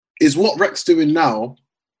is what Rex doing now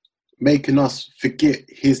making us forget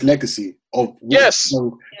his legacy of what, Yes,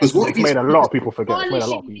 because what It's made a lot of people forget. It's made a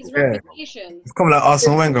lot of Tarnishing his people. reputation. It's coming like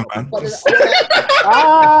Arsene Wenger, man.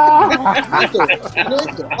 Ah!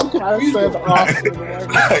 I'm confused.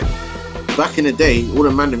 Back in the day, all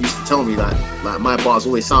the man used to tell me like my bars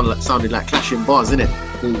always sounded like clashing bars, innit?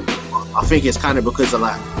 I think it's kind of because of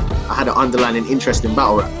like I had an underlying interest in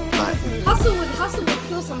battle rap. Like Hustle would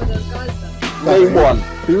kill some of those guys though. name one.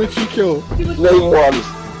 Who would you kill? Name one.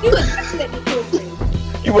 He would definitely kill Prince.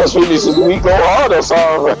 You must really say we go hard or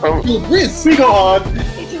something. Briz, we go hard.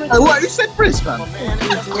 hey, what? You said Briz, man?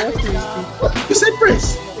 You said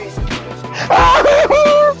Briz?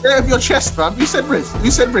 Yeah, of your chest, fam. You said Briz. You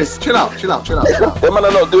said Briz. Chill out. Them man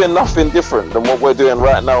are not doing nothing different than what we're doing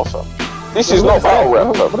right now, fam. This is not battle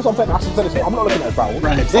rap, fam. But that's what I'm saying. I'm not looking at battle.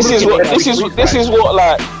 Right. This is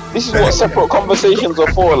what separate conversations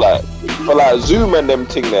are for like Zoom and them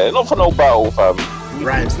thing there. Not for no battle, fam.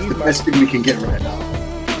 Right, it's the best thing we can get right now.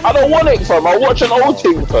 I don't want it, fam. I watch an old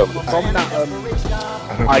thing, fam. From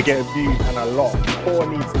that, I get a view and a lot. Four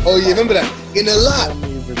needs. Oh, you remember that? In a lot.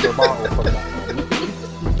 Needs is a battle from that.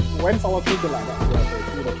 When someone's thinking like that,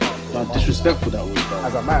 How disrespectful that was, bro.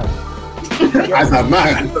 as a man, As a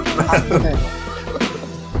man.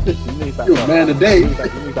 you need that. You're a man today. You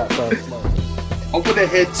need that first smoke. I want to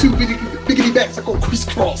head two biggity backs. I got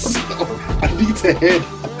crisscross. I need to head.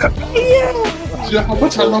 Yeah. Do you know how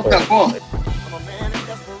much I love that bar?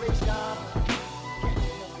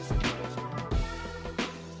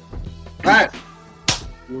 Right. Out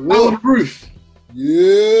on the roof.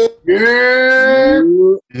 Yeah.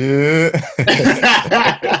 Hey,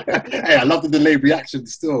 I love the delayed reaction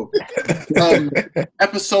still.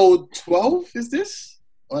 Episode 12 is this?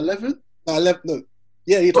 Or 11? No.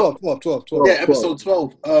 Yeah, you're 12. Yeah, episode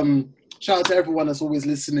 12. Shout out to everyone that's always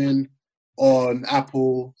listening on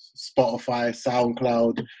Apple, Spotify,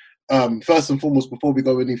 SoundCloud. First and foremost, before we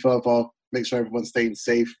go any further, make sure everyone's staying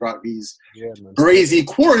safe throughout these crazy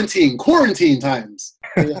quarantine times.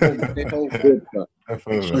 Make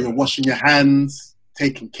sure you're washing your hands,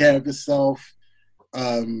 taking care of yourself,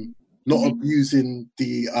 not abusing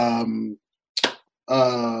the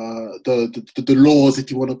laws, if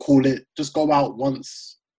you want to call it. Just go out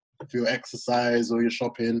once for your exercise or your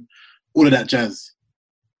shopping, all of that jazz,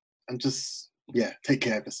 and just take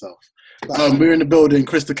care of yourself. We're in the building,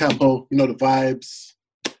 Chris the Campo. You know the vibes.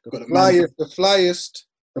 The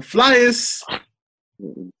flyest.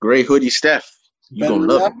 Grey hoodie Steph. You gonna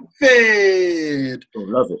love it. You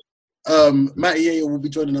gonna love it. Matty Yayo will be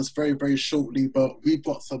joining us very, very shortly, but we've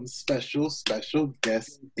got some special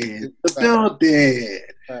guests in the building.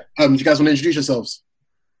 Do you guys want to introduce yourselves?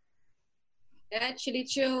 Yeah, Chili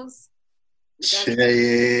Chills.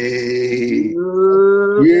 Shay.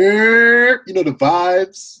 Yeah, you know the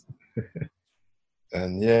vibes.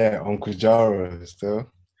 And yeah, Uncle Jaro still.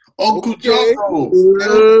 Uncle Jaro.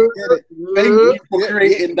 Thank you for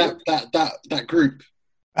creating that group.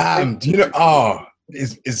 Do you know?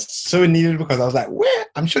 It's so needed because I was like, where?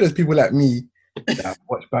 I'm sure there's people like me that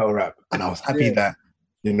watch battle rap, and I was happy that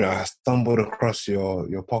I stumbled across your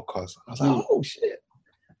podcast. I was like, oh shit!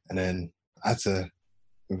 And then I had to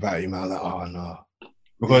invite him. I was like, oh no,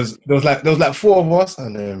 because there was like four of us,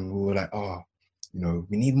 and then we were like,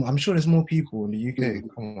 we need more. I'm sure there's more people in the UK.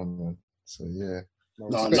 Come on, man. So yeah. No,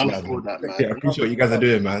 I love for that, man. Yeah, I appreciate what you guys are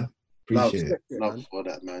doing, man. Appreciate it. Love for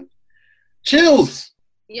that, man. Chills.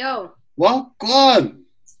 Yo. What? Go on.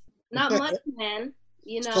 Not much, man.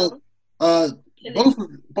 You know. So,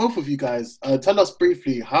 both of you guys, tell us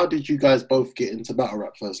briefly, how did you guys both get into battle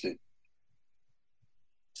rap? Firstly.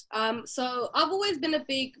 So I've always been a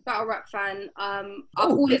big battle rap fan. I've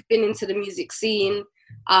always been into the music scene.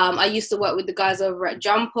 I used to work with the guys over at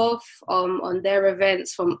Jump Off on their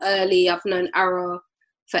events from early. I've known Ara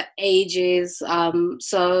for ages.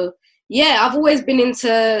 So yeah, I've always been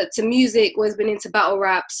into music, always been into battle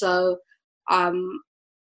rap. So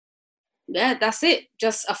yeah, that's it.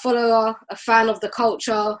 Just a follower, a fan of the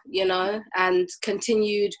culture, and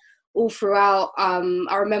continued all throughout.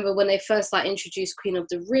 I remember when they first introduced Queen of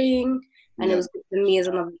the Ring, and it was good for me as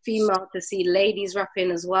another female to see ladies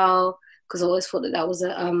rapping as well, because I always thought that was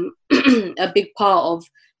a big part of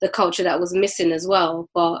the culture that was missing as well.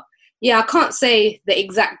 But yeah, I can't say the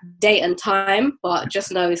exact date and time, but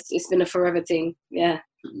just know it's been a forever thing. Yeah.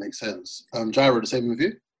 It makes sense. Jairo, the same with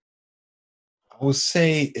you? I would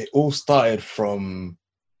say it all started from,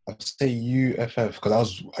 UFF,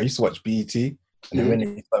 because I used to watch BET, and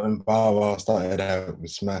then when Bawa started out with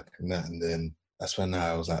Smack and that, and then that's when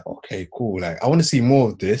I was like, okay, cool. Like, I want to see more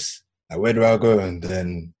of this. Like, where do I go? And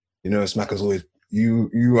then, Smack has always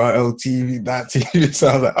URL TV, that TV. So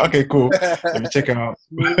I was like, okay, cool. Let me check it out.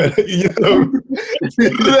 You know?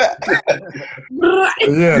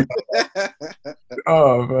 Yeah.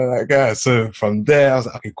 Oh man, like yeah. So from there, I was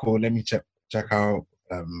like, okay, cool. Let me check out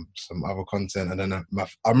some other content. And then I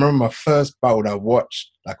remember my first battle that I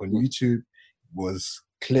watched like on YouTube was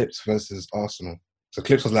Clips versus Arsenal. So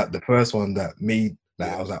Clips was like the first one that made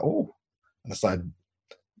like I was like, oh, and I started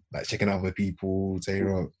like checking out other people,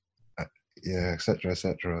 Tay-Rock, yeah, etc.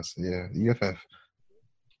 So yeah, UFF.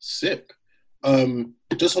 Sick.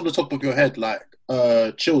 Just on the top of your head, like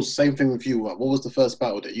Chills, same thing with you. What was the first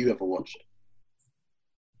battle that you ever watched?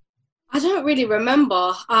 I don't really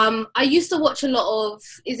remember. I used to watch a lot of,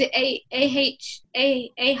 is it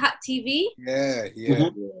AHAT TV? Yeah.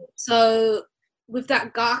 Mm-hmm. So with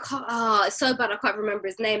that guy, it's so bad I can't remember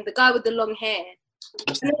his name. The guy with the long hair.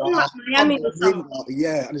 Like Miami or something.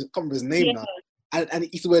 Yeah, I can't remember his name now. And he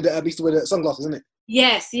used to wear the sunglasses, isn't it?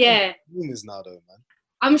 Yes, yeah. Who is now though, man?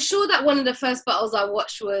 I'm sure that one of the first battles I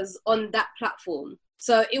watched was on that platform.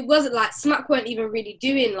 So it wasn't like Smack weren't even really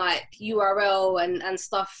doing like URL and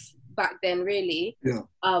stuff back then, really. Yeah.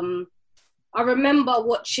 I remember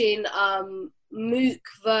watching Mook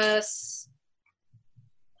versus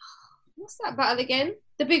what's that battle again?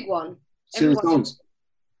 The big one. Serious Jones.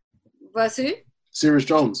 Versus who? Serious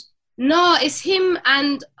Jones. No, it's him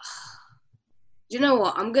and. Do you know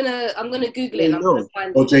what? I'm gonna Google it. And I'm gonna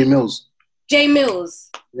find or it. Jay Mills. Jay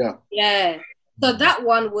Mills. Yeah. Yeah. So that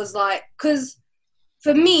one was like, because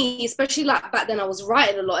for me, especially like back then, I was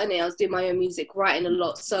writing a lot in it. I was doing my own music, writing a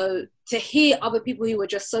lot. So to hear other people who were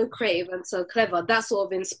just so creative and so clever, that sort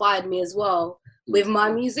of inspired me as well with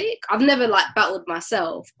my music. I've never like battled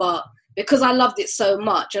myself, but because I loved it so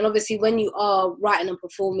much, and obviously when you are writing and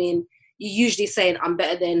performing, you're usually saying I'm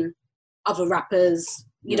better than other rappers.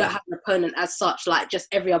 You don't have an opponent as such, like just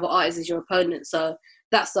every other artist is your opponent. So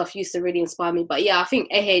that stuff used to really inspire me. But yeah, I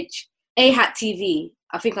think AHAT TV,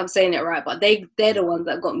 I think I'm saying it right, but they're the ones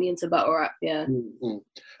that got me into battle rap, yeah. Mm-hmm.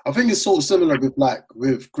 I think it's sort of similar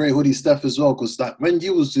with Grey Hoodie Steph as well, because like when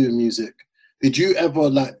you was doing music, did you ever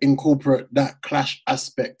like incorporate that clash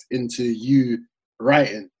aspect into you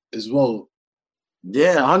writing as well?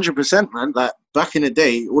 Yeah, 100%, man. Like back in the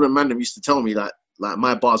day, all the man them used to tell me like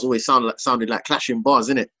my bars always sounded like clashing bars,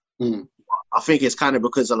 innit? Mm. I think it's kind of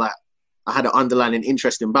because of like I had an underlying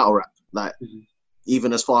interest in battle rap. Like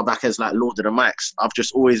even as far back as like Lord of the Mics, I've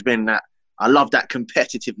just always been that I love that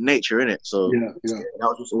competitive nature in it. So yeah, that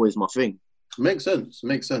was just always my thing. Makes sense,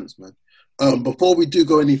 man. Before we do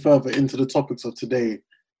go any further into the topics of today,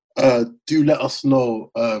 do let us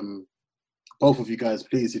know, both of you guys,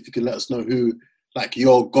 please, if you can let us know who like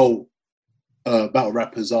your GOAT battle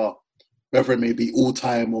rappers are, whether it may be all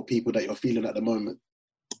time or people that you're feeling at the moment.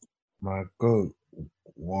 My GOAT.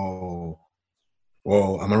 Whoa,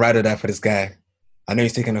 I'm gonna ride or die for this guy. I know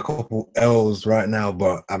he's taking a couple L's right now,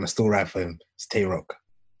 but I'm still ride for him. It's Tay-Rock.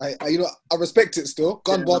 I respect it still.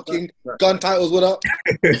 Gun barking, gun titles, what up?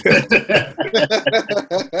 He's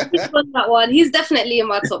on that one. He's definitely in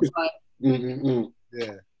my top 5.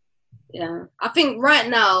 Yeah. Yeah. I think right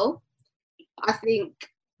now,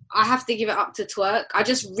 I have to give it up to Twerk. I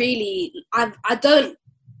just really,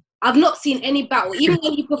 I've not seen any battle, even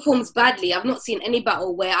when he performs badly, I've not seen any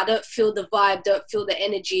battle where I don't feel the vibe, don't feel the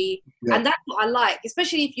energy. Yeah. And that's what I like,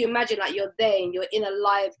 especially if you imagine like you're there and you're in a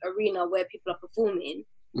live arena where people are performing.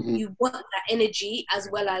 Mm-hmm. You want that energy as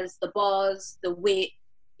well as the bars, the wit.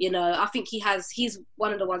 You know, I think he's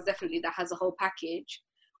one of the ones definitely that has a whole package.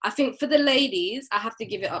 I think for the ladies, I have to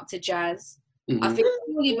give it up to Jazz. Mm-hmm. I think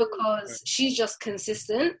purely because she's just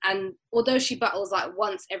consistent, and although she battles like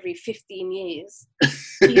once every 15 years,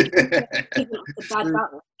 she's a bad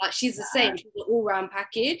battle. Like she's the same. She's an all-round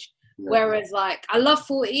package. Yeah. Whereas like I love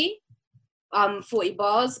 40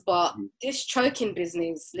 bars, but this choking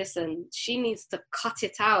business, listen, she needs to cut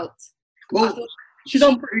it out. Well, she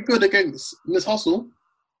done pretty good against Miss Hustle.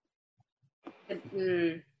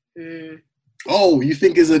 Oh, you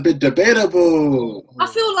think it's a bit debatable? I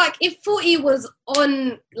feel like if 40 was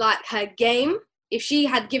on like her game, if she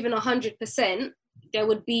had given 100%, there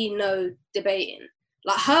would be no debating.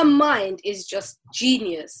 Like her mind is just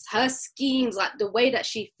genius. Her schemes, like the way that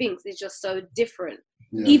she thinks is just so different.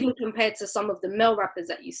 Yeah. Even compared to some of the male rappers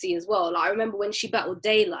that you see as well. Like I remember when she battled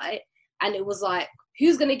Daylight, and it was like,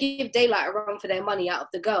 who's going to give Daylight a run for their money out of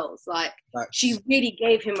the girls? Like she really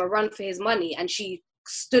gave him a run for his money, and she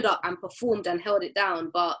stood up and performed and held it down.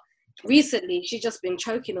 But recently she's just been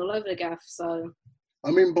choking all over the gaff. So I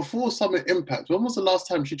mean, before Summer Impact, when was the last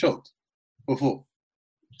time she choked? Before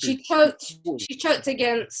she choked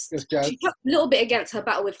against, she choked a little bit against her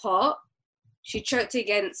battle with Hart, She choked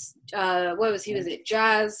against where was he? Was it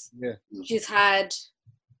Jazz? Yeah. She's had.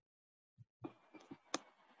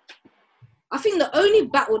 I think the only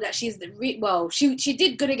battle that she's she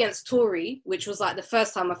did good against Tori, which was like the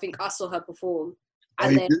first time I think I saw her perform.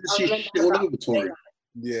 And then didn't I she remember shit her all battle over Tori?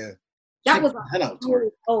 Yeah. That was the hell out of Tori.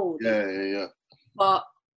 really old. Yeah. But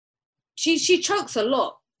she chokes a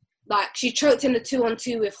lot. Like she choked in the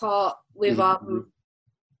 2-on-2 with her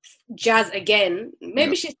Jazz again.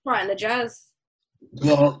 Maybe she's trying the Jazz.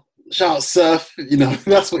 Well, shout out Surf. You know,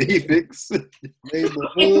 that's what he thinks. She's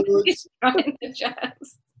trying the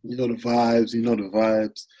Jazz. You know the vibes.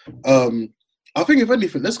 I think if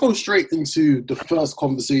anything, let's go straight into the first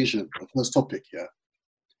conversation, the first topic. Yeah.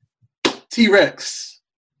 T-Rex.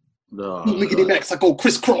 No. Miggity Max, I go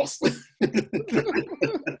crisscross.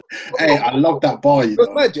 Hey, I love that bar. You It was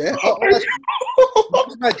know? mad, yeah.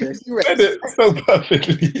 Mad, yeah. T-Rex. Said it so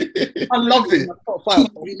perfectly. I love it. Top 5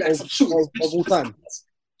 Miggity Max, of all time.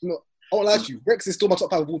 You know, I won't lie to you. Rex is still my top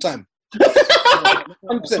 5 of all time.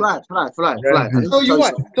 100%. Fly. I'll tell you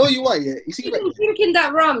why, yeah. You see, Rex, You're drinking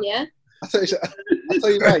that rum, yeah? I'll tell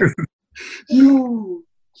you why.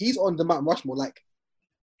 He's on the Mount Rushmore. Like,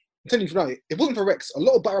 I'm telling you now, if it wasn't for Rex, a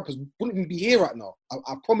lot of battle rappers wouldn't even be here right now.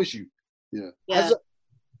 I promise you. Yeah.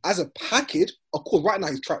 As a package, of course, right now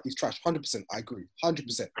he's trash. 100%. I agree.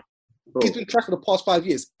 100%. He's been trash for the past 5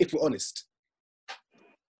 years, if we're honest.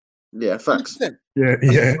 Yeah, facts. 100%.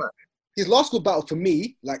 Yeah. His last good battle for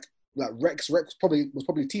me, like Rex was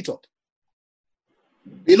probably T-Top.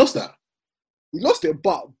 He lost that. He lost it,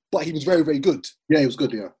 but he was very, very good. Yeah, he was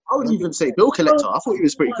good. Yeah, I would even say Bill Collector. I thought he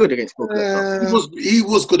was pretty good against Bill Collector. he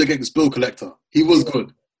was good against Bill Collector. He was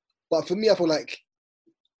good. But for me, I feel like,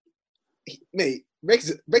 mate, Rex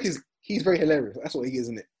is he's very hilarious. That's what he is,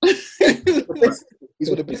 isn't it? He's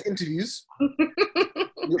got the best interviews. He's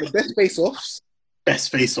got the best face-offs.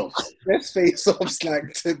 Best face-offs. Best face-offs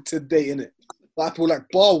like to date, innit? But I feel like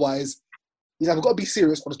bar-wise, he's either got to be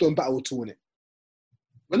serious or just don't battle at all, innit?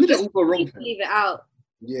 When did it all go wrong for him? Leave it out.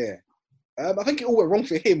 Yeah. I think it all went wrong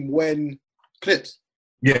for him when... Clips.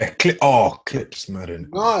 Yeah, Clips, man.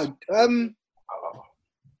 No,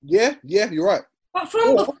 yeah, you're right. But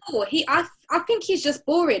from before, I think he's just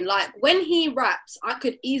boring. Like, when he raps, I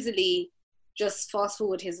could easily just fast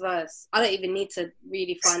forward his verse. I don't even need to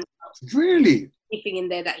really find out Really? anything in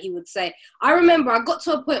there that he would say. I remember I got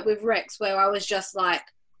to a point with Rex where I was just like,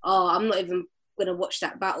 oh, I'm not even going to watch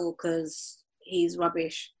that battle because he's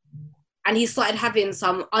rubbish. And he started having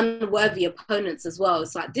some unworthy opponents as well.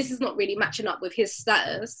 It's like, this is not really matching up with his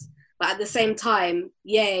status. But at the same time,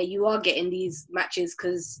 yeah, you are getting these matches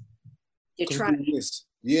because you're trying.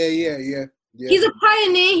 Yeah. He's a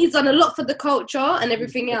pioneer. He's done a lot for the culture and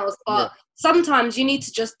everything else. But sometimes you need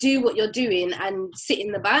to just do what you're doing and sit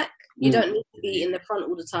in the back. You don't need to be in the front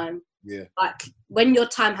all the time. Yeah. Like, when your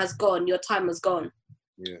time has gone, your time has gone.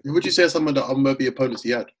 Yeah. Would you say some of the unworthy opponents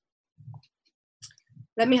he had?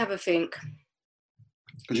 Let me have a think.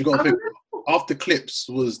 Because you got to think, after Clips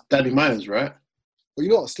was Danny Myers, right? But you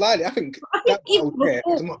know what, slightly, I think that even battle there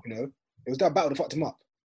before- fucked him up, you know? It was that battle that fucked him up.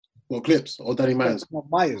 Well, Clips or Danny Myers. Not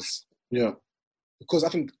Myers. Yeah. Because I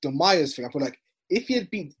think the Myers thing, I feel like if he had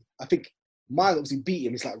beat, I think Myers obviously beat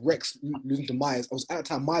him. It's like Rex losing to Myers. I was at the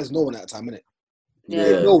time, Myers no one at the time, innit?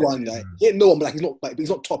 Yeah. No one, like, he's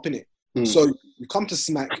not top, innit? Mm. So you come to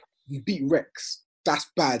Smack, you beat Rex.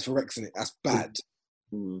 That's bad for Rex, innit? That's bad.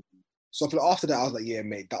 Mm. So I feel like after that, I was like, yeah,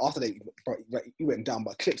 mate. That after that, he went down,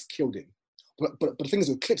 but Clips killed him. But the thing is,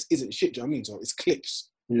 with Clips isn't shit. Do you know what I mean? So it's Clips.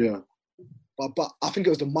 Yeah. But I think it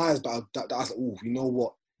was the Myers battle that I was like, oh, you know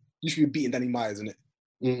what? You should be beating Danny Myers, innit?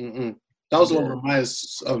 Mm-mm. That was the one where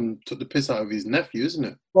Myers took the piss out of his nephew, isn't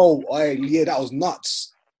it? Bro, yeah, that was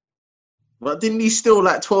nuts. But didn't he steal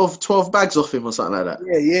like 12 bags off him or something like that?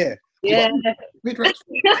 Yeah. Yeah. He paid Rex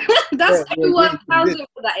for That's Yeah, everyone yeah, thousand yeah.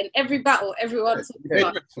 for that in every battle. Everyone. it.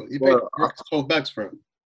 He paid Well, Rex 12 bags for him.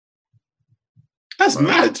 That's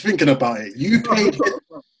mad thinking about it. You paid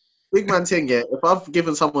Big man thing, yeah. If I've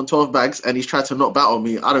given someone 12 bags and he's tried to not battle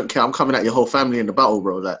me, I don't care. I'm coming at your whole family in the battle,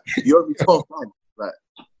 bro. Like, you owe me 12 bags. Like,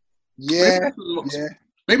 Yeah.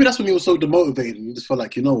 Maybe that's when he was so demotivated. You just felt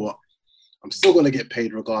like, you know what? I'm still going to get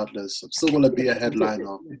paid regardless. I'm still going to be a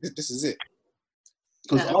headliner. This is it.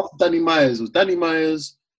 Because after Danny Myers, it was Danny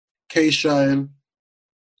Myers, K-Shine,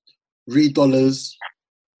 Reed Dollars.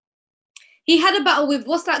 He had a battle with,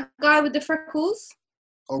 what's that guy with the freckles?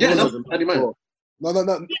 Oh, Yeah, that Rosenberg. was Danny Myers.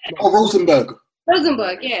 No. Oh, Rosenberg.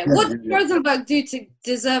 Rosenberg, yeah. What did yeah. Rosenberg do to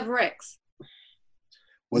deserve Rex?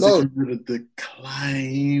 Was No. it because of the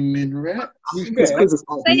decline in Rex? To be it's fair, 'cause it's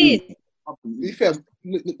Say it. to be fair,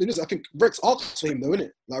 I think Rex asked for him though,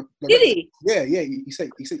 innit? Like Did he? Yeah. He said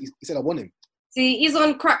I want him. See, he's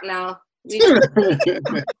on crack now. Clearly,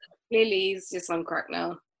 he's just on crack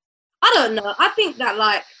now. I don't know. I think that,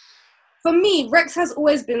 like, for me, Rex has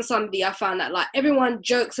always been somebody I found that, like, everyone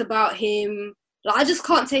jokes about him. Like, I just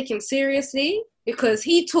can't take him seriously because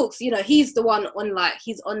he talks, you know, he's the one on, like,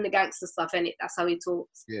 he's on the gangster stuff, and that's how he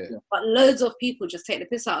talks. Yeah. But loads of people just take the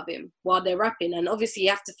piss out of him while they're rapping. And obviously, you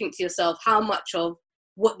have to think to yourself how much of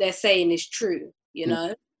what they're saying is true, you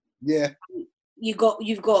know? Yeah. You've got,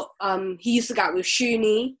 he used to go out with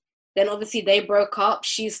Shuni. Then obviously they broke up.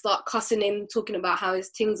 She started cussing him, talking about how his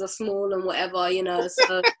things are small and whatever, you know.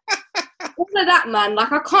 So all of that, man.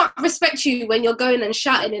 Like, I can't respect you when you're going and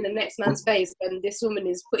shouting in the next man's face when this woman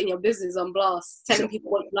is putting your business on blast, telling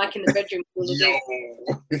people what you like in the bedroom all the day.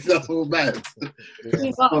 That's all bad.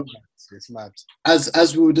 It's mad.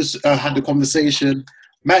 As we were just had the conversation,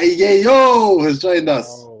 Matty Yayo has joined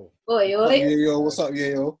us. Oi, oi. Yeah, yo, what's up, yeah,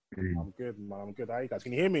 yo? I'm good, man. I'm good. How you guys?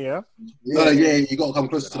 Can you hear me? Yeah. Yeah, you got to come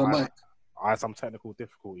closer to the mic. I had some technical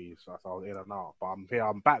difficulties, so I was in and out. But I'm here.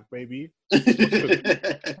 I'm back, baby.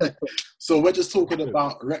 So we're just talking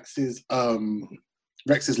about Rex's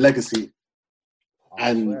legacy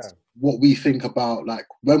and what we think about, like,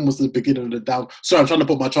 when was the beginning of the down. Sorry, I'm trying to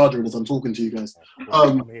put my charger in as I'm talking to you guys.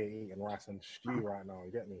 I'm here eating rice and stew right now.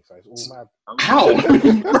 You get me? So it's all mad. How?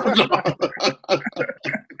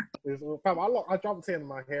 Fam, I jumped in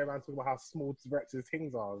my hair man talking about how small Rex's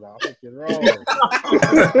things are. I was like, I'm thinking,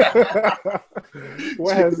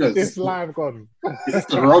 where has this line gone? Is this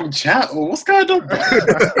the wrong chat or what's going on?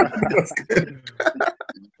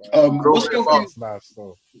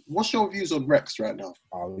 What's your views on Rex right now?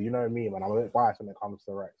 Oh, you know me, man. I'm a bit biased when it comes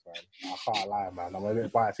to Rex, man. I can't lie, man. I'm a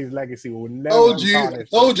bit biased. His legacy will never. Told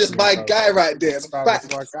you, my guy right there.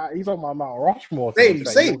 He's on my Mount Rushmore. Same.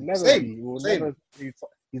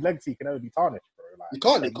 His legacy can never be tarnished, bro. Like, you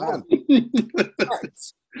can't.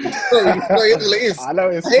 I know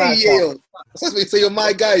it's hey, yo. That's what you say. You're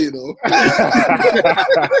my guy, you know.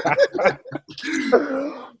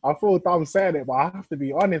 I feel dumb saying it, but I have to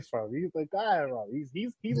be honest, bro. He's the guy, bro.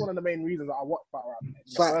 He's one of the main reasons that I watch battle rap in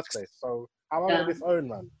the first place. So how am I on this own,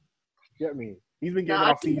 man? Get me? He's been giving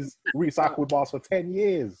us these recycled bars for 10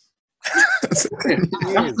 years. That's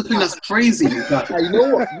the thing that's crazy. You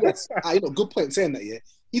know what? Yes, good point saying that. Yeah,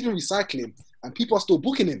 he's been recycling, and people are still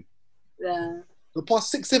booking him. Yeah. For the past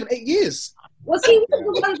 6, 7, 8 years. Was he one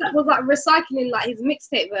of the ones that was like recycling like his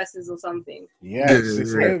mixtape verses or something? Yes,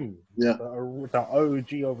 it's him. Yeah. The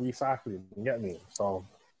OG of recycling. You get me? So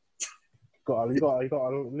you got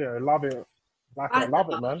to love it. Love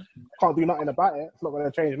it, man. Can't do nothing about it. It's not going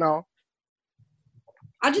to change now.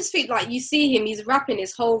 I just think like you see him, he's rapping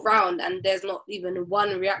his whole round and there's not even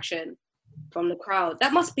one reaction from the crowd.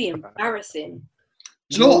 That must be embarrassing.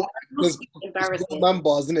 Do you know what? Embarrassing. Man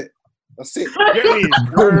bars, isn't it? That's it. Get me?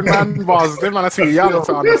 Man bars. Them man are too young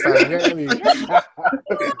to understand. Get me?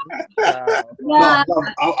 No,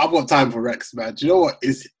 I've got time for Rex, man. Do you know what?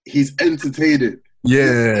 He's entertaining.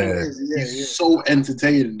 Yeah. He's so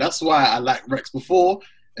entertaining. That's why I like Rex. Before,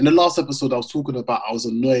 in the last episode, I was talking about I was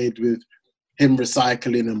annoyed with him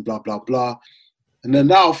recycling and blah, blah, blah. And then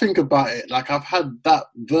now I think about it, like I've had that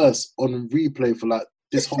verse on replay for like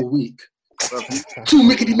this whole week. Two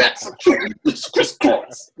Mickey Max,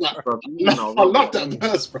 crisscross. I love that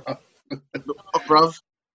verse, bro. Bruv.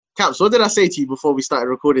 Caps, what did I say to you before we started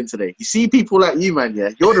recording today? You see people like you, man, yeah?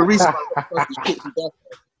 You're the reason why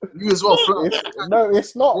you as well, Flo. No,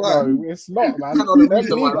 it's not, bro. It's not, man.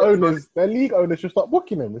 Their league owners should stop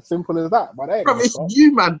booking him. It's simple as that. But bruv, it's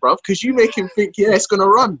you, man, bruv, because you make him think, yeah, it's going to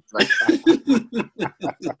run. Like,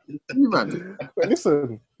 you, man. But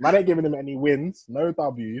listen, man ain't giving him any wins, no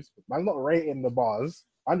W's. Man's not rating the bars.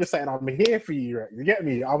 I'm just saying I'm here for you, Rex. You get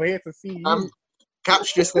me? I'm here to see you.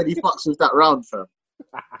 Caps just said he fucks with that round, fam.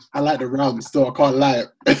 I like the round still, I can't lie.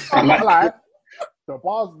 I like it. The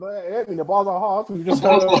bars, the bars are hard. We just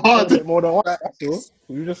heard it more than once. That's all.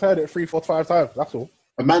 We just heard it 3, 4, 5 times. That's all.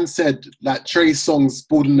 A man said like Trey Songz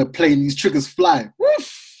boarding the plane, these triggers fly.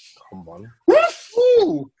 Woof! Come on. Woof!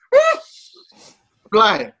 Ooh! Woof!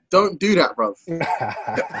 Fly. Don't do that, bro. He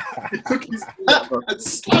took his hat and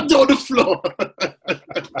slammed it on the floor.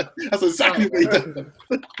 That's exactly what he did.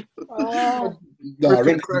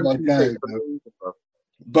 Rex is my guy, bro.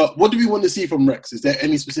 But what do we want to see from Rex? Is there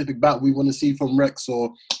any specific battle we want to see from Rex,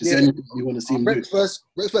 or is there anything we want to see him do? Rex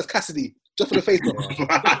versus Cassidy, just for the face.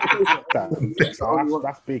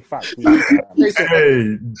 That's big fact.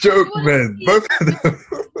 Hey, joke, man. Both of them.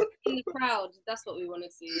 In the crowd, that's what we want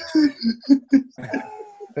to see.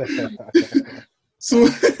 So,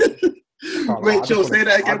 wait, Joe, say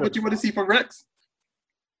that again. What do you want to see from Rex?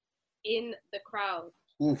 In the crowd.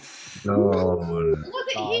 Oof. No. Was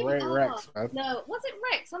it Nah, him? Rex, man. No, was it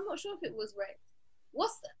Rex? I'm not sure if it was Rex.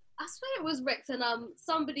 I swear it was Rex and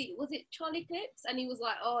somebody, was it Charlie Clips? And he was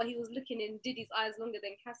like, oh, he was looking in Diddy's eyes longer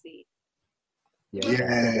than Cassie. Yeah. Yeah. I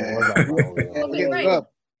think it was that battle, yeah. Was it Against Rex? Verb.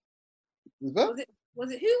 Verb?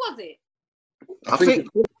 Was it who was it? I think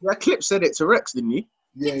that clip said it to Rex, didn't he?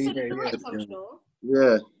 Yeah, Clips yeah, said it to yeah. Rex, I'm sure. Yeah.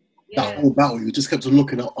 That Yeah. whole battle, you just kept on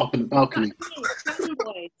looking up in the balcony.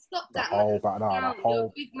 Fanboy, stop The that. whole man. battle, nah, Down, the you're a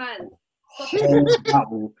whole big man. Stop Whole it.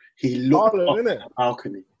 battle, he looked Harlem, up innit? the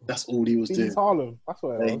balcony. That's all he was doing. He's Harlem. That's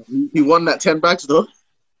what it Hey, was. he won that 10 bags though.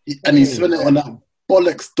 And he spent it on that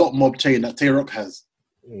bollocks dot mob chain that Tay-Rock has.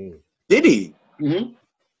 Mm. Did he? Mm-hmm.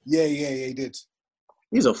 Yeah, he did.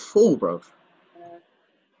 He's a fool, bro.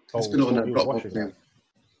 He's been on that he was block mob washing chain. that.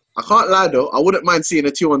 I can't lie though. I wouldn't mind seeing a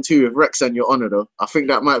 2-on-2 with Rex and Your Honor though. I think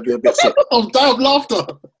that might be a bit sick. I'm dying of laughter.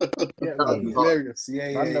 Yeah, That would be man. hard. Hilarious.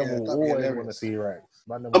 Yeah. Man, them will That'd be always want to hilarious. see Rex.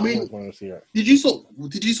 Man, them I will mean- always want to see Rex. Did you sort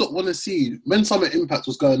of want to see when Summer Impact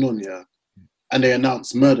was going on, yeah, and they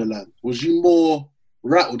announced Murderland? Was you more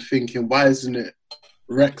rattled thinking, why isn't it It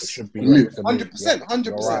Rex? should be and Mook? Rex and Mook. 100%, Yeah, 100%.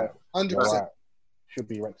 You're right. 100%. You're right. Should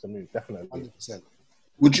be Rex and Mook, definitely. 100%.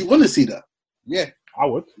 Would you want to see that? Yeah. I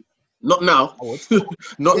would. Not now. I would.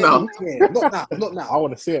 Not now. Yeah, not now. Not I now.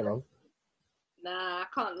 want to see it, man. Nah, I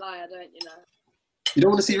can't lie, I don't, you know. You don't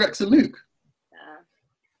want to see Rex and Mook?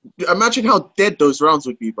 Nah. Imagine how dead those rounds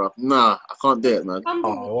would be, bro. Nah, I can't do it, man. Humble,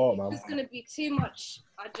 Oh, what, man? it's gonna be too much.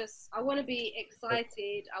 I want to be excited.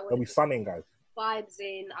 I There'll want be to sunning, guys. vibes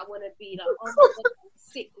in. I want to be like, oh my god, I'm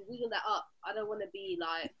sick. Wheel that up. I don't want to be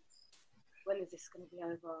like, when is this gonna be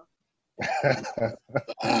over?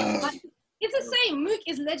 Like, it's the same. Mook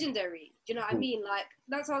is legendary. Do you know what I mean? Like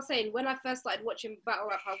that's what I was saying. When I first started watching battle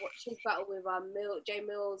rap, I watched his battle with Jay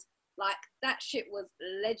Mills. Like that shit was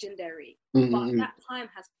legendary. But that time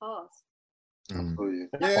has passed. Oh, yeah.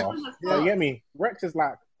 That Yeah. time has Yeah, you passed. get me? Rex is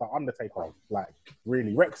like the Undertaker. Like,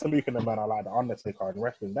 really. Rex and Luke and the man are like the Undertaker in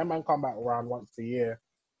wrestling. Them man come back around once a year.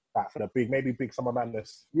 Like, for the maybe big Summer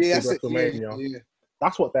Madness. Yeah, big that's it. WrestleMania. Yeah.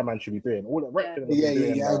 That's what them man should be doing. All that Rex Yeah.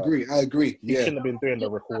 shouldn't have been doing. I agree. He Yeah. shouldn't have been doing the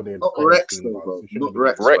recording. Not Rex though, bro. Not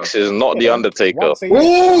Rex. Rex is not the Undertaker. Once a year.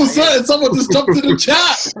 Oh, someone just jumped in the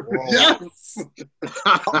chat. Whoa. Yes.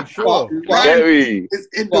 I'm sure. Gary, It's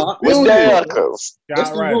in the But- what's building. there, cuz? Let's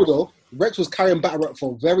Yeah, be right. real though. Rex was carrying battle rap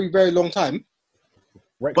for a very, very long time.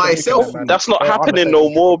 Rex By and Luke itself, and them man, That's not they're happening no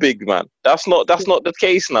Undertaker. more, big man. That's not the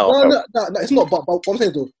case now. No, it's not. But what I'm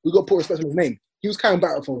saying though, we got to put respect on his name. He was carrying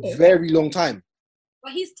battle rap for a very long time.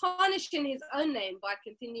 But he's tarnishing his own name by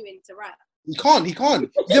continuing to rap. He can't.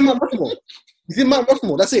 He's in Mount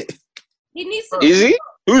Rushmore. That's it. He needs to. Is he?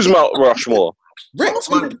 Who's Mount Rushmore? Rex,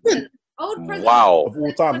 Man. 100%. Old president. Wow. Of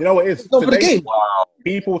all time. You know what it is? He's done for the Today, game. Wow.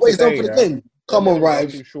 people What he's done today, for the game. Come on, Too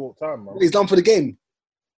Rive. short term, man. What he's done for the game.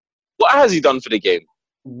 What has he done for the game?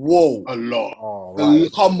 Whoa. A lot. Oh, right.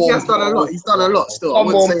 Come He on. has done a lot. He's done a lot still. I Come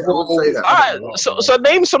wouldn't on, say that. I wouldn't say that. Alright, so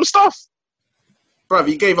name some stuff. Bruv,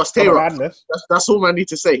 he gave us Summer Tay-Rock. Madness. That's all I need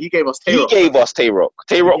to say. He gave us He Tay-Rock. gave us Tay-Rock.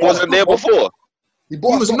 Tay-Rock Yeah. wasn't there before. He He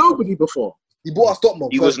bought was us nobody before. He bought us Stockmore.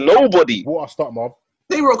 He was nobody. What a stop mob.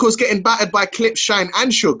 Tay-Rock was getting battered by Clip, Shine,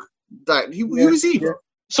 and Shug. Like, who is he, bro?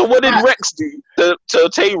 So what did Rex do to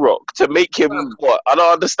Tay-Rock to make him what? I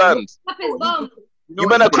don't understand. Slap his bum. You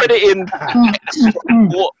men are crediting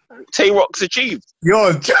what Tay-Rock's achieved.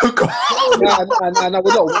 You're a joke. No, we're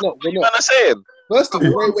not. You men are saying. First of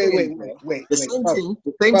all, wait.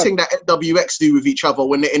 The same thing that NWX do with each other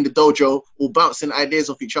when they're in the dojo, all bouncing ideas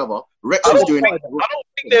off each other. Rex I was don't doing it. I don't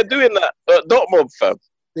think they're doing that at Dot Mob, fam.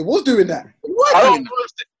 They was doing that. I don't know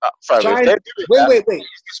if fam. If Shine- they're doing that, Wait.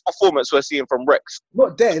 this performance we're seeing from Rex.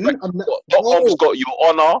 Not then. Dot Mob's got Your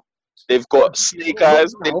Honor. They've got Snake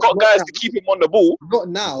Eyes. They've got guys to keep him on the ball. Not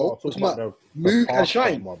now. We're talking about Mook and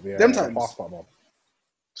Shine. Them times.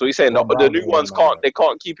 So he's saying the new ones they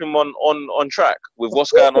can't keep him on track with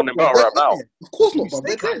what's going on in battle rap now. Of course not, bro.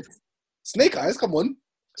 Snake Eyes. Snake Eyes, come on.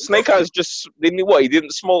 Snake Eyes just didn't what? He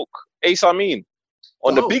didn't smoke Ace Amin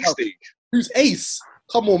on the big stage. Who's Ace?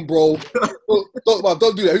 Come on, bro.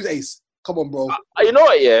 Don't do that. Who's Ace? Come on, bro. You know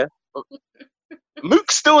what? Yeah,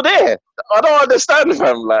 Mook's still there. I don't understand,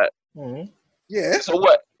 fam. Like, Yeah. so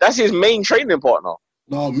what? That's his main training partner.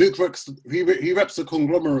 No, Mook reps. He reps the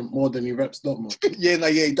conglomerate more than he reps Dot Mob. Yeah,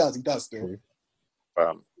 he does. He does still.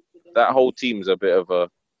 That whole team's a bit of a.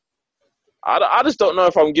 I just don't know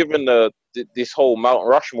if I'm giving this whole Mount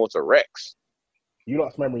Rushmore to Rex. You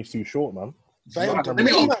lot's memory's too short, man. Fam, Let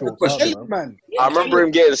me ask you a question. man. I remember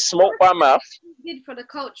him getting smoked by Math He did for the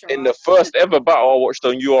culture. in the first ever battle I watched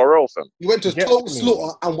on URL, fam, He went to Yeah. total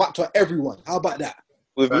slaughter and whacked out everyone. How about that?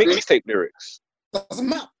 with mixtape lyrics. Doesn't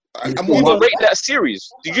matter. Did you even rate that series?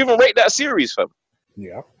 Did you even rate that series, fam?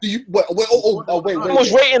 Yeah. Do you wait? I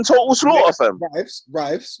was rating Total Slaughter, fam.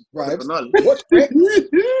 Rives. Finale. Watch Rex.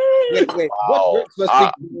 Wait. Wow.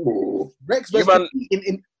 Watch Rex versus man- Big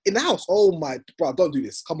T in the house. Oh my, bro, don't do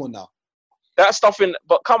this. Come on now. That stuff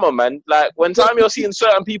but come on, man. Like, when time you're seeing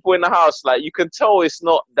certain people in the house, like, you can tell it's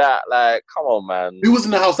not that, like, come on, man. Who was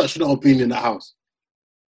in the house that should not have been in the house?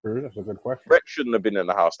 True, that's a good question. Rex shouldn't have been in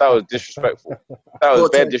the house. That was disrespectful. That was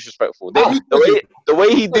Cortez. very disrespectful. The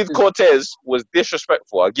way he did Cortez was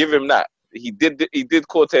disrespectful. I give him that. He did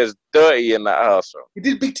Cortez dirty in that house. Bro. He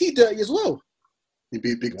did Big T dirty as well. He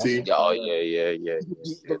beat Big T. Yeah, oh, yeah.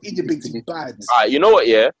 He did Big T bad. All right, you know what?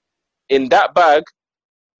 Yeah, in that bag,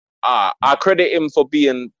 I credit him for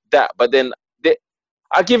being that. But then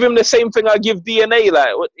I give him the same thing I give DNA. Like,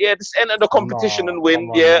 yeah, just enter the competition and win. Come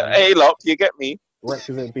on, Yeah, man. hey, look, you get me. Rex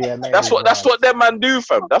isn't DNA. That's what them man do,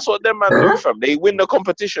 fam. That's what them man do, fam. They win the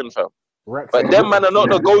competition, fam. Rex But ain't them man are not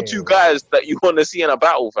the DNA. go-to guys that you want to see in a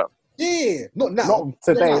battle, fam. Yeah, not now. Not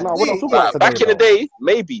today. No, we're not talking about Like, today. back in the though. day,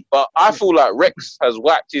 maybe. But I feel like Rex has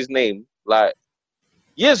whacked his name like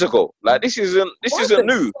years ago. Like, this isn't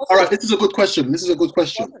new. All right, this is a good question. This is a good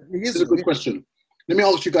question. Let me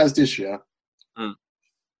ask you guys this, yeah? Mm.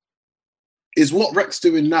 Is what Rex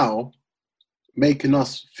doing now making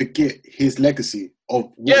us forget his legacy of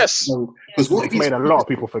what Yes. because what It's he's made a lot of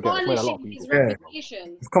people forget. It's made a lot of Tarnishing his people. Yeah.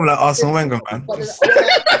 reputation. It's coming like Arsene Wenger, man.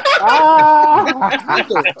 Ah! I'm I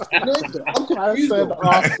confused. said though.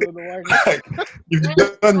 Arsene Wenger.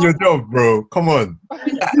 You've done your job, bro. Come on. No,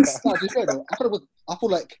 to be fair though, I feel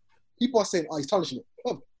like people are saying, "Oh, he's tarnishing it."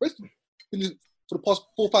 Oh, Rex been for the past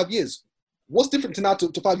 4 or 5 years. What's different to now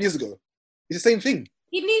to 5 years ago? It's the same thing.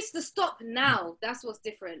 He needs to stop now. That's what's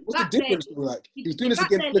different. What's the difference? Though? Like he was doing this back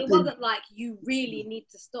against then, it flipping. wasn't like you really need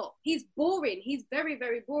to stop. He's boring. He's very,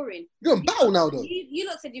 very boring. You're in battle now, though. You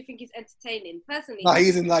lot said you think he's entertaining. Personally, Nah,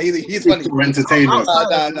 he's funny. so entertaining.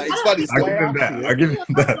 Nah, he's funny. I give him that. I give him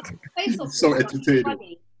that. face-off So is entertaining.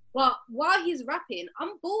 funny. But while he's rapping,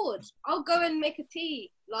 I'm bored. I'll go and make a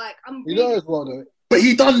tea. Like, I'm You really know as well though. But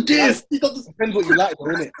he done this. He done this. Depends what you like, though,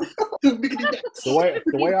 innit?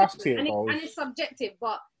 The way I see it, and though, it's subjective.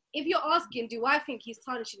 But if you're asking, do I think he's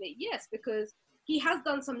tarnishing it? Yes, because he has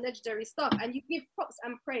done some legendary stuff, and you give props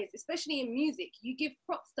and praise, especially in music. You give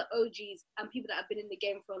props to OGs and people that have been in the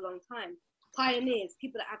game for a long time, pioneers,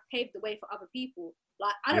 people that have paved the way for other people.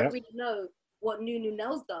 Like, I don't really know what Nunu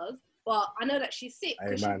Nels does, but I know that she's sick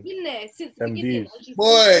because Hey, she's been there since the Them beginning. views. and she's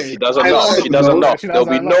Boy, She doesn't I know. love She doesn't her. know. She There'll be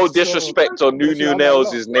doesn't no know. disrespect on She Nunu doesn't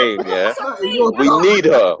Nails' know. name, yeah? We need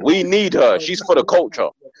her. We need her. She's for the culture.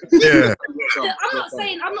 Yeah.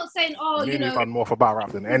 I'm not saying, oh, you Nunu's know, done more for battle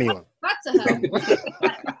rap than anyone. bad to her.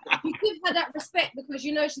 You give her that respect because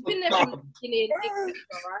you know she's been there from the beginning, right?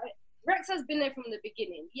 Rex has been there from the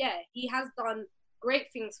beginning. Yeah, he has done great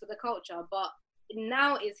things for the culture, but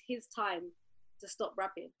now is his time to stop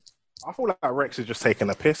rapping. I feel like Rex is just taking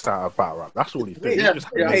a piss out of battle rap. That's all he's doing. Yeah, He's just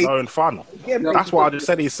having his own fun. That's why I just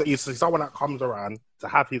said he's someone that comes around to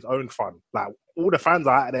have his own fun. Like, all the fans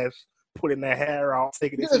are out there pulling their hair out,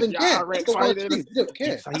 taking He it. doesn't care. Rex, That's why what you it doing is. He don't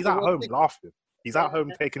care. He's at home laughing. He's at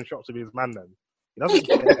home taking shots with his man then. He doesn't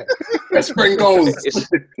care. Best friend goes.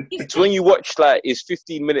 It's when you watch like his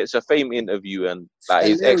 15 minutes of fame interview and like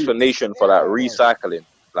his Hilarious. explanation for like recycling.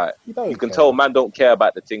 Like, He don't you can care. tell man don't care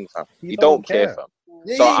about the thing, fam. He don't care, fam.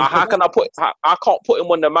 Yeah, So yeah, how can I can't put him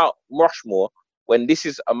on the Mount Rushmore when this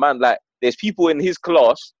is a man like there's people in his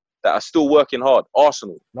class that are still working hard.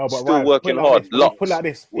 Arsenal, No, but still right, working put it like hard. this, Locks, put it like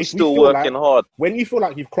this. we're If we still feel working hard. When you feel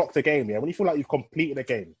like you've clocked a game, yeah, when you feel like you've completed a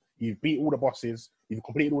game, you've beat all the bosses, you've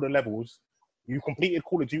completed all the levels, you completed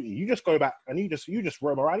Call of Duty, you just go back and you just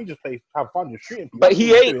roam around, you just play, have fun, you're shooting people. But That's he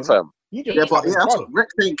what you're ain't, doing. fam. You just Yeah, but having yeah, that's fun. what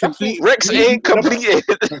Rex ain't complete. Rex ain't completed.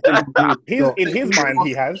 In his mind,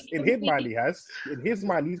 he has. In his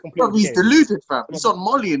mind, he's completed. Bro, he's the game. deluded, fam. He's on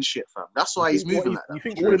Molly and shit, fam. That's why he's You think moving what like you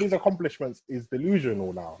that. think all of his accomplishments is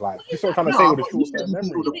delusional now? Like, this is what I'm trying to No, say with but the you short said term he beat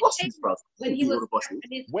memory. all the bosses, bro. When He he beat all was the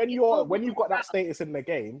bosses. When you've got that status in the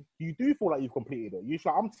game, you do feel like you've completed it. You're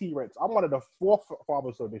like, I'm T-Rex. I'm one of the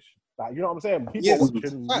forefathers of this. Like, you know what I'm saying? People Yes. are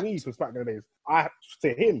watching me for back in the days. To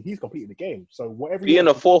him, he's completed the game. So whatever. Being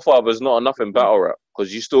a forefather is not enough in battle rap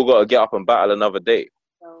because you still got to get up and battle another day.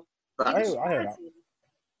 So, I hear that.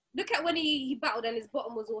 look at when he battled and his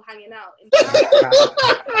bottom was all hanging out.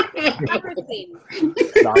 Embarrassing.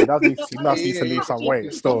 Nah, he does need to lose some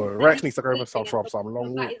weight. Still, Rex needs to go for some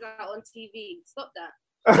long That walk. is out on TV. Stop that.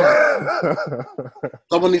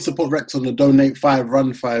 Someone needs to put Rex on the donate 5,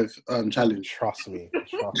 run 5 challenge. Trust me.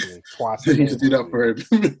 Twice. They need to do that for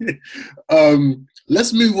him.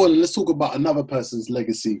 Let's move on. Let's talk about another person's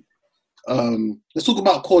legacy. Let's talk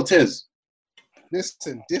about Cortez.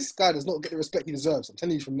 Listen, this guy does not get the respect he deserves. I'm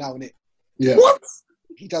telling you from now on it. Yeah. What?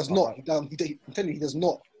 He does not. I'm telling you, he does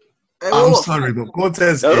not. Hey, I'm what? sorry, but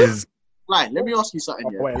Cortez No? is. Like, let me ask you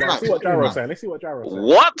something. Yeah. Wait, let's Like, see what Jaro's saying. Let's see what Jaro's saying.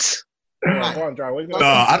 What? Go on, Jaro. What are you No,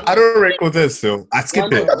 gonna I don't rate Cortez still. I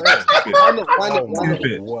skip Why it. not? Skip it. Why not? Why say? not? Oh Why my not?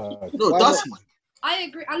 Skip it. word. no, Why does not? he? I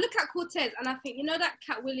agree. I look at Cortez and I think, you know that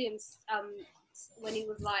Cat Williams, when he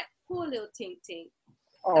was like, poor little Tink Tink.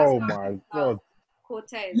 Oh my god.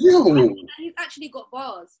 Cortez. Yo. I think that he's actually got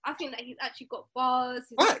bars. I think that he's actually got bars.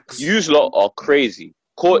 Facts. Yous lot are crazy.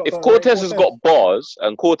 If Don't Cortez rate has Cortez. got bars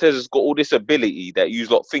and Cortez has got all this ability that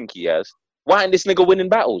yous lot think he has, why ain't this nigga winning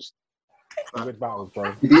battles? He wins battles,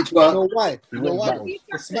 bro. He beats You Twerk. know why? He You know wins why?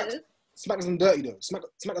 battles. Smack does him dirty though. Smack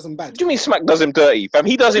does him bad. What do you mean Smack does him dirty, fam?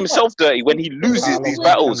 He does himself dirty when he loses How these long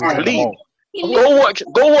battles can he clean. hold? He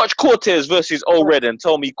Go watch Cortez versus O-Red and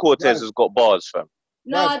tell me Cortez has got bars, fam.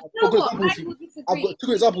 No, Right, you know I've got what? examples I for will you. disagree. I've got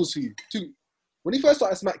 2 examples for you. 2. When he first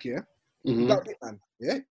started Smack, yeah, he Mhm. got Hitman.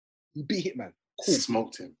 Yeah, he beat Hitman. Cool,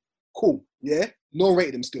 Smoked him. cool. Yeah, no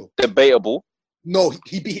rated him still. Debatable. No,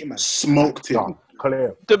 he beat Hitman. Smoked him. No,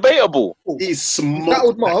 clear. Debatable. Cool. He He smoked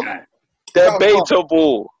battled that Marv. guy.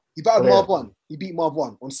 Debatable. He battled Clear. Marv 1. He beat Marv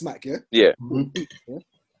 1 on Smack. Yeah. Yeah. Mhm. Yeah?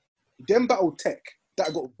 He then battled Tech.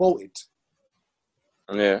 That got voted.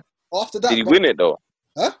 Yeah. After that, Did he win it though?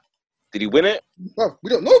 Huh? Did he win it? Bro, we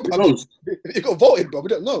don't know. Who Bro. knows? He got voted, bro. We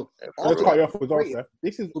don't know. Let's After cut you that, off as well, rated. Steph.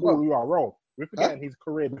 This is Good all luck. URL. We're forgetting his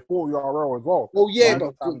career before URL as well. Oh yeah,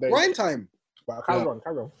 Grind bro. time days. Grind time. But carry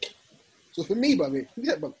on. So for me, bro,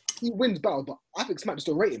 he wins battles, but I think Smack just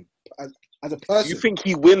don't rate him as a person. You think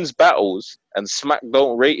he wins battles and Smack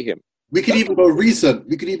don't rate him? We could even go recent.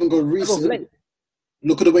 Look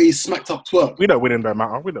at the way he smacked up Twerk. We don't win in that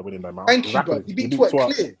matter. Thank you, bro. He beat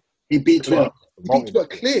Twerk clear. He beat Twerk. He beat Twerk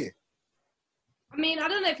clear. I mean, I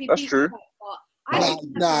don't know if he That's beat true. Twerk, but I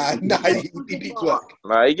Nah. He beat Twerk.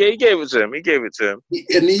 Nah, he gave it to him. He gave it to him. And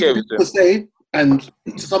Gave even it to people say, and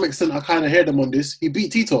to some extent I kind of heard them on this, he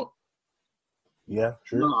beat T-Top. Yeah,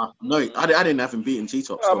 true. No, I didn't have him beating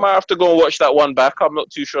T-Top. I might have to go and watch that one back. I'm not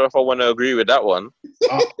too sure if I want to agree with that one.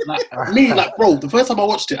 Bro, the first time I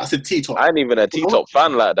watched it, I said T-Top. I ain't even a T-Top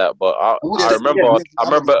fan like that, but I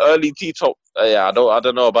remember early T-Top. Yeah, I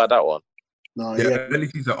don't know about that one. No, Yeah, yeah. early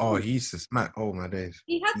season. Oh, he used to smack. Oh my days.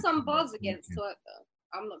 He had some bars against Twerk though.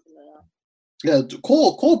 I'm not gonna lie. Yeah,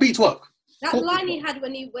 Cole beat Twerk. That Cool. line he had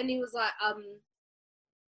when he was like,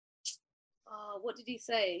 what did he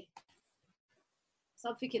say?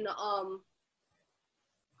 Something in the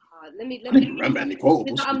let me. I don't remember any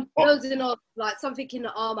quotes. I'm dozing off, like something in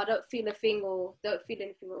the arm. I don't feel a thing or don't feel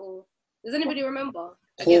anything at all. Does anybody remember?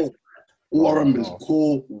 Cole. All I remember is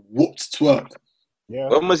Cole whooped Twerk. Yeah.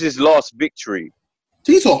 When was his last victory?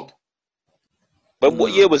 T-Top. But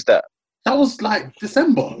what year was that? That was like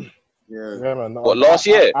December. Yeah. Yeah, man. What, last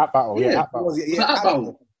year? At battle, Yeah. at battle. That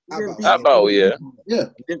battle. That battle, yeah. Yeah.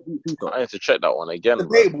 He didn't beat T-Top. I have to check that one again. Bro.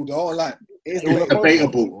 Debatable, though. Like, It's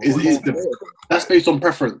debatable. That's based on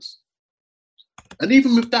preference. And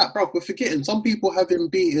even with that, bro, we're forgetting some people have him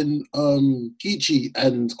beating Geechee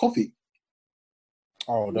and Coffee.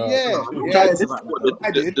 Oh, no. Yeah.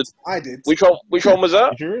 I did. Which one was that?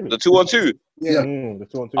 Did you really? The 2-on-2. Yeah. The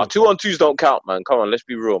 2-on-2. 2-on-2s don't count, man. Come on, let's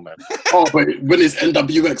be real, man. Oh, but when it's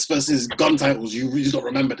NWX versus gun titles, you really don't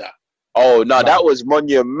remember that. Oh no, that was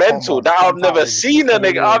monumental. That I've never seen a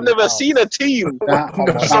nigga. I've never seen a team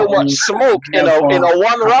so much smoke in a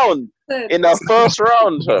one round. In the first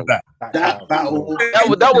round, fam. That battle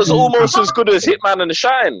That was almost as good as Hitman and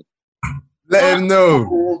Shine. Let him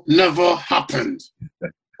know. never happened.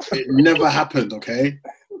 It never happened, okay?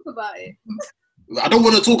 Talk about it. I don't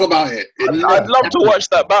want to talk about it. I'd love to watch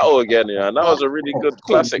that battle again, yeah. That was a really good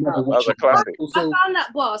classic. That was a classic. I found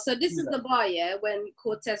that bar. So this is the bar, yeah, when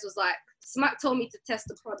Cortez was like, Smack told me to test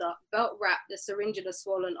the product, belt wrap, the syringe in a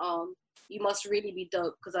swollen arm. You must really be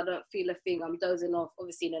dope because I don't feel a thing. I'm dozing off.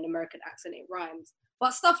 Obviously in an American accent, it rhymes.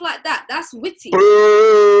 But stuff like that, that's witty.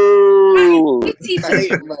 Boo! Witty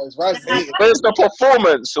to Where's the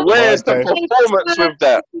performance? Where's the performance with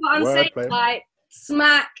that? what I'm saying, like,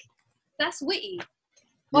 Smack, that's witty.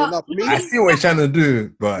 But I see what he's trying to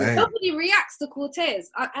do, but hey. nobody reacts to Cortez.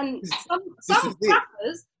 And some is it.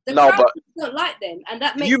 rappers, the No, crowd but don't like them. And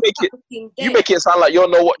that makes you make it the team you dead. make it sound like you're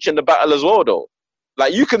not watching the battle as well, though.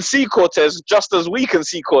 Like you can see Cortez just as we can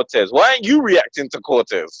see Cortez. Why aren't you reacting to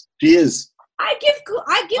Cortez? She is. I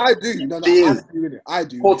do. No, She I is. do. I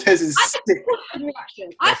do. Cortez is I sick. think good reaction.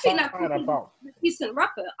 I think that Cortez is a decent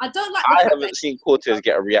rapper. I don't like. I haven't seen Cortez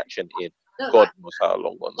get a reaction in don't God like knows how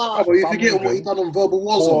long ones. Oh, but you forget what he done on Verbal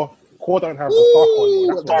Warzone. Core don't have the star quality.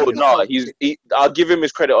 That's what Oh it is. no, I'll give him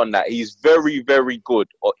his credit on that. He's very, very good.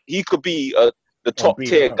 Or he could be the top beat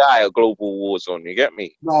tier up. guy at Global Warzone. You get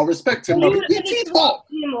me? No, I respect him. You He beat T-Top.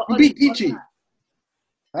 He beat Geechee.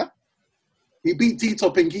 Huh? He beat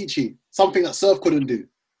T-Top and Geechee. Something that Surf couldn't do.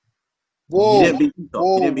 Whoa, He didn't beat T-Top.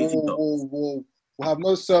 whoa, He didn't beat whoa, T-Top. whoa, whoa. We'll have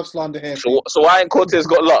no surf slander here. So why ain't Cortez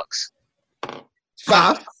got locks?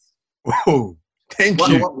 Fact. Whoa, thank Why-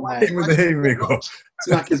 you. why- Hit with the haymaker.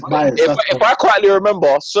 Snack is biased. If I quietly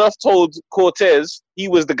remember, Surf told Cortez he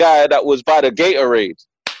was the guy that was by the Gatorade.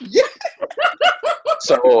 Yeah.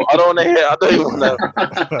 So I don't want to hear. I don't even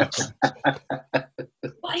want to.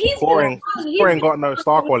 But he's Core ain't got no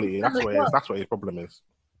star quality. That's what it is. That's what his problem is.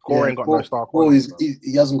 Core ain't got no star quality.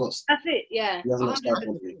 He hasn't got. That's it. Yeah. He hasn't got star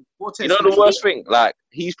quality. You know the worst thing? Like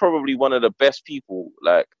he's probably one of the best people.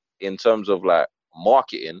 Like in terms of like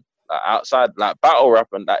marketing. Like outside, like battle rap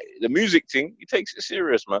and like the music thing, he takes it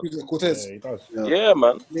serious, man. Who's it? Cortez. Yeah, he does. Yeah,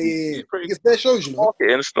 man. Yeah, yeah, yeah. He's pretty He gets bare shows, you know.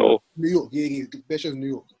 marketing still. New York. Yeah, yeah. Bare shows in New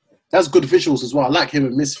York. That's good visuals as well. I like him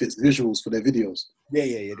and Misfits visuals for their videos. Yeah,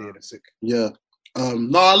 yeah, yeah. They're sick. Yeah.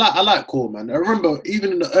 No, I like Core, man. I remember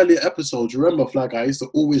even in the earlier episodes, you remember Flag Guy, I used to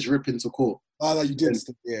always rip into Core. Oh, no, you did.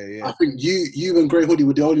 Yeah, yeah. I think you and Grey Hoodie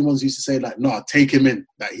were the only ones who used to say like, "Nah, take him in.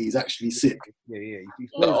 That he's actually sick." Yeah, yeah.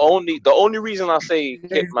 The only reason I say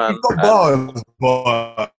Hitman, He's got bars,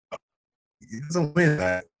 but he doesn't win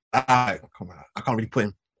that. Come on, I can't really put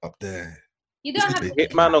him up there. You don't have to.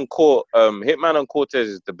 Hitman and Cortez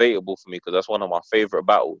is debatable for me because that's one of my favorite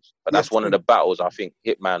battles. But that's Yes, one of the battles I think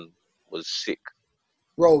Hitman was sick.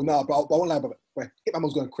 Bro, nah, but I won't lie, but Hitman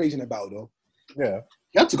was going crazy in that battle, though. Yeah.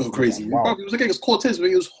 He had to go crazy. Wow. Bro, he was against Cortez, but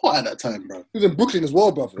he was hot at that time, bro. He was in Brooklyn as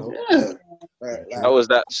well, bro. Yeah. That was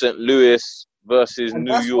that St. Louis versus And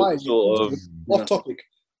New that's why, York sort of. Off topic.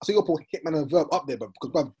 I think you'll put Hitman and Verb up there, bro,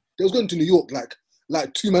 because bro, they was going to New York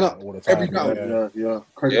like 2 men up All the time, every battle. yeah. Yeah.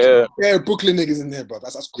 Crazy. Yeah, Yeah, Brooklyn niggas in there, bro.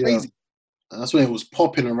 That's crazy. And that's when it was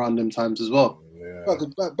popping around them times as well. Yeah.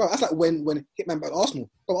 Bro, that's like when Hitman battled Arsenal.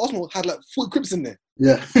 Bro, Arsenal had like 40 Crips in there.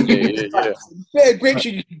 Yeah. yeah. Yeah, grape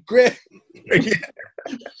shit, great.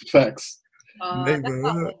 Facts. Uh,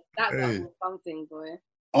 That Hey. was something, boy.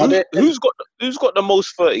 Are there Who's got the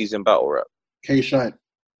most 30s in battle rap? K Shine?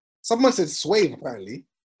 Someone said Swave, apparently.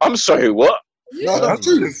 I'm sorry, what? No, that's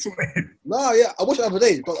true. No, yeah, I watched it the other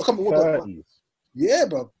day, but I can't remember what. 30s. Yeah,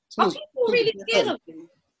 bro. Are people really scared of him?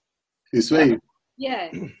 Who's Wave? Yeah.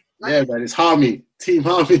 Yeah, man, it's Harmy. Team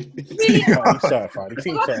Harmy. Really? Oh, he's certified. He's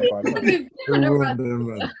team What certified. people isn't he? with different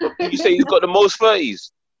around- You say he's got the most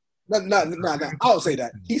 30s? No. I don't say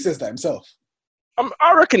that. He says that himself.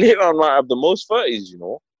 I reckon Hitman might have the most 30s, you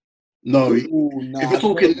know? No, Ooh, nah, if you're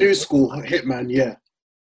talking new school Hitman, yeah.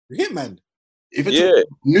 Hitman. If you're Yeah. talking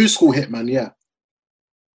new school Hitman, yeah.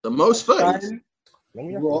 The most 30s. Let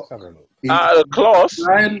me have Rock. a look. Out of the class,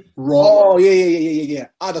 Shine, Rock. Oh, yeah.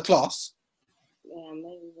 Out of the class. Yeah,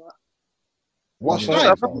 maybe what? What Shine.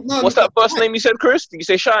 Shine? No, what's that first name you said, Chris? Did you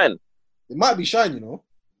say Shine? It might be Shine, you know.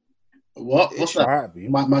 What? What's that? Alright, B.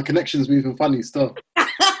 My connection's moving funny still.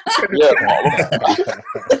 Yeah.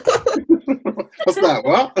 What's that?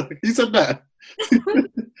 What? You said that?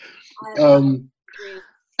 I Um, agree.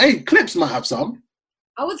 hey, Clips might have some.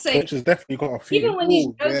 I would say, Coach has definitely got a few. even when he's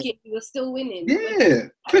Ooh, yeah. joking, he was still winning. Yeah,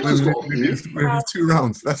 Clips has got a few. With 2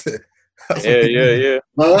 rounds, that's it. That's Yeah.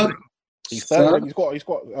 Verb, He's Sir, 30. He's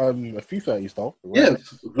got a few 30s though. yeah,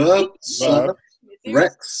 Verb, Sir,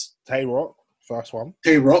 Rex, Tay Rock, first one.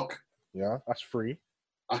 Tay Rock. Yeah, that's 3.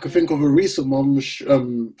 I can think of a recent one,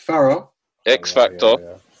 Farah, X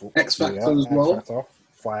Factor. X Factor as well. X Factor,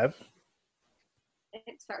 5.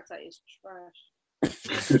 X Factor is trash.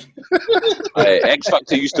 Hey, X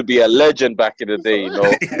Factor used to be a legend back in the day, you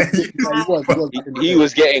know. He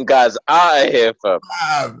was getting guys out of here,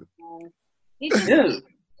 fam. He just, Yeah,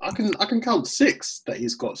 I can count 6 that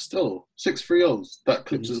he's got still. 6 3-0s that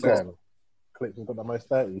Clips has got. Clips has got the most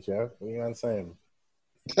 30s, yeah? What are you man saying?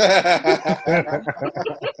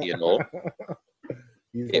 You know.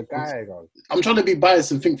 He's the guy, guys. I'm trying to be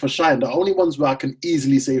biased and think for Shine. The only ones where I can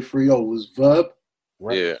easily say 3-0 was Verb.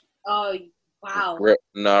 Yeah. oh, wow.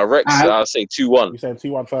 Rex, I'll say 2-1. You saying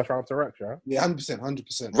 2-1 first round to Rex, yeah? Yeah,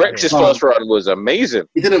 100%. Rex's Yeah. first round was amazing.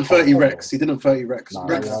 He didn't 30 Rex. He didn't 30 Rex. Nah,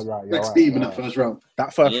 Rex, you're right, Rex you're beat him in right. that first round.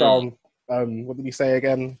 That first Mm. round, what did he say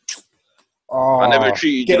again? Oh, I never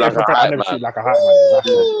treated you like a I hype never man. treated you like a hype man. That's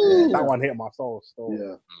it. Yeah, that one hit my soul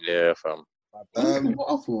still. Yeah. Yeah, fam. What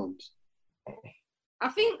other ones? I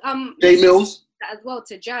think J Mills. that as well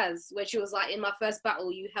to Jazz, where she was like, in my first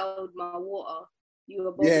battle, you held my water. You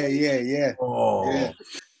were both Yeah. Oh, Yeah.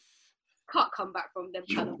 can't come back from them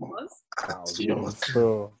kind of ones.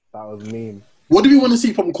 That was mean. What do we want to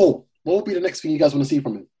see from Cole? What would be the next thing you guys want to see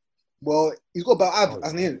from him? Well, he's got about Av,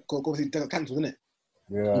 hasn't he? Obviously, got cancelled, isn't it?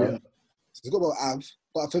 Yeah. So he's got about Av.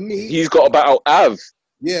 But for me, He's got about Av.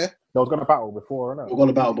 yeah. They was gonna battle before, innit? We've gone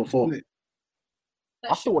about it before.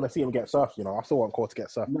 I still want to see him get surfed. You know, I still want Core to get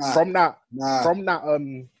surfed. Nah. From that,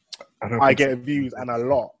 I don't I think get views and a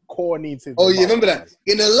lot. Core needs his. Oh, you rebuttal, remember that? man.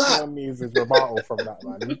 In a lot. Core needs his rebuttal from that,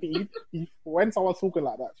 man. When someone's talking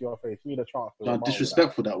like that to your face, you need a chance to How rebuttal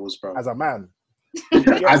disrespectful that was, bro. that. As a man.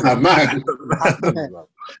 As a man.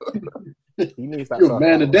 He needs that. You're a surf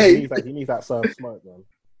man battle. today. He needs that surf smoke, man.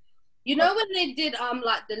 You know when they did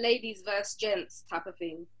like the ladies versus gents type of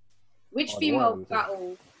thing, which Oh, the female ones,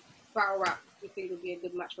 battle rap do you think would be a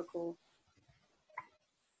good match for Core?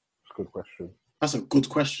 Good question. That's a good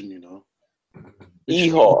question, you know.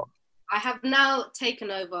 Ehart. I have now taken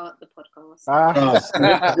over the podcast. I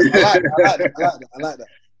like that.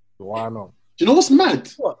 Why not? Do you know what's mad?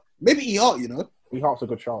 What? Maybe E-Heart, you know? E-Hart's a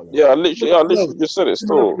good shout. Yeah, I literally just said it.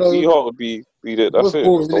 Still, No. Ehart would be there. That's it.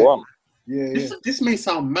 That's the one. Yeah. This may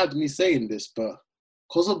sound mad me saying this, but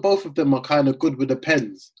because of both of them are kind of good with the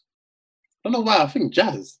pens, I don't know why. I think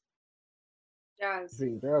Jazz. Jazz.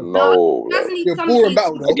 No, Jazz needs You're somebody boring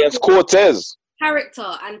battle, with though. against Cortez.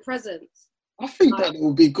 character and presence. I think that it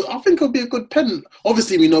would be good. I think it would be a good pen.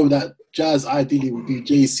 Obviously, we know that Jazz ideally would be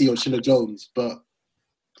JC or Chilla Jones, but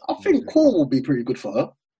I think Core will be pretty good for her.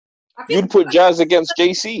 I think You'd put Jazz against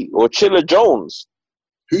JC or Chilla Jones.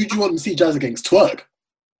 Who do you want to see Jazz against? Twerk.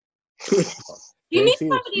 you need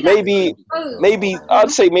somebody Maybe I'd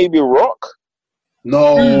say maybe Rock.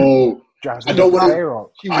 No, Jazz I don't want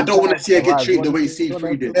J-Rock. to. I don't want to see her get treated the way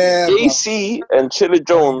C3 did. Yeah, bro. JC and Chilla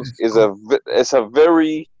Jones is a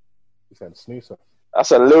very He said snoozer.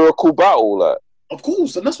 that's a lyrical battle. Like Of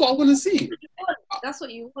course, and that's what I want to see. That's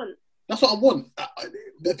what you want. That's what I want.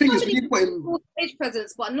 The thing is, when you put in, Full stage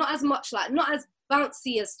presence, but not as much, like not as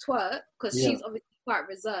bouncy as Twerk, because Yeah. she's obviously quite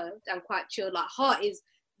reserved and quite chilled. Like Heart is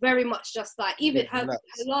very much just like even her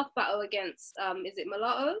last battle against is it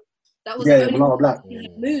Mulatto? That was the only Mulatto Black.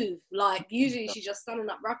 move. Like usually she's just standing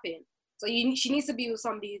up rapping. So she needs to be with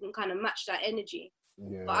somebody who can kind of match that energy.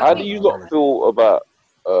 Yeah. But how do you lot feel about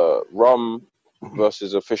Rum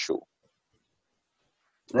versus Official?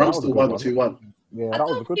 Rum still won 2-1. Yeah, I that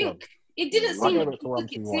was a don't good one. think it didn't I seem gave like it he to Rum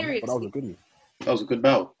took it 2-1, but that was a seriously. goodie. That was a good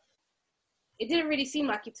battle. It didn't really seem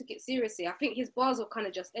like he took it seriously. I think his bars were kind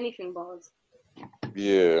of just anything bars.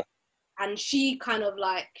 Yeah. And she kind of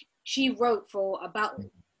like she wrote for a battle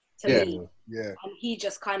to Yeah. me, Yeah. and he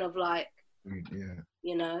just kind of like Yeah.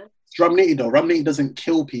 you know. It's Rum Nitty though. Rum Nitty doesn't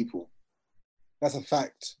kill people. That's a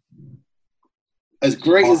fact. As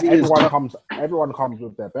great as he is, Everyone comes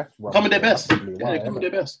with their best. Rum. come with their best. That's Yeah, probably they why, come with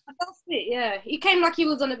innit? their best. That's it. Yeah, he came like he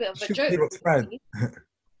was on a bit of a Should joke. be what's bad.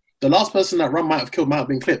 The last person that Rum might have killed might have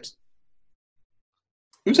been Clips.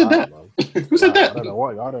 Who said that? Man. Who said I that? don't know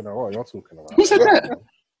what you're talking about. Who said that?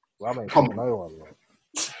 Rum ain't Come killed no one, man.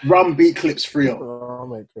 Rum beat Clips 3-0.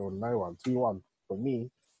 Rum ain't killed no one. 2-1 for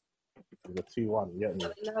me. It's a 2-1. You get me? I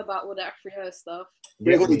don't know about all that Frio stuff.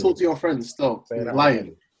 You got to talk to your friends still. Say You're that lying.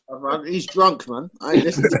 again. He's drunk, man. I ain't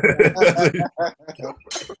listening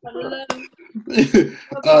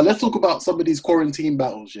Let's talk about some of these quarantine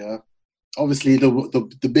battles, yeah? Obviously,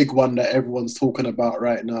 the big one that everyone's talking about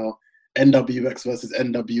right now, NWX versus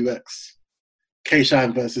NWX.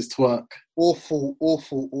 K-Shine versus Twerk. Awful.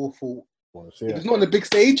 Want to see If it? it's not on the big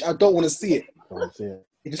stage, I don't want to see it. Want to see it?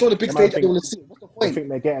 If it's not on the big Yeah, stage, man, I don't want to see it. What's the I point? think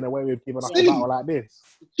they're getting away with giving us a Silly. battle like this.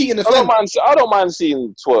 Cheating the I don't fans. mind. I don't mind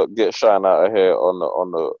seeing Twerk get Shine out of here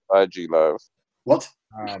on the IG live. What?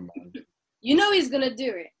 Man. You know he's gonna do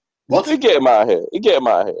it. What? He get him out of here. He get him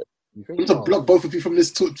out of here. You I'm think to so? block both of you from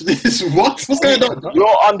this. What? What's going on?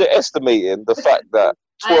 You're underestimating the fact that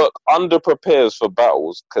Twerk underprepares for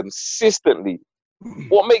battles consistently.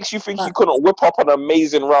 What makes you think he couldn't whip up an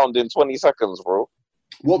amazing round in 20 seconds, bro?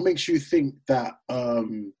 What makes you think that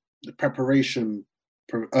the preparation,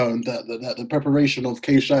 the preparation of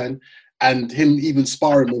K-Shine and him even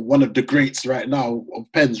sparring with one of the greats right now of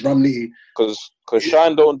pens, Ramley? Because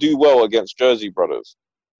Shine don't do well against Jersey brothers.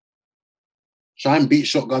 Shine beat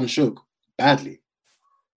Shotgun Suge badly.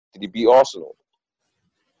 Did he beat Arsenal?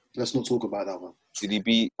 Let's not talk about that one. Did he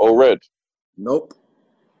beat O-Red? Nope.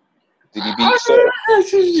 Did he beat Sir?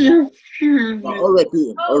 Already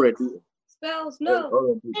beaten. Spells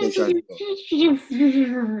no.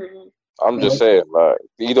 I'm just saying, like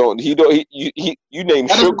you name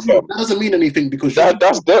Suge, fam. That doesn't mean anything because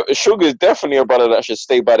Suge is definitely a brother that should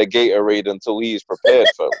stay by the Gatorade until he's prepared,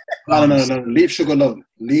 fam. no. Leave Suge alone.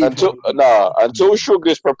 Until Suge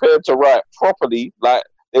is prepared to write properly. Like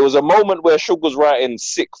there was a moment where Suge was writing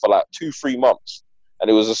sick for like 2-3 months, and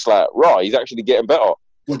it was just like, raw. He's actually getting better.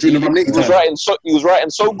 What, during the He was writing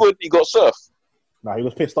so good. He got surf. Nah, he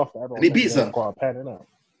was pissed off. That everyone And he beat Surf. got a pen, innit?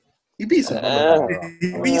 He beat Surf.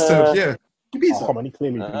 He beat Surf, yeah. He beat Oh, Surf. come on, he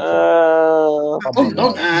clearly beat Surf.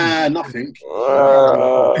 Nothing.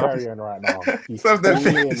 Carrying right now. He's Surf that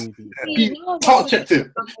clearly beat Surf. He top checked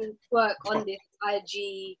him. Work on this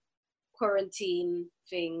IG quarantine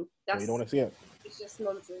thing. That's You don't want to see it? it's just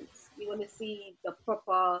nonsense. You want to see the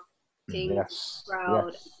proper thing, Yes.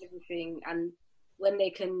 crowd, Yes. and everything, and when they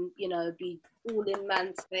can, be all in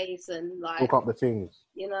man's face and like, Look up the things.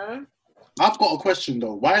 I've got a question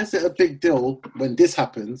though. Why is it a big deal when this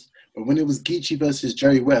happens, but when it was Geechee versus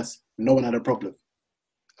Jerry West, no one had a problem?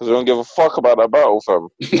 Because we don't give a fuck about that battle, fam.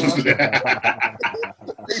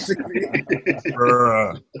 Basically.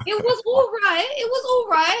 it was all right. It was all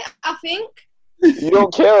right, I think. You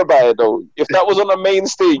don't care about it though. If that was on the main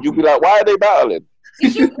stage, you'd be like, why are they battling?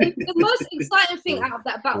 The most exciting thing out of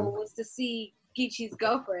that battle was to see Geechee's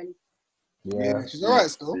girlfriend. Yeah. She's alright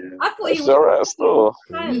still. I thought he It's was alright still.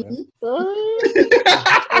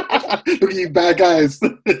 Look at you bad guys.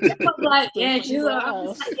 like, yeah, she's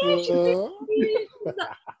alright.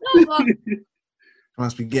 No,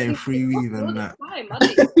 Must be getting free weave and that. I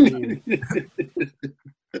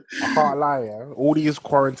can't lie, yeah. All these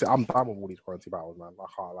quarantine, I'm done with all these quarantine battles, man. I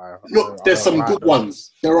can't lie. Look, there's some good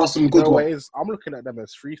ones. There are some good ones. I'm looking at them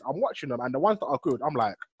as free. I'm watching them, and the ones that are good, I'm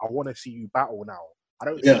like, I want to see you battle now. I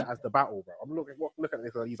don't see that as the battle, bro. I'm looking at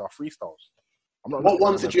this. These are freestyles. I'm not. What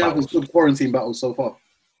ones did you have with good quarantine battles so far?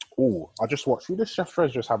 Oh, I just watched. Who does Chef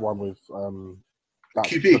Trez just have one with? That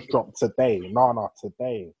QP just dropped today. No,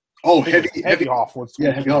 today. Oh, heavy half was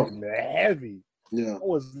heavy half. Heavy. Yeah. I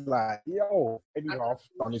was like, yo, heavy half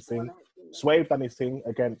done his thing. Swave done his thing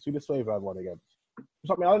against. Who did Swave have one against?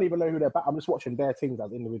 I don't even know who they're back. I'm just watching their things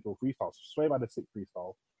as individual freestyles. Swave had a sick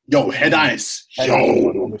freestyle. Yo, Head Ice.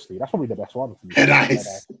 Obviously, that's probably the best one. Head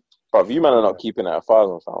Ice. But if you man are not keeping it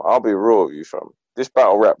 1,000, fam, I'll be real with you, fam. This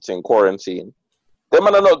battle rap in quarantine, them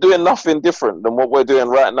man are not doing nothing different than what we're doing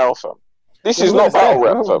right now, fam. This is not battle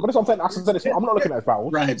rap, fam. But that's what I'm saying. I'm not looking at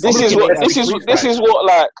battles. Right. This is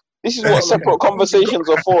what separate conversations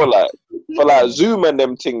are for, like Zoom and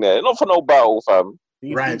them thing there. Not for no battle, fam.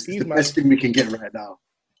 Right. It's the best thing we can get right now.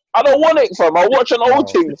 I don't want it, fam. I watch an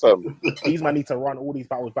old thing, fam. These man need to run all these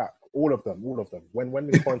battles back. All of them. When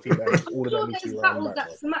the quarantine ends, all of them need to there's run battles back.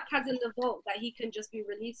 that Smack has in the vault that he can just be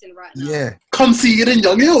releasing right now. Yeah. Conceited and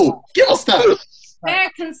Young Hill. Give us that. There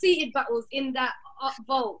are conceited battles in that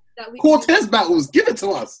vault that we Cortez battles. Give it to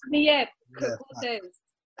us. Yeah, Cortez.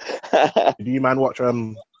 Did you man watch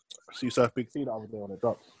See Surf Big T the other day when it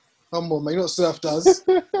dropped? Come on, man. You know what Surf does.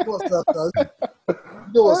 You know what Surf does. You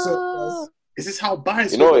know what Surf does. Is this how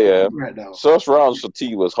biased right now? First rounds for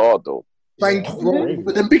T was hard though. Thank you, bro.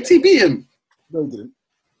 But then Big T beat him. No, he didn't.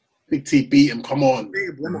 Big T beat him. Come on.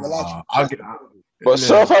 But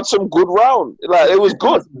Surf had some good round. Like it was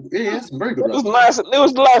good. Yeah, some very good. It was nice. It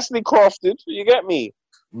was nicely crafted. You get me?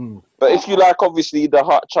 But if you like, obviously the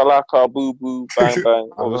hot chalaka, boo boo, bang bang.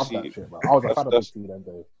 Obviously, I was a fan of Big T then,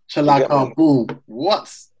 though. Chalaka, boom.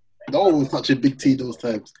 What? No one was touching Big T those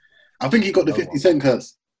times. I think he got the 50 Cent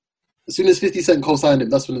curse. As soon as 50 Cent co-signed him,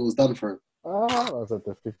 that's when it was done for him. I was at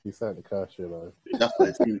the 50 Cent curse, you know. That's what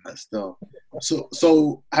it seems like still.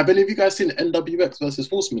 So have any of you guys seen NWX versus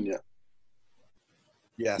Horseman yet?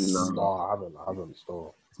 Yes. No, I haven't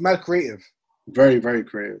still. It's mad creative. Very, very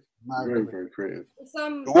creative. Mad Very, creative. very creative.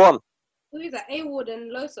 Who won? Who is that? A-Ward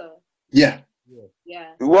and Loso. Yeah.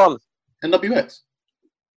 Yeah. Who won? NWX.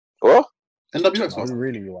 What? NWX Who won.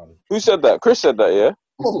 really won? Who said that? Chris said that, yeah?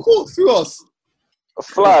 Oh, of course. Who else?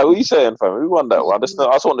 Fly, what are you saying, fam? Who won that one? I just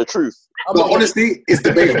want the truth. But honestly, it's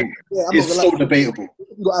debatable. Yeah, It's so debatable.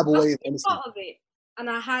 You got either way, I honestly. part of it, and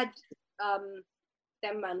I had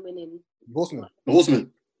them man winning. Horseman. The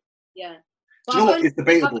Horseman. Yeah. Do you know what? It's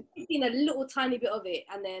debatable. I've only seen a little tiny bit of it,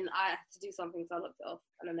 and then I had to do something, so I looked it off,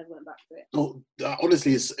 and I never went back to it. No,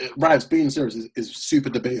 honestly, Rives being serious is super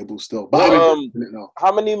debatable still. But I'm in it now.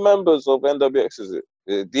 How many members of NWX is it?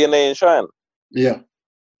 DNA and Shine Yeah.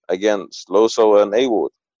 against Loso and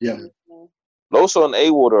A-Ward. Yeah. Loso and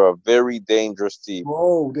A-Ward are a very dangerous team.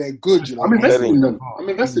 Bro, they're good, you know. I'm invested in them. I'm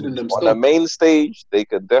invested in them On the still. main stage, they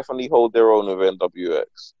could definitely hold their own with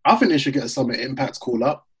NWX. I think they should get a Summit Impact call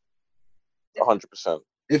up. 100%.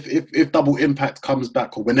 If Double Impact comes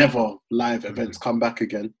back or whenever live events come back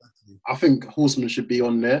again, I think Horseman should be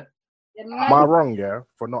on there. Am I wrong,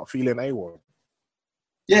 for not feeling A-Ward?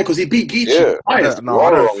 Yeah, because he beat Geechee. Yeah. I Twice.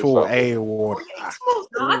 don't feel A-Ward.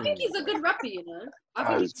 No, I think he's a good rapper, you know. I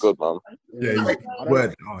think He's good, man. Yeah, he's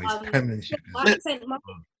word. Oh, he's penmanship.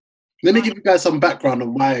 Let me give you guys some background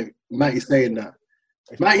on why Matty's saying that.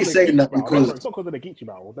 Matty's saying that because it's not because of the Geechee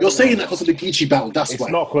battle. you're saying that because of the Geechee battle. That's It's why.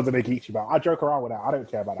 not because of the Geechee battle. I joke around with that. I don't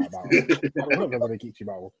care about that battle. It's not because of the Geechee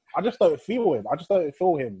battle. I just don't feel him. I just don't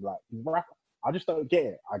feel him. Like he's rap. I just don't get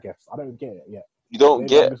it. I guess I don't get it yet. You don't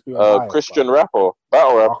Maybe I'm get just being biased, Christian but- rapper,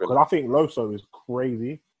 battle rapping. Because I think Loso is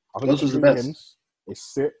crazy. I think Loso's the best.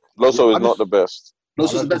 It's sick. Loso I is not just- the best.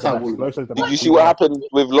 Loso's the best out of all. Loso's the Did you best. see what happened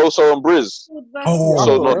with Loso and Briz? Oh,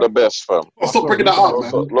 Loso not the best, fam. Oh, stop bringing that up,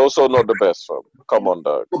 man. Loso not the best, fam. Come on,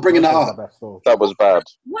 dog. Stop bringing that Loso's up. the best, though. That was bad.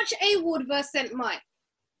 Watch A-Ward versus St. Mike.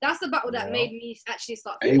 That's the battle that Yeah. made me actually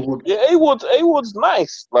start. A-Wood Yeah, A-Wood's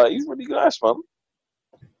nice. Like he's really nice, man.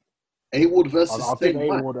 versus I'll give St.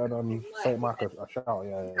 Mike. A-Ward and St. Mike a shout.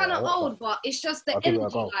 Yeah. Kind of old, but it's just the I'll give it a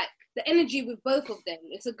energy. go. Like the energy with both of them.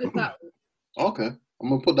 It's a good battle. Okay, I'm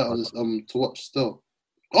gonna put that on this, to watch still.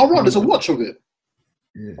 Oh, right, there's a watch of it.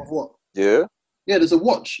 Yeah. What? Yeah. Yeah, there's a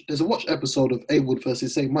watch. There's a watch episode of A-Wood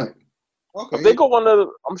versus St. Mike. Okay. Have they got one of the,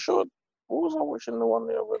 I'm sure, what was I watching the one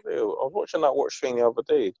the other day? I was watching that watch thing the other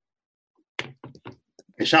day.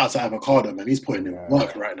 Hey, shout out to Avocado, man. He's putting in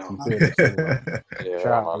work right now. He's doing this thing, man. Yeah, Shout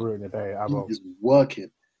out man. to Ruin the Day. Avo. He's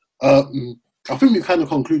working. I think we kind of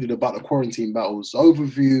concluded about the quarantine battles. The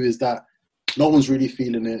overview is that no one's really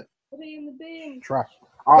feeling it. Put it in the bin. Trash.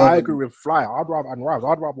 I agree with Fly. I'd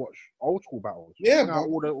rather watch old school battles. Yeah, Bring out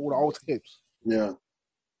all the old tapes. Yeah.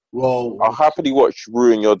 Well, I'll happily watch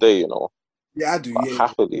Ruin Your Day, you know. Yeah, I do. I'll Yeah.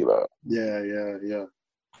 happily, like. yeah.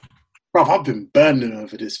 Bruv, I've been burning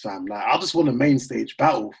over this, fam. Like, I just want a main stage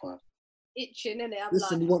battle, fam. Itching, innit? I'm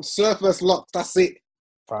Listen, like, you want Surf vs. Locks. That's it.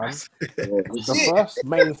 Fam. That's The it. first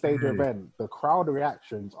main stage event, the crowd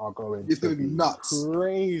reactions are going It's gonna be nuts.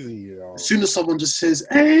 crazy, yo. As soon as someone just says,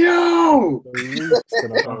 "Hey yo," The roof's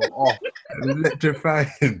gonna go off.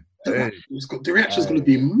 Electrifying. Hey. the reaction's gonna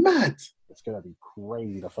be mad. It's gonna be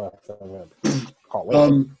crazy. The first event. Can't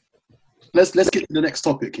wait. Let's get to the next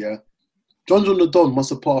topic. Yeah, John the Don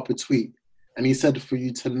must have put up a tweet, and he said for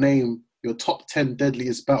you to name your top 10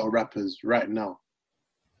 deadliest battle rappers right now.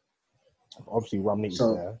 Obviously, Rumney's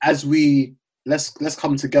So there. as we let's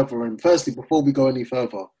come together, and firstly, before we go any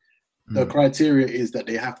further, the criteria is that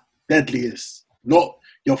they have deadliest, not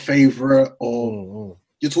your favorite, or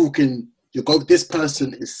you're talking. You go. This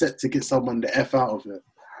person is set to get someone the f out of it.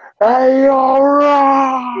 Hey,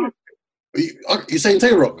 alright. You saying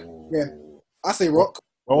Tay-Rock? Yeah. I say Rock.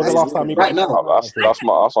 When was the last time you Right got now. That's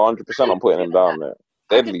 100%. I'm putting him down there.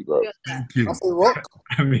 Deadly, bro. Thank you. I say Rock.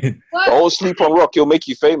 I mean, What? Don't sleep on Rock. He'll make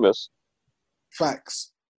you famous.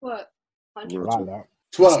 Facts. What? I like that.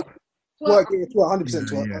 Twerk. Twerk, yeah, twerk, 100%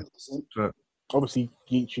 twerk, Yeah. 100%. Obviously,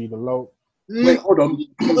 Geechee, the low. Wait, hold on.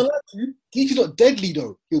 I'm gonna lie to you. Geechee's not deadly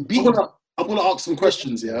though. He'll beat you. I'm gonna ask some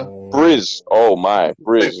questions. Yeah. Briz. Oh, my.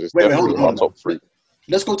 Briz is Wait, definitely hold on. my top 3.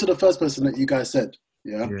 Let's go to the first person that you guys said.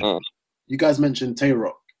 Yeah. Yeah. You guys mentioned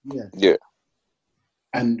Tay-Rock, Yeah. Yeah.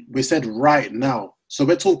 and we said right now. So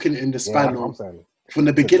we're talking in the Yeah, span that's what I'm of saying. from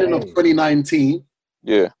the beginning of Today. 2019.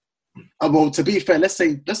 Yeah. Well, to be fair, let's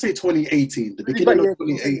say 2018. The beginning of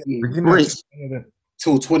 2018 Briz.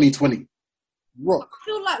 till 2020. Rock. I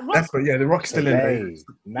feel like Rock. That's what, yeah, the rock's still in there. Today,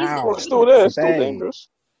 now, Rock's still there. It's still today, dangerous.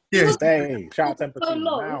 Yeah, today. Shout out so Temperature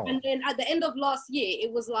long, now. and then at the end of last year,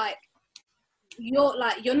 it was like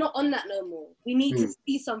you're not on that no more. We need to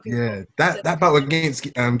see something. yeah. That battle against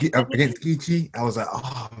Geechee, I was like,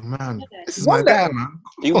 oh man, this is Won my that. guy, man.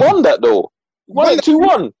 He won that, though. He won it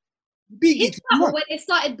 2-1. Beat His Geechee. battle where they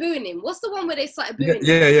started booing him. What's the one where they started Yeah, booing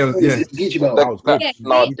him? yeah. It's Geechee battle. That was good. Yeah,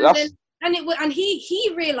 No, and that's- then- and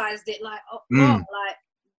he realized it like, oh, like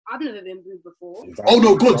I've never been booed before. Oh,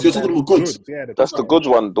 no, Goods. You're talking about Goods. Yeah, That's the good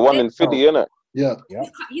one. The one in Philly, innit? Yeah. Yeah.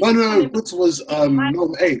 He's No, coming- Goods was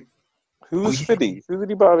no 8. Who's Philly? Who did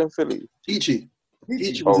he battle in Philly? Geechee.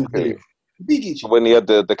 Geechee was in Okay. Philly. Beat Geechee. When he had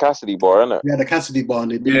the Cassidy bar, innit? Yeah, the Cassidy bar.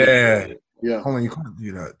 And they beat him. Yeah. Yeah. Come on, you can't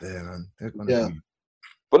do that there, man. They're gonna Yeah. do-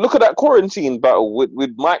 But look at that quarantine battle with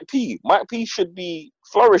Mike P. Mike P should be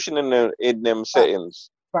flourishing in them settings.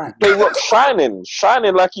 Fact. Tay-Rock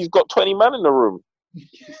shining like he's got 20 men in the room.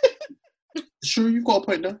 Sure, you got a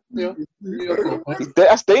point there. Yeah. You got a point.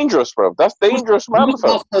 That's dangerous, bro. That's dangerous, Who man. was the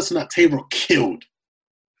last person that Tay-Rock killed?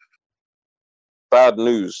 Bad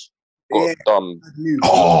news. Got Yeah. done. Bad news.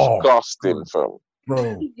 Oh, Disgusting, fam.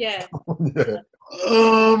 bro. Yeah.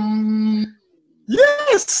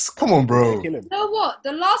 Yes. Come on, bro. Kill him. You know what?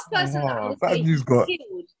 The last person that I Oh, would that say news got.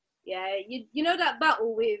 killed. Yeah, you know that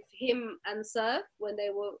battle with him and Sir when they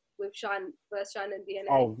were with Shine and DNA.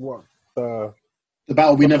 Oh, what? The The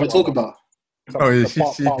battle we never talk about. Oh, yeah,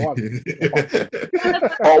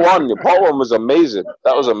 Part one was amazing.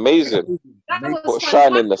 That was amazing. That was Put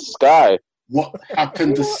Shine in the fantastic. sky. What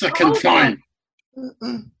happened the second time?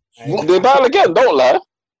 What? They battle again. Don't lie.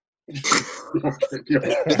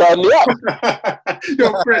 Sign me up.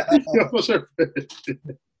 You're Fred. You're for sure Fred.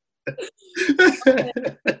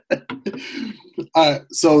 Alright,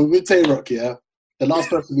 so with Tay-Rock, yeah, the last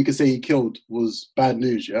person we could say he killed was Bad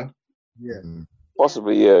News, yeah? Yeah.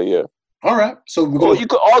 Possibly, yeah. Alright, so we're Or going you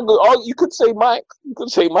could argue. You could say Mike. You could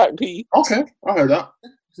say Mike P. Okay, I heard that.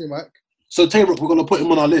 See, Mike. So Tay-Rock, we're going to put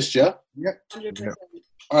him on our list, yeah? 100%.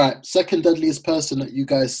 Alright, second deadliest person that you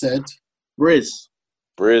guys said. Briz.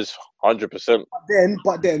 Briz, 100%.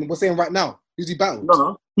 But then, we're saying right now, who's he battled?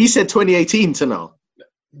 No, he said 2018 to now.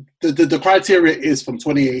 The criteria is from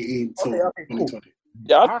 2018 to Okay, cool. 2020.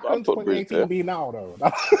 Yeah, How I'd can put Briz 2018 there. be now though?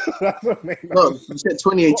 That's what makes No, he said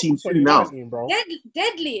 2018 to now. bro.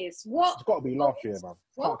 Deadliest. What? It's got to be last year, man.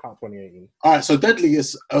 What? Can't count 2018. Alright, so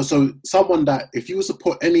deadliest, so someone that if you was to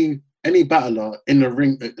put any battler in the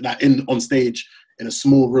ring, like on stage in a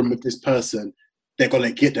small room with this person, they're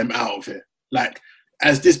gonna get them out of it. Like,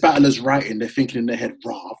 as this battler's writing, they're thinking in their head,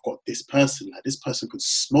 "Rah, I've got this person. Like, this person could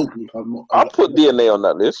smoke me." I'll put DNA on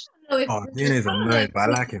that list. No, if- Oh, DNA's annoying, but I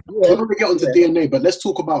like him. We're gonna get onto DNA, but let's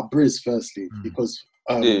talk about Briz firstly because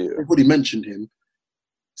Yeah. everybody mentioned him.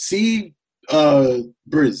 See,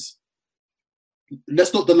 Briz.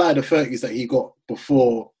 Let's not deny the 30s that he got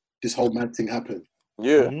before this whole mad thing happened.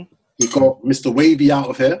 Yeah. Mhm. He got Mr. Wavy out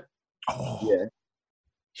of here. Oh, Yeah.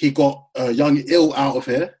 He got Young Ill out of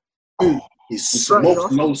here. oh. He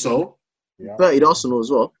smoked Loso. Yeah. 30 Arsenal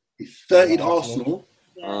as well. He 30'd Yeah, Arsenal.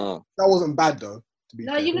 Yeah. That wasn't bad though. To be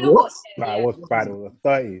No, fair. you know what? Nah, it was bad. It was a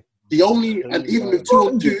 30. The only, and even with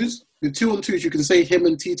 2-on-2s, you can say him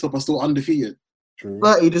and T-Top are still undefeated. True.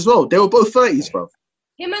 30 as well. They were both 30s, bro.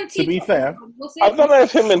 Him and To be Tito. fair, I don't know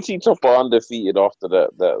if him and T-Top are undefeated after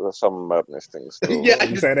that some madness thing still. Yeah,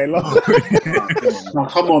 you say they lost. Now,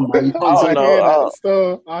 come on, man. You can't I say don't know. hear I- that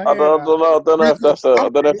still. I don't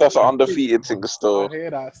know if that's an undefeated thing I still.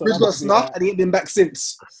 hear that. So Briz that got must be snuffed that. and he ain't been back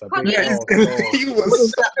since. It's a big Yeah, loss, He still. What was.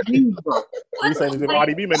 does that mean, bro? You saying is it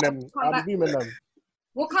Adi Beam and them? Adi Beam and them.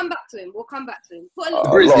 We'll come back to him. Put a A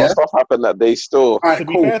Briz, lot yeah? of stuff happened that day still. All right, To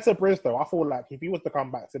be cool. fair to Briz though, I feel like if he was to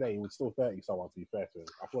come back today, he would still 30 someone. To be fair to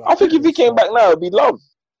him, I think if he came back now, it'd be love.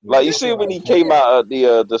 Like you see when he came out at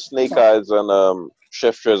the Snake Eyes and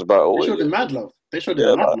Chef Trez battle. They showed him mad love. They showed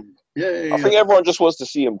Yeah, him mad like- love. Yeah. I think everyone just wants to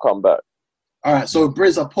see him come back. All right, so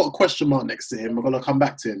Briz, I put a question mark next to him. We're gonna come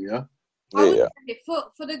back to him. Yeah. I would Yeah. say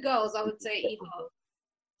for the girls, I would say Eva.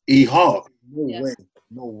 E Hart. No Yeah. way.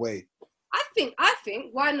 No way. I think.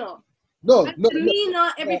 Why not? No, Her no,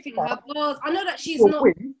 demeanor, everything, her bars. I know that she's no. not.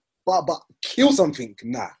 Win, but kill something.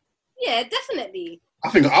 Nah. Yeah, definitely. I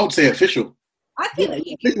think I would say official. I think.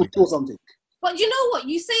 Yeah, they will kill something. But you know what?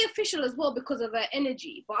 You say official as well because of her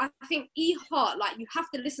energy. But I think E Hart, like you have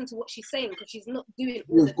to listen to what she's saying because she's not doing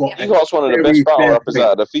all You've the got- He Hart's one of the Very best battle fair rappers play.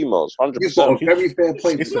 out of the females, You've got 100%. a very fair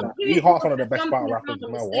point It's for not- that. E Hart's one of the best battle rappers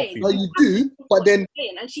as well. What No, you do, but then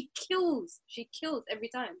and she kills every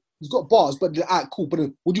time. he's got bars. But cool. But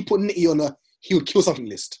then, would you put Nitty on a he would kill something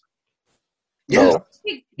list? Yes. No.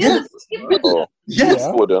 There's a difference. Oh, Yes.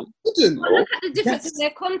 Yeah. wouldn't. Wouldn't. But look at the difference in their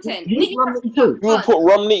content. You Nitty want has me to? You would put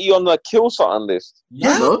Rum Nitty on the kill something list.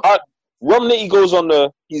 Yeah. No? Rum Nitty goes on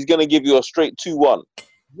the he's gonna give you a straight 2-1.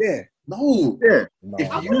 Yeah. No. Yeah. No.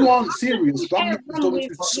 If you aren't serious, Ram is going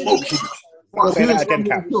to smoke you. But Say that who's again,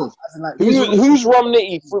 Ram Caps. Nitty? As in, like, Who's Rum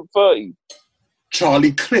Nitty for 30?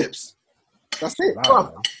 Charlie Clips. That's it. Nah, Bro,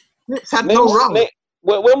 man. Clips had no rounds.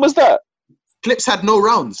 When was that? Clips had no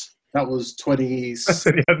rounds. That was 20. I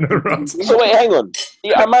said he had no rounds. So wait, hang on.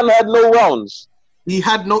 A man had no rounds. He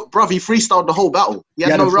had no, bruv, he freestyled the whole battle. He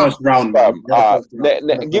had Yeah, no the rounds. first round. Fam, man. Yeah, the first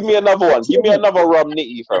round. give me another one. Give me another Rum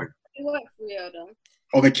Nitty, fam. It worked for you, though.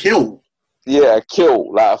 Of a kill. Yeah,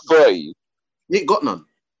 kill like 30. He ain't got none.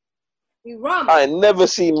 He rum. I ain't never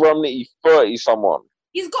seen Rum Nitty 30 someone.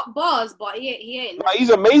 He's got bars, but he ain't. Like, he's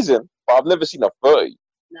amazing, but I've never seen a 30.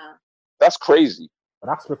 Nah. That's crazy. But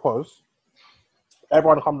that's because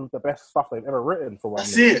everyone comes with the best stuff they've ever written for one.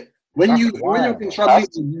 That's it. When That's you're wild, being bro. Charlie,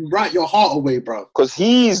 you write your heart away, bro. Because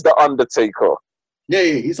he's the Undertaker. Yeah,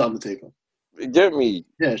 he's Undertaker. You get me?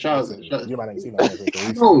 Yeah, shout out. Shout out. You might ain't seen that.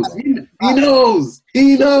 He knows. He knows.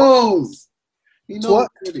 He knows. He knows. Twerk.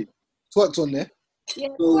 Really. Twerk's on there. Yeah,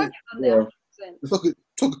 So, work on there. 100%. Twerk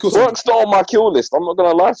kill something. Twerk's still on my kill list. I'm not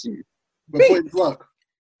gonna lie to you. We're putting Twerk.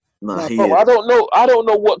 Nah, he Bro, is. I don't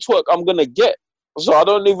know what twerk I'm gonna get. So I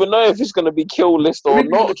don't even know if it's gonna be kill list or Let me be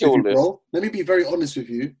not honest kill with you, list. bro. Let me be very honest with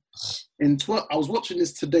you. In Twerk, I was watching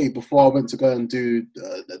this today before I went to go and do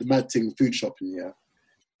the mad thing food shopping.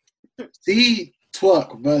 Yeah. See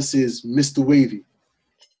Twerk versus Mr. Wavy.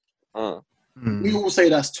 Mm. We all say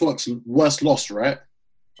that's Twerk's worst loss, right?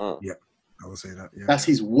 Mm. Yeah. I would say that. Yeah. That's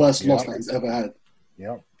his worst loss Yeah. that he's ever had.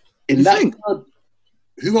 Yeah. In You that, think?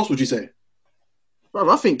 who else would you say? Bro,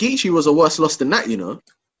 I think Geechee was a worse loss than that, you know.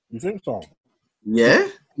 You think so? Yeah.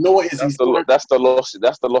 You know what it is? That's the loss.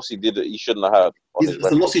 That's the loss he did. He shouldn't have had. On his It's a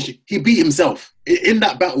record. loss. He beat himself in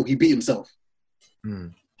that battle. He beat himself.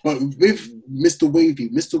 But with Mr.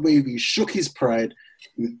 Wavy shook his pride.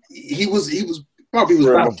 He was probably was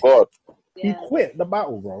Friend baffled. of God. He Yeah. quit the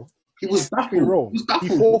battle, bro. He was Be baffled. real. He was He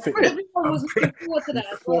baffled. forfeited. Everyone was looking forward to that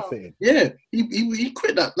He as well. forfeited. Yeah, he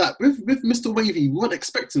quit that. Like with Mr. Wavy, we weren't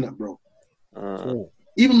expecting that, bro. Oh.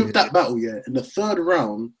 Even with that battle, yeah, in the third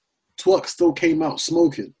round, Twerk still came out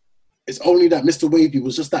smoking. It's only that Mr. Wavy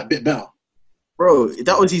was just that bit better. Bro,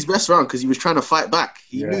 that was his best round because he was trying to fight back.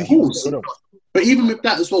 He Yeah. knew he was. Could've. But even with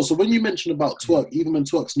that as well, so when you mention about Twerk, even when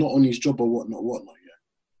Twerk's not on his job or whatnot, yeah,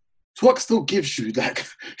 Twerk still gives you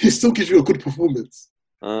he still gives you a good performance.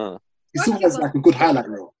 He still has like a good highlight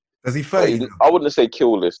reel. Does he 30? I wouldn't say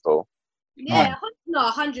kill list though. Yeah, no,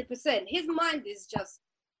 100%. His mind is just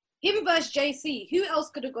him versus JC. Who else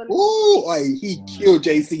could have gone? Ooh, he killed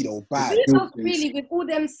JC though, bad. Who else really with all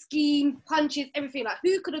them scheme punches, everything? Like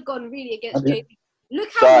who could have gone really against JC? Look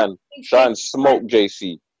how Shine smoked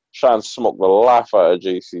JC. Shine smoked the life out of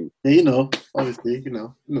JC. Yeah, you know, obviously, you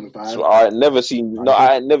know bad. So I had never seen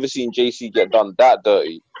JC get done that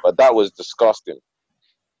dirty, but that was disgusting.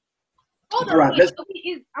 Hold on, Right,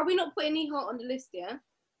 wait, are we not putting E-Heart on the list? Yeah.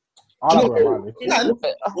 I like Riley.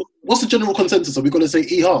 What's the general consensus? Are we going to say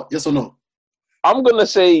E-Heart? Yes or no? I'm gonna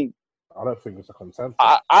say I don't think it's a consensus.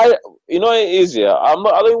 I you know it is, yeah. I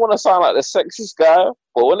don't want to sound like the sexist guy,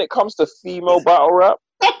 but when it comes to female battle rap,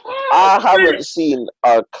 I haven't seen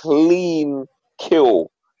a clean kill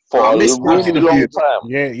for a really long time.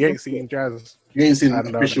 Yeah, you ain't seen Jazz. You ain't seen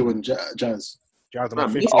And, Official and Jazz. Jazz and Man,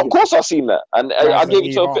 Official. Of course, I've seen that, and I gave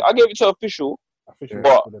it to Official. Official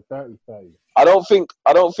but- with a 30-30. I don't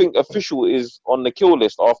think Official is on the kill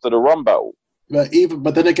list after the run battle. But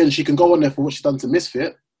then again, she can go on there for what she done to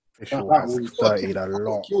Misfit. Official That has was 30 a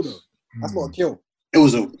lot. Kill though. That's not a kill. It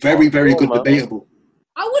was a very, very good man. debatable.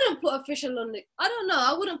 I wouldn't put Official on the. I don't know.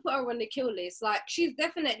 I wouldn't put her on the kill list. Like she's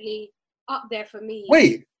definitely up there for me.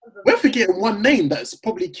 Wait, we're forgetting one name that's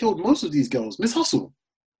probably killed most of these girls, Miss Hustle.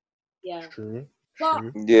 Yeah. True. But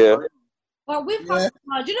Yeah, but with Hustle,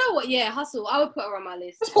 do you know what? Yeah, Hustle. I would put her on my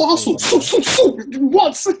list. That's what Hustle.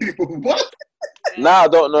 What? What? now I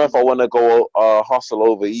don't know if I want to go Hustle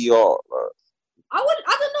over ER. I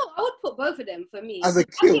don't know. I would put both of them for me. As a I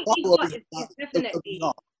kill, think E-Heart is definitely.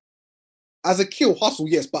 As a kill, Hustle,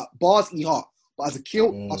 yes, but bars E-Heart. But as a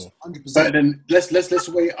kill, Hustle, 100%. But then let's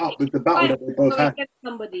weigh it up with the battle that they both Go had. against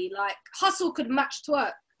somebody like Hustle could match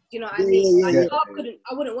Twerk. You know what I mean? Yeah, Like, yeah. Hart couldn't.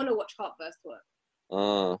 I wouldn't want to watch Hart versus Twerk.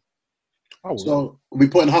 So we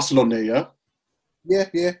putting Hustle on there, yeah. Yeah.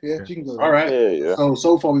 She can go. All right. Yeah.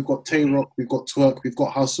 So far we've got Tay-Rock, we've got Twerk, we've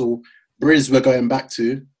got Hustle. Briz, we're going back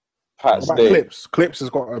to. Pat What about Stay. Clips? Clips has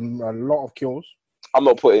got a lot of kills. I'm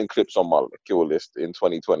not putting Clips on my kill list in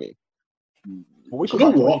 2020. But we You could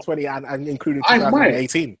know put what? 2020 and including I might.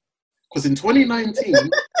 2018. Because in 2019,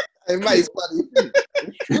 Hey, mate, it's funny.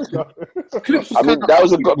 Clips was I mean, kinda that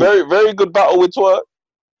was a unbeatable. very, very good battle with Twerk.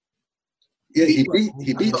 Yeah, he beat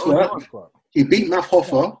Twerk. He beat Math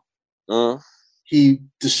Hoffa. He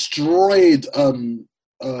destroyed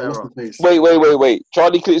what's the face? Wait.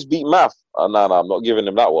 Charlie Clips beat Math. No, I'm not giving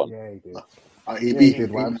him that one. Yeah, he did. He Yeah, beat he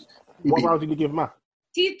did, man. he What beat- round did he give Matt?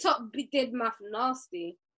 T-Top did Math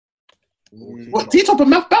nasty. What T-Top and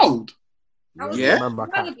Math battled? Yeah. Remember,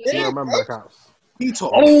 Caps. You remember, Caps.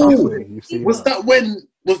 T-Top. Oh, You've seen was that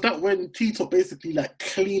when T-Top basically like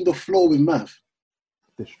cleaned the floor with Math?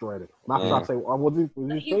 destroyed it. Matt tried to say, what did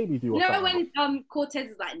his baby do? You or know something? when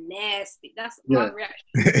Cortez is like nasty? That's Yeah. my reaction.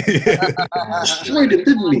 Destroyed him,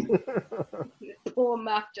 didn't he? Poor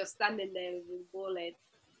Math just standing there with his ball head.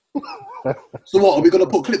 So what? Are we gonna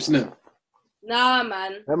put Clips in there? Nah,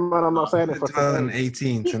 man. Man, I'm not saying it for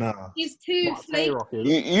 2018 to now. He's too flaky.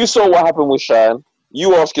 You saw what happened with Shine.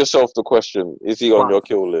 You ask yourself the question: is he on Right. your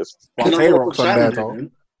kill list? Can I Tay-Rock's put on Shine there, in though.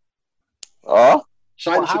 then? Huh?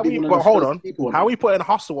 Shine But should how be we, one of but the hold first on, people on how there. we putting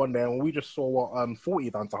Hustle on there when we just saw what 40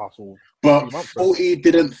 done to Hustle? But 3 months ago? 40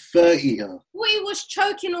 didn't 30 her. He was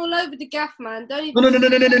choking all over the gaff, man. Don't even No.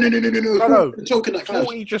 No. Choking that clash.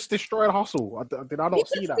 40 just destroyed Hustle. Did I You not could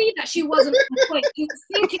see that? see that she wasn't on point. She was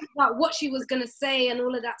thinking about what she was gonna say and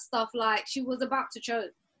all of that stuff. Like she was about to choke.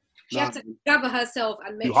 She had to gather herself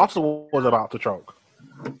and make You sure. Hustle was about to choke.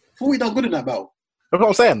 40 done good in that battle. That's what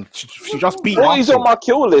I'm saying. She just beat 40's Hustle. on my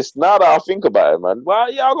kill list now that I think about it, man. Well,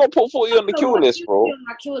 yeah, I got to put 40 on the kill list, bro. On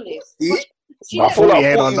my kill list. Yeah. But She I I feel like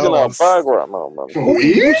 48 on 40's in our those. bag right now, man. 40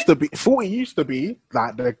 used to be. 40 used to be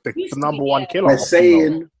like the Used to number be, one yeah. killer. We're of females.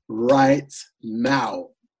 saying right now.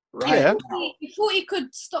 Right Yeah. now. If 40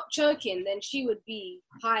 could stop choking, then she would be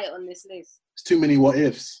high on this list. It's too many what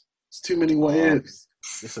ifs. It's too many what ifs.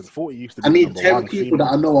 Listen, 40 used to be I need number 10 one people female.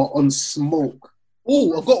 that I know are on smoke.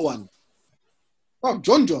 Oh, I've got one. Oh,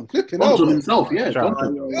 John, flipping John out. John bro. himself, yeah. Shout John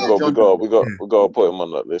out. John. We got to put him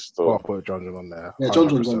on that list. Gotta So. put John on there. Yeah, John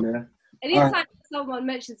John's on 100%. there. Anytime someone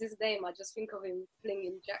mentions his name, I just think of him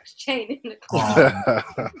flinging Jack's chain in the car.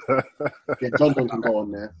 Yeah, John John can go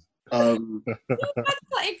on there. I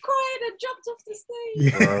started crying and jumped off the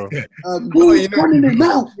stage. Bro. Ooh, you know, in his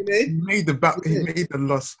mouth. He made the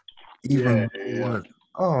loss even worse.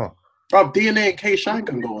 Oh, Bruv, DNA and K Shine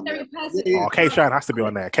can go on there. Oh, K Shine has to be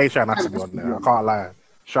on there. K Shine has to be on there. I can't lie.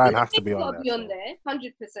 Shine has to be on there. Be on there,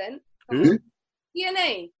 100%. Who?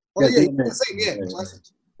 DNA. Oh, yeah, DNA. yeah. That's what I said.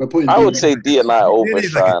 We're putting I would DNA. say DNI over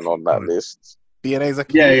DNA's like Shine a- on that list. DNA's a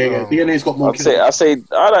Yeah. DNA's got more I'd killers.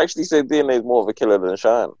 actually say DNA is more of a killer than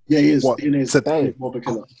Shine. Yeah, he is. What, DNA's today? more of a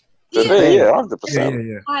killer. Today, yeah, 100%.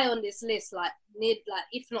 yeah. High on this list, like near, like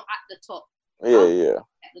if not at the top, Yeah.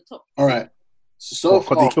 at the top. All right. So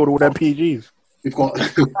Because far, he killed all them PGs. we've got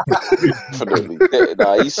Definitely.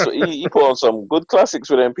 Nah, he put on some good classics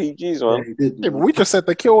with MPGs, man. he did. Yeah, but we just said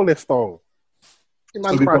the kill list though.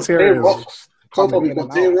 Man's we've got criteria J-Rock. is So far, coming we've in got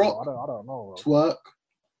and out, J-Rock, so I don't know. Bro. Twerk,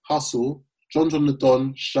 Hustle, John John the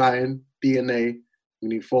Don, Shine, DNA. We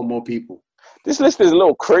need 4 more people. This list is a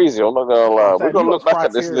little crazy. I'm not gonna lie. I'm We're saying, gonna you look lot's back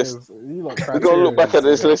at this criteria list. is- you lot's We're gonna look criteria back at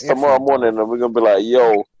this is a bit list tomorrow iffy, morning, and we're gonna be like,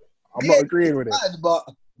 "Yo, I'm not agreeing with it. Bad, but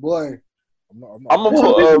boy, I'm not I'm gonna Oh,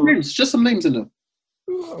 put there's some names, just some names in them.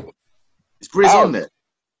 Is Briz on there?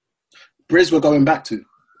 Briz, we're going back to.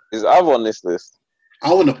 is Av on this list?"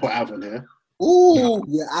 I want to put Av on here. ooh,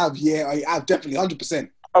 yeah, I've definitely 100%.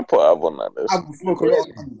 I put Av on that list. I've smoke a lot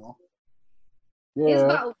of time, you know. His Yeah,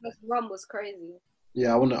 battle versus Rum was crazy.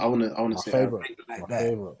 Yeah, I want to my say Av. favorite. My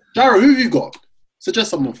favorite. Jaro, who have you got? Suggest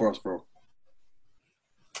someone for us, bro.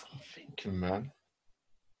 Thinking, man.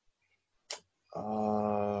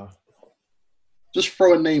 Just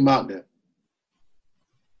throw a name out there.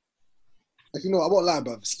 Like, you know, I won't lie,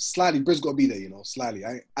 but slightly, Briz got to be there, you know, slightly.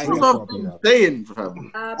 I ain't What gonna, am I saying,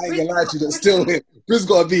 fam? I ain't gonna lie to you, that's still here. Briz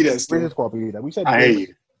got to be there still. Briz got to be there. We said I hate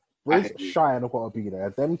you. I Briz, hate you. Shine have got to be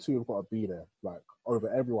there. Them two have got to be there. Like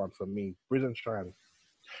over everyone for me. Briz and Shine.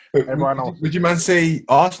 Everyone else. Would you man say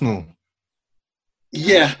Arsenal?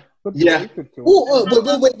 Yeah. Could Yeah. could kill. Oh, wait, bruv.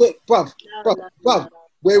 No, Bruv, no, bruv. no.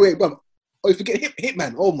 Wait, bruv. Oh, you forget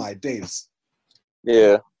Hitman. Oh, my days.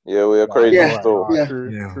 Yeah, we are crazy Yeah. still. Yeah.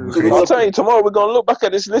 Yeah. So we I'll got- tell you tomorrow. We're gonna look back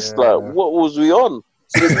at this list. Yeah. Like, what was we on?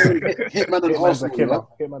 So there's no Hitman and Hitman's a Arsenal. killer.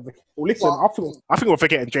 Yeah? Hitman's a... Well, listen, I think we're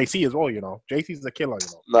forgetting JC as well. You know, JC's a killer. You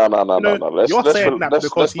know, No. You know, Let's you're saying that let's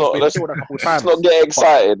because he's not been let's killed a couple let's times. not get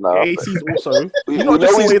excited now. JC's also. We You know,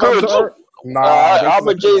 know he's good. Nah, I'm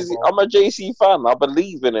a JC's JC. killer, bro. I'm a JC fan. I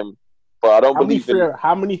believe in him, but I don't believe in.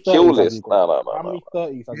 How many kill 30s has list. he got? No. How many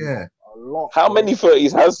 30s has he Yeah. got? A lot. How bro. many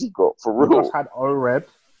 30s has he got for He real? just had O-Red.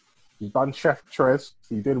 He's done Chef Tres.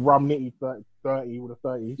 He did Rum Nitty 30 with a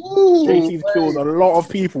 30. Ooh, JC's killed a lot of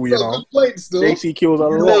people, you know. Good point still. JC kills a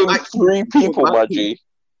You lot. name 3 people, my G.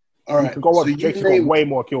 All You right. can go on. So JC's got way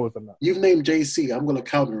more kills than that. you've named JC. I'm going to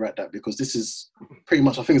counteract that because this is pretty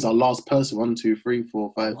much, I think it's our last person. 1, 2, 3,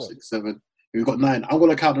 4, 5, 6, 7. We've got 9. I'm going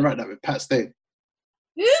to counteract that with Pat Stay.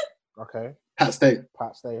 Okay. Pat Stay.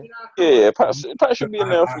 Pat stay. Yeah, Pat should be in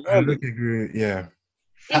there from I early. look agree. Yeah.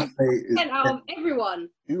 Pat Stay is. And everyone.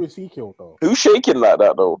 Who is he killed though? Who's shaking like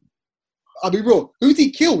that though? I'll be real. Who's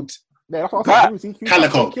he killed? Yeah, that's what Pat. I said. Who is he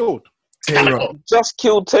Calico. killed? Taylor. Just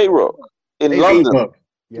killed Tay-Rock in Ava. London.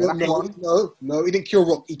 Yeah, that's one. No, he didn't kill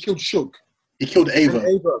Rock. He killed Shook. He killed Ava.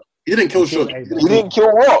 Ava. He didn't kill He killed Shook. Ava. He didn't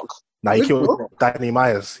kill Rock. Nah, he Who? killed Danny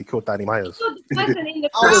Myers. He killed Danny Myers. The person in the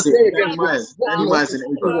I was crowd. saying, Danny Myers. Danny Myers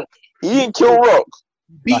and Ava. He didn't kill Rock.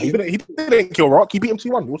 Nah, he didn't kill Rock. He beat him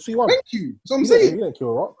 2-1. It was 2-1. Thank you. That's what I'm He didn't, saying. he didn't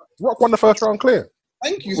kill Rock. Rock won the first round clear.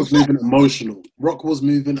 Thank you. Rock was moving emotional. Rock was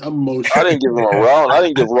moving emotional. I didn't give him a round. I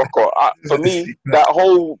didn't give Rock for me, that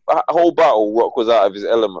whole battle, Rock was out of his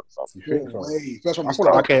element. Fam. You think so? Hey, first one I was feel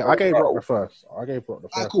like I gave Rock the first. I gave Rock the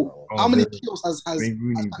Ah, first. cool. one. How many really? kills has Wayne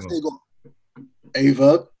Rooney, Pat bro. Stay got?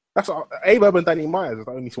 Ava. That's Ava and Danny Myers is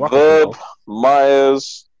the only two I can Verb, think of.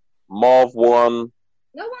 Myers, Marv 1.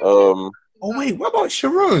 No one. Oh wait, what about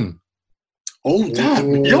Sharon? Oh,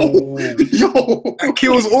 damn. Yo. That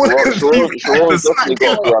kills all of Sharon them. definitely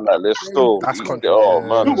got to be on that list still. That's Oh controversial.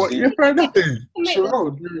 man, What? see? Yeah, fair enough.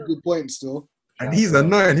 Sharon, very good point still. And he's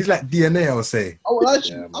annoying. He's like DNA, I'll say. Oh, well,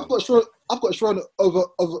 actually, Yeah, man. I've got Sharon over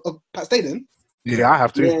Pat Stay then. Yeah, I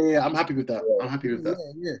have to. Yeah, I'm happy with that. I'm happy with that.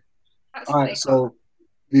 Yeah. That's All right, fake. so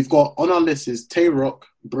we've got on our list is Tay Rock,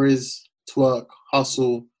 Briz, Twerk,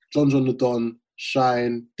 Hustle, John the Don,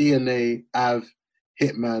 Shine, DNA, Av,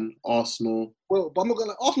 Hitman, Arsenal. Well, but I'm not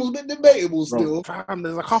gonna. Arsenal's a bit debatable still. Fam,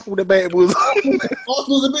 there's a couple debatables.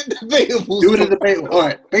 Arsenal's a bit debatable. Do it still. in the debate. All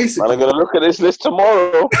right, Man, basically. I'm gonna look at this list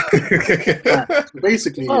tomorrow. Right, so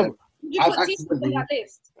basically, yeah, Did you I've put T-Top on that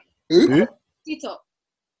list? Who? T-Top.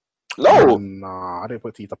 No, Nah, I didn't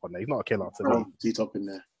put T-Top on there. He's not a killer to me. T-Top in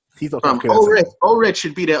there. T-Top's not a Fam, killer to me. O-Red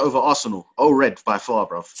should be there over Arsenal. O-Red by far,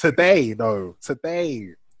 bro. Today, though. Today.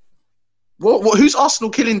 What? Who's Arsenal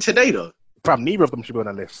killing today, though? Fam, neither of them should be on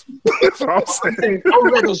the list. That's what I'm saying.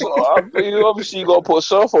 O-Red is you obviously got to put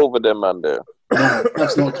Surf over them, man. There. No,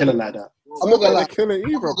 that's not a killer like that. I'm not gonna lie. Not a killer I'm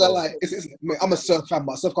either, not bro. gonna lie. Mate, I'm a Surf fan,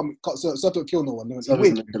 but Surf don't kill no one. No, Surf he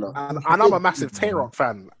isn't win. a killer. And I'm a massive Tay-Rock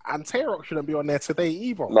fan. And Tay-Rock shouldn't be on there today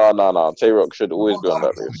either. No. Tay-Rock should always be on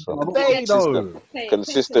that list. fam. Today, though.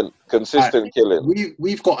 Consistent killing.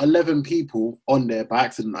 We've got 11 people on there by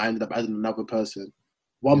accident. I ended up adding another person.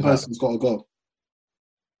 One Who's that? person's got to go.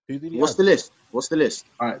 Who did he What's have? the list? What's the list?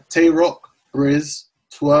 All right, Tay Rock, Briz,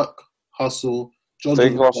 Twerk, Hustle, John.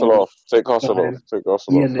 Take Hustle off. Take Hustle off. Take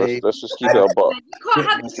Hustle off. DNA. Let's just keep it a buck. You can't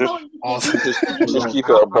have this Just- whole- Just keep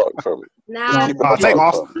it a buck, fam. Nah, Keep it Ah, a take buck,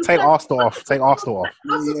 Arsenal off. Take Arsenal off.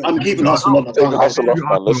 I'm keeping Hustle on. I Take can't lie. Hustle off,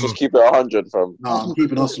 man. Let's just keep it 100, fam. No, I'm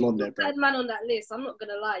keeping Hustle on there, bro. third man on that list. I'm not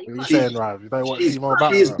gonna lie. You What are you can't. saying, Rav? You don't want She's- female she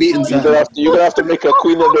is battle. beating You're gonna have to make a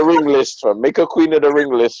Queen of the Ring list, fam. Make a Queen of the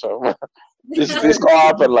Ring list, fam. This can't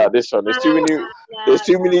happen like this, fam. There's too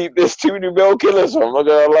many male killers, fam. I'm not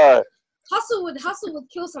gonna lie. Hustle would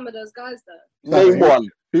kill some of those guys though. Name one.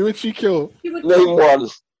 Who would she kill? He would Name one.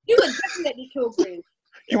 He would definitely kill Briz.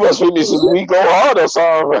 You must think this is We Go Hard or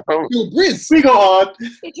something, fam. Yo, Briz. We go hard. He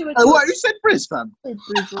would Hey, kill what? You said Briz, fam.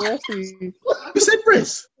 You said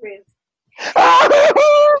Briz. Briz.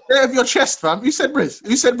 Get off your chest, fam. You said Briz.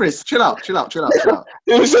 You said Briz. Chill out.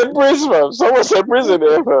 You said Briz, fam. Someone said Briz in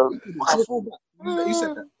there, fam. I fall back. You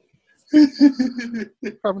said that.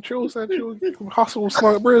 Fam, chill, said chill. Hustle,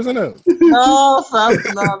 smoke, Briz, innit? No, fam.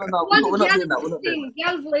 No. One We're not doing Gal that. We're not doing thing.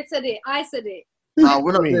 Gal voice said it. I said it. that. No,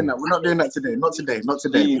 we're not doing that. We're not doing that today. Not today.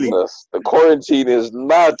 Please. Jesus. The quarantine is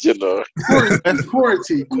mad, you know.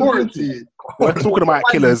 Quarantine. We're talking about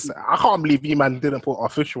killers. I can't believe you man didn't put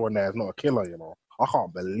official on there as not a killer, you know. I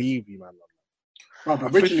can't believe you, man. Bro,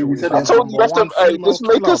 originally we said I that. told you, One female just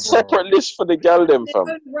make killer, a separate list for the gal them, Their fam.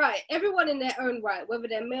 own right. Everyone in their own right, whether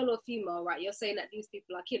they're male or female, right? You're saying that these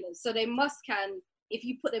people are killers, so they can. If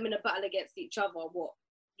you put them in a battle against each other, what?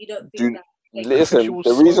 You don't think Dude, that? They Listen,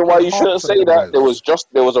 the reason why you shouldn't say that,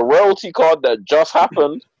 there was a royalty card that just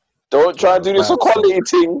happened. Don't try and do this equality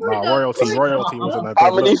thing. Nah, royalty wasn't a How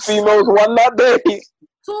good many looks. females won that day?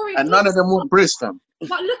 Tory, And none of them want Briz, fam.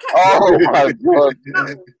 But look at Oh my god.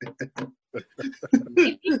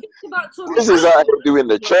 if you think about Tory, This is like doing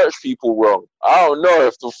the church people wrong. I don't know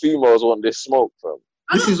if the females want this smoke, fam.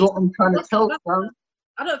 This is what I'm trying to tell, fam.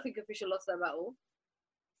 I don't think Official lost that battle.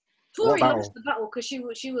 Tory lost the battle because she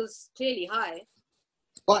was clearly high.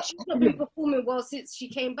 But She's not been performing well since she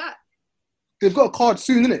came back. they've got a card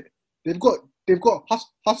soon, innit? They've got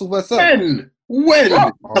Hustle versus Surf. When?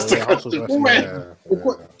 Oh, That's the yeah, question. Hustle versus- When?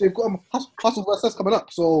 yeah. They've got Hustle versus Surf coming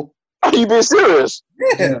up. So Are you being serious?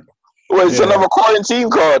 yeah. Wait, it's Yeah. another quarantine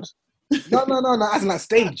card. No. As in that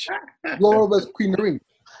stage. Laura versus Queen of the Ring.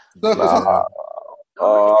 Surf versus Nah. Hustle.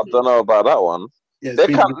 I don't know about that one. Yeah, They're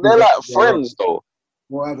like friends though.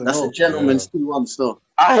 Whatever. That's a gentleman's 2-1 still.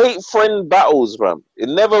 I hate friend battles, fam. It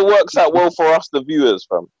never works out well for us, the viewers,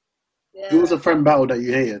 fam. Who was a friend battle that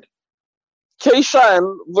you hated? K Shine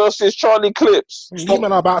versus Charlie Clips. You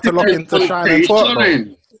men are about to lock into Shine and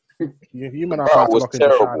Twerk, though. You men are That about to was lock into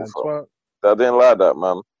terrible, Shine and bro. Twerk. I didn't like that,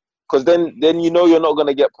 man. Because then you know you're not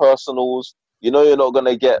gonna get personals. You know you're not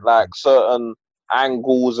gonna get like certain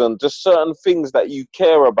angles and just certain things that you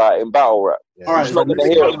care about in battle rap. Yeah, All right, You're just not gonna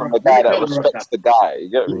hear it from the guy that respects the guy. You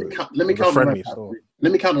get me? Let me It was a friendly counteract that. store.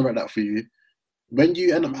 Let me counteract that for you. When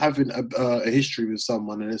you end up having a history with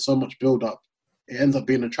someone and there's so much build up, it ends up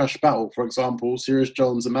being a trash battle. For example, Sirius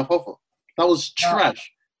Jones and Matt Hoffa. That was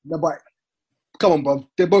trash. No, but come on, bro.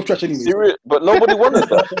 They're both trash anyway. But nobody wanted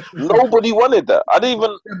that. Nobody wanted that. I didn't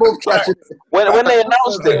even They're both trash. when they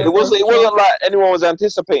announced it. It wasn't like anyone was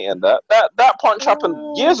anticipating that. That punch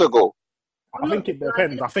happened years ago. I think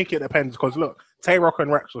it depends because look, Tay Rock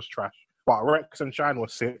and Rex was trash, but Rex and Shine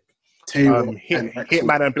was sick.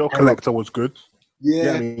 Hitman and Bill Collector was good. Yeah. You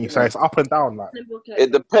know what I mean? So it's up and down. Like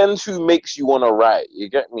It depends who makes you want to write. You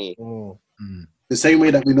get me? The same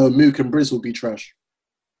way that we know Mook and Briz will be trash.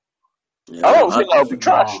 Yeah, I don't think that would be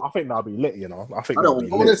trash. I think that'll be lit. You know, I think I that'll don't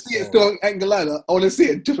be I want to lit. see it still. I ain't gonna lie. I want to see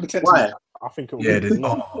it different attention. Why? I think it will Yeah, be there's,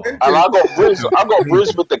 lit. And I got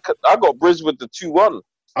Briz with the 2-1.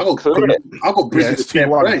 I got Clear. Briz Yeah, with it's the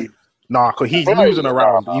 2-1. 30. Nah, because he's Nah, losing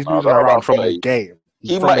around. nah, He's nah, losing nah, around nah, from nah. the game.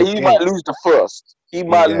 He From might the he game. might lose the first. He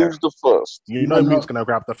might Yeah. lose the first. You know, man Mook's know- gonna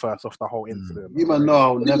grab the first off the whole incident. You man know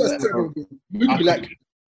I'll Mook never. will be like,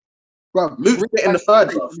 bro, Mook's getting the third,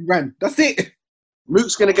 bro. ran. That's it.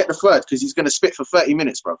 Mook's gonna get the third because he's gonna spit for 30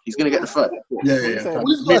 minutes, bro. He's gonna get the third. Yeah.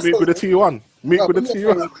 Mook with the 2-1. Mook with the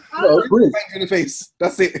 2-1. Bang you in the face.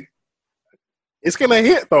 That's it. It's gonna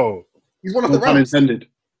hit though. He's one of No the pun rounds. intended.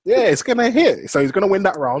 Yeah, it's gonna hit. So he's gonna win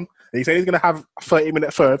that round. And he said he's gonna have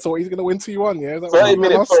 30-minute third, so he's gonna win 2-1. Yeah, is that what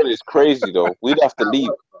 30-minute you're third is crazy though. We'd have to leave.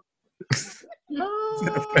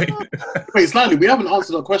 Wait, slightly. We haven't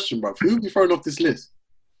answered our question, bro. Who would be thrown off this list?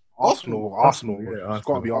 Arsenal. Yeah, It's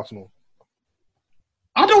gotta be Arsenal.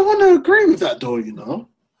 I don't want to agree with that, though. You know.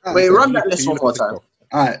 Wait, run that list one more time.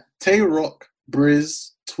 All right, Tay Rock,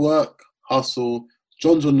 Briz, Twerk, Hustle,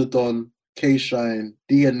 John the Don, K Shine,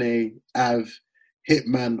 DNA, Av,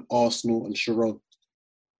 Hitman, Arsenal, and Sharon.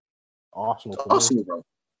 Arsenal. Arsenal, bro.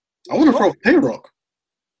 I want to throw Tay Rock.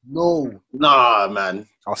 No. Nah, man.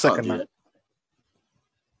 I'll second Can't do that. it.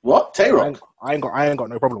 What? Tay-Rock? I ain't got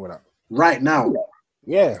no problem with that. Right now.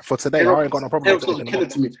 Yeah, for today, Tay-Rock- I ain't got no Tay problem Rock's with got to it. kill it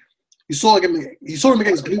to me. You saw him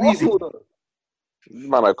against Glue Easy.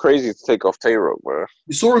 Man, are crazy to take off Tay-Rock, bro.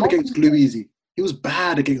 You saw him against Glue Easy. He was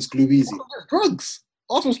bad against Glue Easy. Drugs.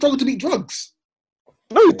 Arsenal struggled to beat drugs.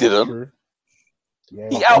 No, he didn't. Yeah,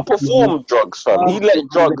 He outperformed drugs, fam.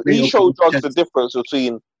 He showed drugs the difference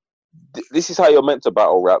between this is how you're meant to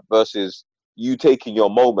battle rap versus you taking your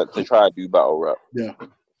moment to try and do battle rap. Yeah.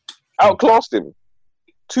 Outclassed him.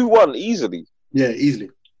 2-1 easily. Yeah, easily.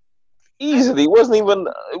 Easily. It wasn't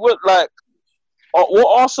like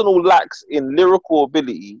what Arsenal lacks in lyrical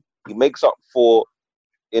ability, he makes up for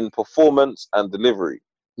in performance and delivery.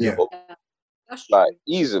 Yeah. That's true. Like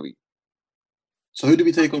easily. So who do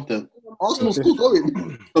we take off then? Arsenal's still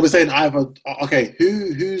going. So we're saying either. Okay,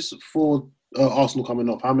 who's for Arsenal coming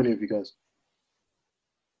off? How many of you guys?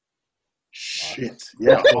 Shit.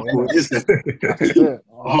 Yeah, Arsenal it is then.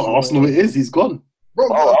 Arsenal it is. He's gone. Bro,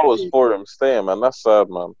 Oh, I was for him staying, man. That's sad,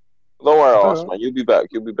 man. Don't worry, Arsenal, man. You'll be back.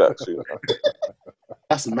 You'll be back soon. Man.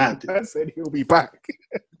 That's mad. I said he'll be back.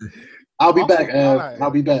 I'll be back.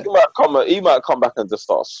 I'll be back. He might come back and just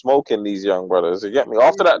start smoking these young brothers. You get me?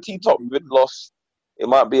 After that T-top loss, it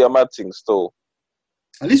might be a mad thing still.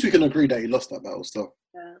 At least we can agree that he lost that battle still.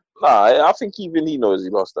 Yeah. Nah, I think even he knows he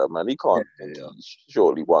lost that, man. He can't think Yeah. he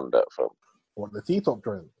surely won that, fam. What, the T-top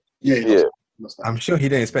joint? Yeah, he Yeah. lost that. I'm sure he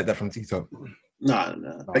didn't expect that from T-Top. No.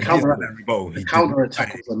 The He counter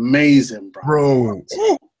attack was amazing, bro.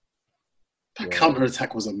 That counter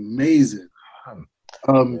attack was amazing.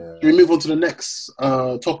 Should we move on to the next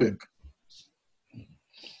topic?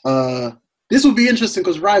 This will be interesting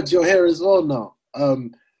because Ribes, you're here as well now.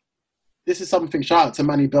 This is something. Shout out to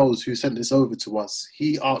Manny Bells who sent this over to us.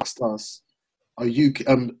 He asked us,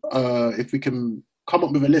 if we can come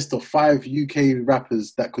up with a list of 5 UK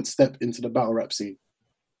rappers that could step into the battle rap scene.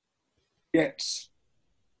 Yes.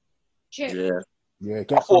 Chip. Yeah, I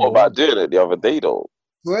thought about doing it the other day though.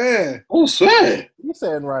 Where? Oh, swear. You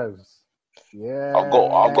saying Rives? Yeah. I'm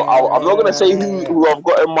not gonna say who I've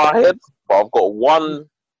got in my head, but I've got one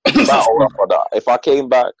battle rapper that if I came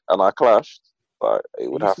back and I clashed, like it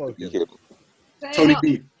would have to be him. Tony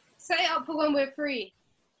B. Set it up for when we're free.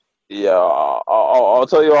 Yeah, I'll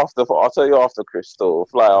tell you after. I'll tell you after, Crystal.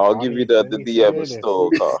 Fly, I'll give you the DM still.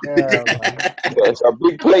 It's a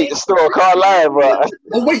big plate still. I can't lie, bro.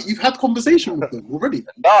 Oh wait, you've had conversation with them already?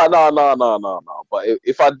 No. But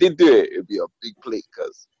if I did do it, it'd be a big plate,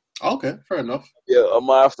 cause. Okay, fair enough. Yeah, I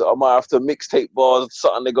might have to mixtape bars,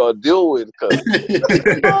 something they gotta deal with, cause.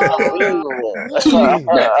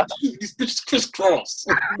 These bitches crisscross.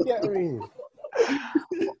 You get me?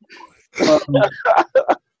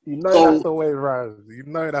 You know So- that's the way, Raz. You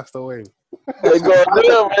know that's the way. They gotta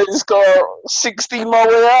do it, man. Just go 16 my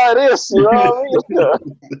way out of this, you know what I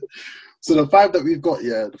mean? So the 5 that we've got,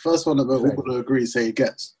 the first one that we're all going to agree say he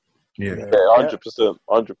gets. Yeah, 100%,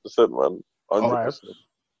 man,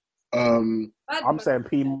 100%. I'm saying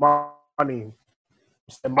P Money.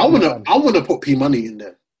 I want to put P Money in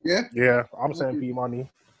there. Yeah, I'm saying P Money.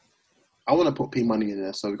 I want to put P Money in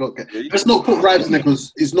there, so we got to get. Let's not put Ribes in there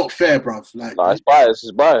because it's not fair, bruv. Like, nah, it's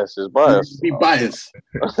biased. Be biased.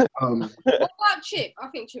 What about Chip? I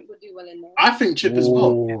think Chip would do well in there. I think Chip as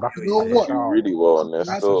well. Ooh, You know what? Do really well in there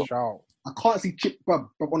That's still. I can't see Chip, bruv,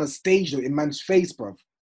 on a stage though, in man's face, bruv.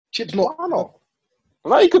 Chip's not. Why not?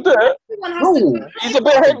 No, he could do it. Everyone has to do No. it. He's a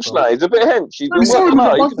bit hench now. He's a bit hench. He's been sorry, working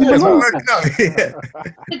out. He but can do the it. one-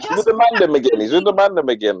 He's with the Mandem again. He's with the Mandem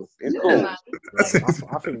again. He's cool. Man.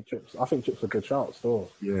 I think Chips a good shout still.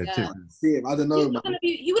 Yeah, Yeah. Chips. Yeah, I don't know, man.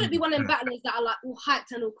 He wouldn't be one of them battlers that are like all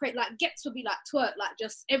hyped and all crazy. Like Gets would be like twerk, like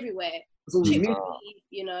just everywhere. That's all you Chip need. would be,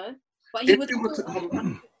 you know. But he If would they were to still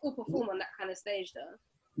come- perform on that kind of stage though.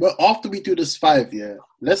 Well, after we do this 5,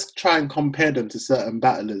 let's try and compare them to certain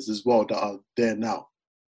battlers as well that are there now,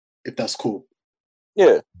 if that's cool.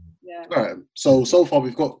 Yeah. Yeah. All right. So far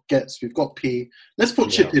we've got Gets, we've got P. Let's put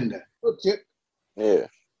Chip in there. Good Chip. Yeah.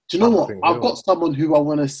 Do you know what? Something I've real. got someone who I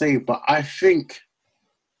want to say, but I think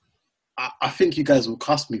you guys will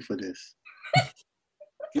cuss me for this.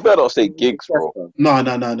 You better not say gigs, bro. No.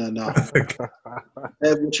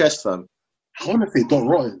 Every chest, fam. I want to say Dot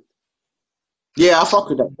Rotten. Yeah, I fuck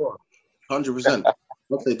with that. 100%.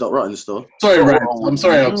 I'll say Dot Rotten still. Sorry, Rad. I'm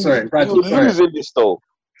sorry. Rad, You would sorry. lose in this though.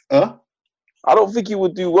 Huh? I don't think he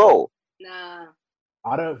would do well. Nah.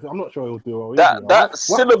 I'm not sure he'll do well. That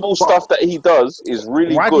syllable stuff that he does is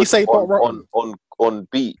really Why good do you say Dot Rotten? on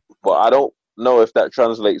beat, but I don't know if that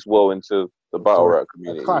translates well into the battle rap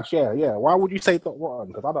community. Clash, yeah. Why would you say Dot Rotten?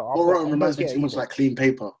 Because I don't. Dot Rotten reminds me too much like Clean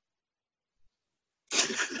Paper.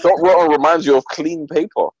 Dot Rotten reminds you of Clean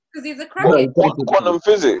Paper. Because he's a crackhead. Quantum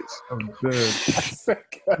physics. No,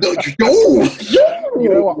 You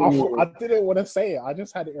know what? I didn't want to say it. I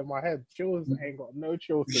just had it in my head. Chills ain't got no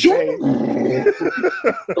chills today.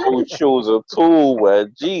 No chills at all,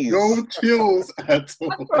 man. Jeez. No chills at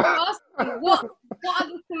all. What are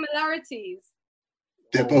the similarities?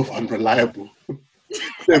 They're both unreliable.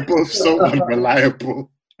 They're both so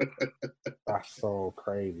unreliable. That's so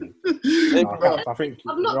crazy. Bro, I think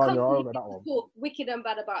I'm not you're on coming your own to with that one. talk wicked and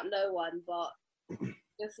bad about no one, but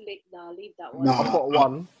just leave that one.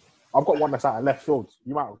 Nah. I've got one that's out of left field.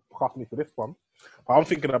 You might cast me for this one. But I'm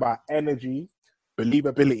thinking about energy,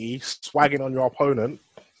 believability, swagging on your opponent,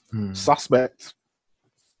 suspect,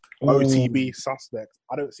 OTB, suspect.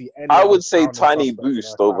 I don't see any. I would say around the Tiny Suspect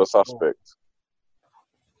Boost that are over fine. Suspect.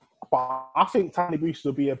 But I think Tiny Boost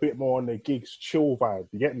will be a bit more on the gigs chill vibe.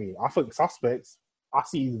 You get me? I think Suspects, I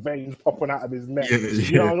see his veins popping out of his neck. Yeah,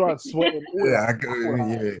 You know what I'm sweating. Yeah,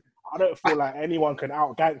 I don't feel like anyone can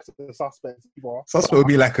out gangster the Suspects either. Suspect would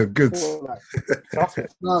be like a I good. feel like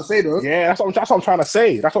Suspects. No, say though. Yeah, that's what I'm trying to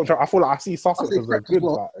say. That's what I feel like. I see Suspects I say as a Krebs as good,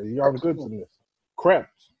 well. like, young goods in this. Krebs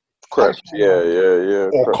Correct. Yeah. or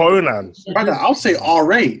Correct. Conan. Brother, I'll say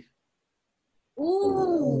RA.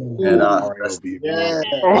 Ooh. Yeah, nah. RA will be Yeah.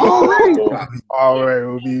 mean. RA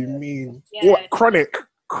will be mean. Yeah. What? Chronic.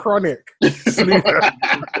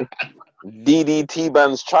 DDT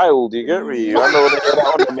Band's child, you get me? I know they get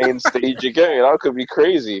that on the main stage, you get me? That could be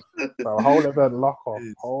crazy. So whole event lock off.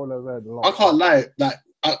 Whole event lock I can't lie. Like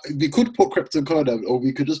we could put Krypton Coda, or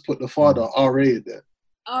we could just put the father RA in there.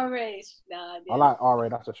 Alright. Nah, I like RA.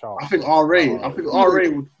 That's a shout. I think RA. I think RA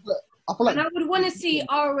would. I feel like and I would want to see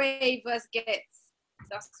RA versus Gets.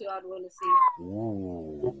 That's who I'd want to see.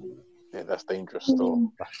 Ooh, Yeah, that's dangerous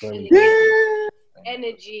though. that's very,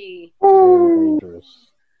 Energy. very dangerous.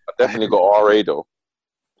 I definitely got RA though.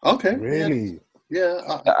 Okay. Really? Yeah.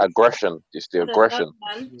 That aggression, just the aggression.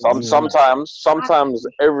 Man. Sometimes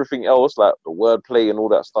everything else, like the wordplay and all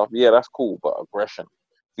that stuff, yeah, that's cool. But aggression,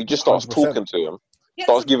 if he just starts 100%. talking to him, Gets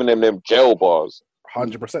starts giving them jail bars.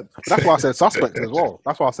 100%. That's why I said Suspect as well.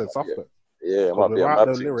 That's why I said Suspect. Yeah, it might be a Without mad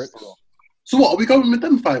the thing. lyrics. So what are we going with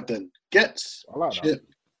them 5 then? Gets, I like that. Chip,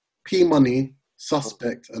 P Money,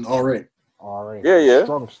 Suspect, and RA. RA. Yeah.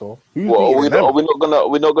 Strong still. Who's Well, beating them? we're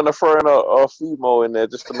not gonna throw in a female in there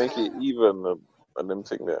just to make it even and them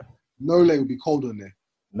thing there. Nole would be cold on there.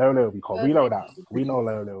 No, will be cold. We know that. We know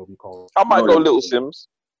Leo will be cold. I might go Little Sims.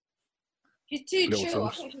 She's too Little chill.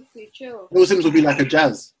 I Sims. think she's too chill. Those Sims would be like a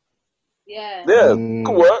jazz. Yeah. Yeah, Mm.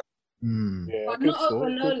 could work. Yeah, But good not still. over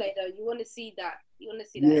Good. Nole though. You want to see that. Yeah. We've No,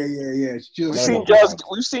 seen no, Jazz. no.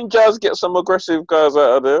 We've seen Jazz get some aggressive guys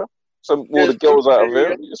out of there. All the girls out of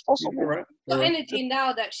there. It's possible. Right. Got energy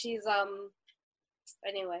now that she's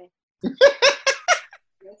anyway. Yes.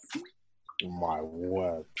 My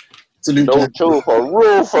word. Salute No Jazz. chill for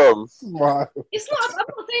real from. My. It's not. I'm not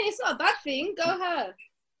saying it's not a bad thing. Go her.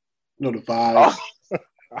 You know the vibes.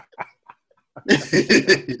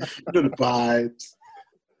 You know the vibes.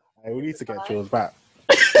 Hey, we need to get Chills back.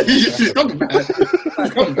 She's coming back.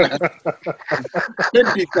 She's coming back.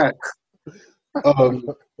 Let's be facts.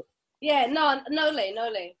 Yeah. No. Nole.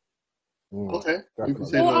 Okay. You can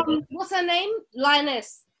say Or, no. what's her name?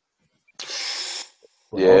 Lioness.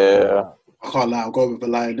 Yeah. I can't lie. I'll go with the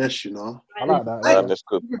lioness. You know. I like that. Lioness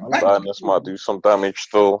could. Lioness might do some damage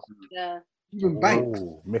still. Yeah. Even Banks.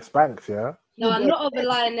 Ooh, Miss Banks, yeah. No, I'm not of a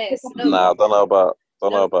lioness. No. Nah, I don't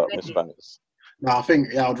know about Miss Banks. No, I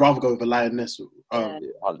think I'd rather go with a lioness.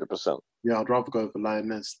 100%. Yeah, I'd rather go with a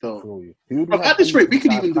lioness still. Feel you. Look, at this rate, we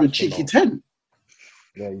could even do a cheeky 10.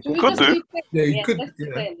 Yeah, you Should we Could just do. 10? Yeah, you could, Let's do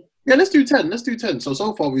yeah. 10. Yeah, let's do 10. Let's do 10.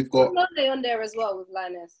 So far we've got Nole on there as well with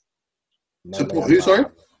lioness. support. Who? Sorry.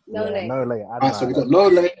 Nole. Nole. Alright, so we've got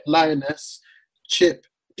Nole, Lioness, Chip,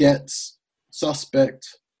 Gets,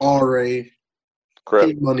 Suspect, RA, Correct.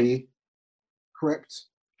 King Money. Correct.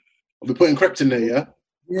 We're putting Crept in there, yeah?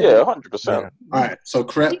 Yeah, 100%. Alright, so You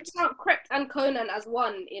Crept. count Crept and Conan as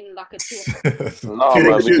one in like a two. No, Okay,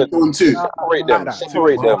 man, we should could go on 2. separate them. Like that.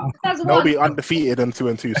 Separate them. That's They'll one. be undefeated in 2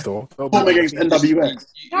 and 2 still. Home against NWX.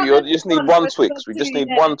 You just need one Twix. We just need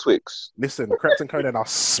one Twix. Listen, Crept and Conan are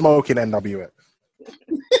smoking NWX.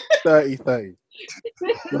 30-30.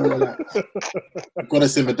 Gotta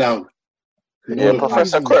simmer down. You know Yeah, the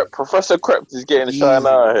Professor vibes. Crept. Professor Crept is getting shine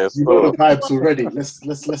out here. You know So. the vibes already. Let's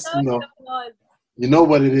you know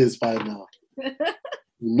what it is by now. You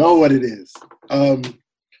know what it is.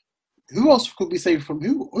 Who else could we say from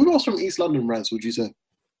who else from East London, Raz, would you say?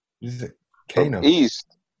 Is it Kano? East.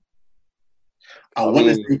 I want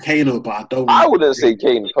to say Kano, but I don't. I wouldn't say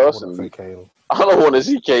Kane I wouldn't personally. say Kane. I don't want to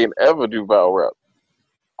see Kane ever do battle rap.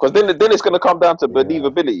 Because then it's going to come down to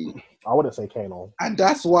believability. I wouldn't say Kano. And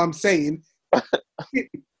that's what I'm saying.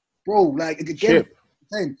 Bro, like, again, Chip.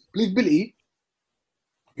 saying, believability.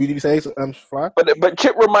 Who did you say, Fly? But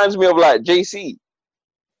Chip reminds me of like JC.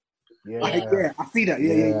 Yeah. Yeah, I see that.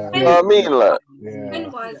 Yeah. You know what I mean? Like Yeah.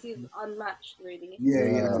 Pen-wise, he's unmatched, really.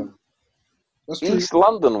 Yeah. That's true. East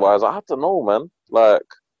London wise, I have to know, man. Like,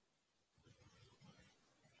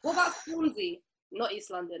 What about Stormzy? Not East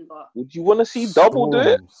London, but would you want to see Double do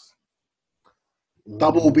it?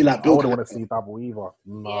 Double will be like I Bill wouldn't want to Collector. see Double either.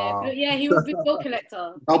 Nah. yeah, he would be bill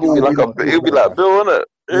collector. Double It'll will be be like it'll be like Bill, innit?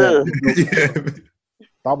 Yeah. Yeah.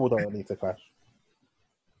 Double don't need to clash.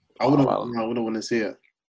 I wouldn't want to see it.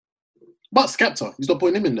 But Skepta, he's not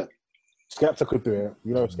putting him in there. Skepta could do it.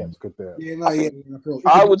 You know Skepta could do it. Yeah, no, yeah. I feel-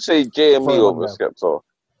 I would say JME Throw over him Skepta.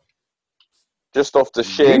 Just off the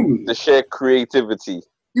sheer creativity.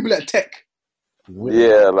 You be like tech.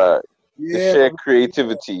 Yeah, like the Yeah. sheer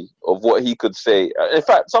creativity of what he could say. In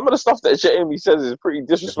fact, some of the stuff that JME says is pretty It's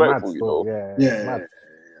mad disrespectful, you still. know. Yeah. Mad.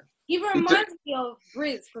 He reminds me of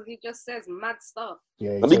Briz because he just says mad stuff.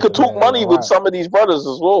 Yeah, And he could talk money with some of these brothers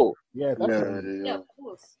as well. Yeah, definitely. Yeah, of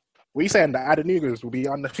course. We saying that Adenugas will be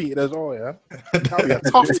undefeated as well, yeah? That'll be a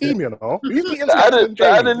tough team, you know. Who's beating The Skepta and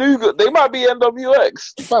Jamie? Adenuga, they might be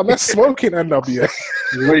NWX. Fam, they're smoking NWA.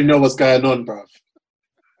 You already know what's going on, bruv.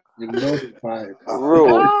 You know the vibe.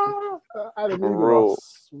 Real. Adenugas Bro. are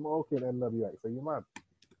smoking NWA. So you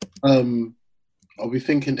mad? Are we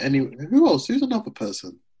thinking who else? Who's another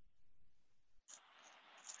person?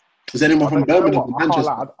 Is anyone from Birmingham or I can't Manchester?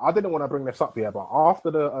 lie, I didn't want to bring this up here, but after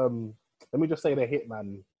the let me just say the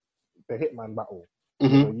Hitman battle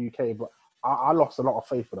Mhm. in the UK, but I lost a lot of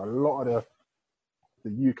faith with a lot of the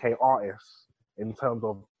UK artists in terms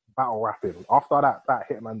of battle rapping. After that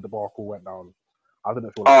Hitman debacle went down, I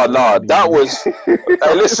didn't feel Oh like no, that was. Hey,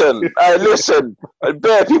 listen.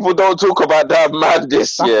 Bare people don't talk about that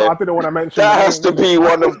madness. That's Yeah, why I didn't want to mention. that the has name. to be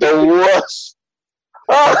one of the worst.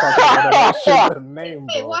 That's why I didn't want to mention the name,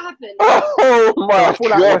 Wait, bro. what happened? Oh So I my feel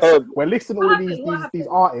like god! we're listing all of these What these happened?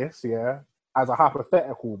 artists, yeah, as a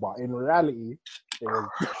hypothetical, but in reality,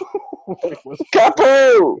 it was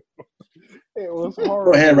Capo. it was Got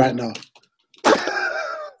horrible. here right now.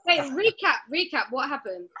 Wait, recap. What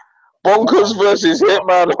happened? Bonkers versus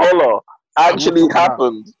Hitman Holler actually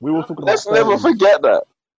happened. We were talking Let's about never 30s. forget that.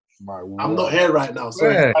 My I'm word, not here right now.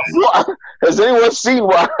 Sorry. Yeah. What? Has anyone seen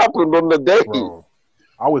what happened on the day? bro.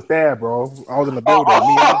 I was there, bro. I was in the building.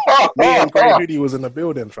 Me and Grey Hoodie was in the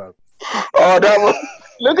building, fam. Oh, that was.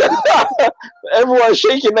 Look at that. Everyone's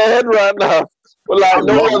shaking their head right now. But like,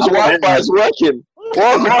 no one's Wi-Fi is working.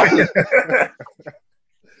 What happened?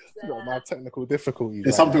 Got my technical difficulties.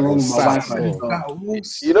 There's right something now. wrong with my Sad Wi-Fi.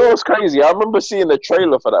 still. You know what's crazy? I remember seeing the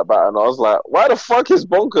trailer for that battle, and I was like, why the fuck is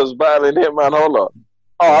Bonkers battling Hitman Holler?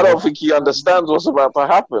 Oh, I don't think he understands what's about to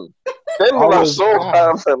happen. Then when I saw what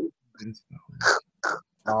happened,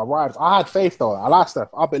 Right. I had faith though. I like Steph.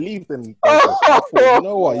 I believed in. I thought, you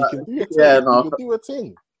know what? You can do a thing. Yeah, no. You can do a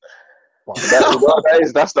thing. But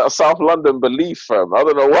that's that South London belief, fam. I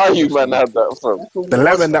don't know why you man had that, fam. the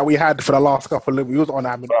lemon that we had for the last couple of weeks, we was on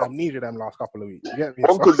amnesia them last couple of weeks. You get me?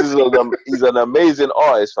 Bonkers he's an amazing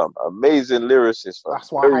artist, fam. Amazing lyricist, fam.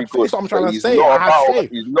 That's why I Very had good. faith. That's what I'm trying But to he's say. not I a had battle-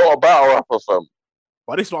 faith. He's not a battle rapper, fam.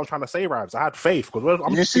 But this is what I'm trying to say, Rabs. I had faith because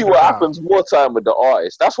You see what happens more time with the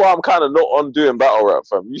artist. That's why I'm kind of not on doing battle rap,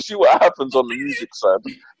 fam. You see what happens on the music side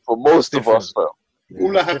for most of us, fam. Yeah,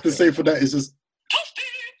 All I have to say for that is just.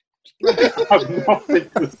 I have nothing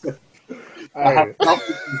to say. I have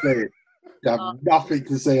nothing to say. I have nothing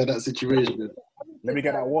to say on that situation. Let me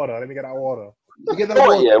get that water.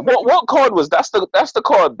 What card was that's the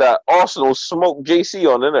card that Arsenal smoked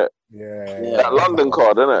JC on, isn't it? Yeah. That London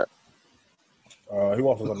card, isn't it? Who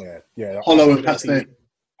else was on there? Yeah. Hollow and Pat Stay.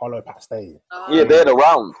 Hollow Pat Stay. Yeah, they're the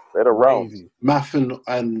round. Math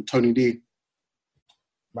and Tony D.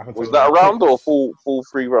 Was that a round or full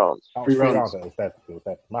 3 rounds? Three rounds. It was dead.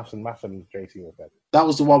 Math and JC was dead. That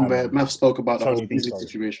was the one where Math spoke about the whole Tony D, music sorry.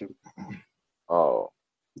 situation. Oh.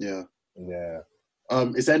 Yeah. Yeah.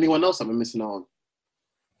 Is there anyone else that we're missing out on?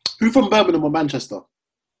 Who from Birmingham or Manchester?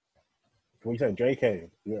 What you saying, JK?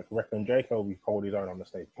 You reckon JK will hold his own on the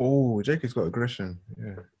stage? Oh, JK's got aggression.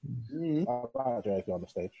 Yeah. I like JK on the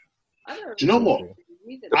stage. Do you know what?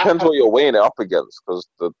 Depends what you're weighing it up against, because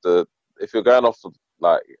the if you're going off of,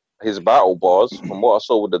 like, his battle bars, from what I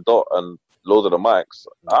saw with the Dot and Lord of the Mics,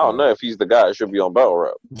 I don't know if he's the guy that should be on battle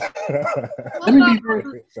rap.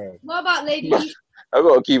 What about Lady Leisha? I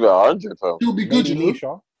gotta keep it 100, fam. She'll be good, Lady you know.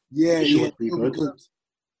 Leisha? Yeah, She'll be good.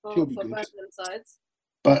 For She'll be good. Birmingham sides?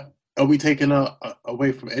 But are we taking her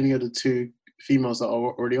away from any of the 2 females that are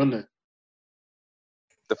already on there?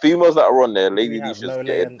 The females that are on there, Lady We have Leisha's Lola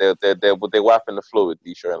getting, and- they're wiping the floor with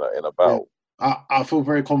Leisha in a battle. I feel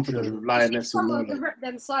very confident with Lioness and Someone to Lola. rep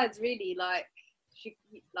them sides, really. Like,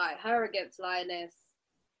 like her against Lioness,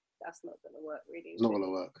 that's not going to work, really. It's not going to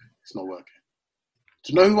work. It's not working.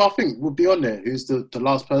 Do you know who I think would be on there? Who's the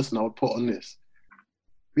last person I would put on this?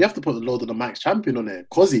 We have to put the Lord of the Mics champion on there.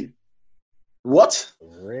 Kozzy. What?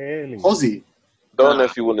 Really? Kozzy. Don't know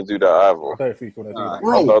if you want to do that I either. don't know if he's going to do that.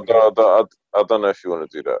 Bro, I don't know if you want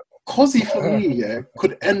to do that. Kozzy for me, yeah,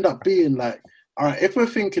 could end up being like, all right, if we're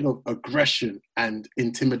thinking of aggression and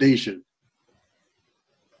intimidation,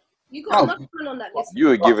 You got another man on that list. You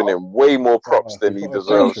were giving him way more props than he I'm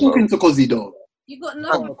deserves. talking to Kozzy though. You got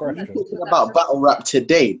another Oh, man on that aggression. list. Talking about battle rap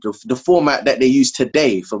today, the format that they use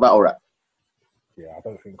today for battle rap. Yeah, I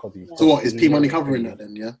don't think because he's. So what, is P Money covering that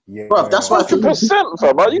then, yeah? Yeah. Bruv, that's why I think 100%,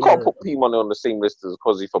 fam. Man. You can't put P Money on the same list as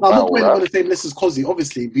Kozzy for No, I'm not battle putting him on rap. the same list as Kozzy.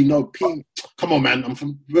 Obviously, we know P. Come on, man.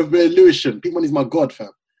 We're Lewisham. P Money's my god, fam.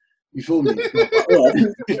 You feel me?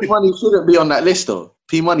 P Money shouldn't be on that list, though.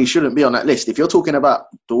 P Money shouldn't be on that list. If you're talking about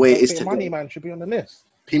the way it is today, Money Man should be on the list.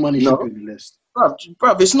 P Money No. should be on the list.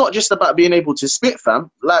 bruv, it's not just about being able to spit, fam.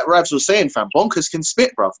 Like Ravs was saying, fam, bonkers can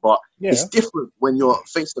spit, bruv, but it's different when you're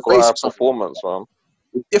face to Got to face. have performance, man.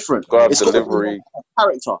 It's different. Got to have It's got delivery. a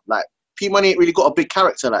character. Like P Money ain't really got a big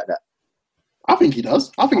character like that. I think he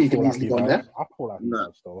does. I think he feel can like easily he go on does. there. I feel like he No.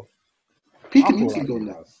 does, though. P I can feel easily like go he on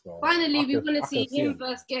there. does, though. Finally, we I want to can see see him him.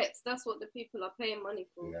 versus Gets. That's what the people are paying money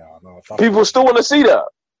for. Yeah, no. People still want to see that.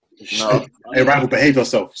 No. Hey, rival, behave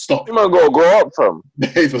yourself. Stop. You man got to grow up, fam.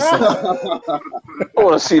 Behave yourself. I don't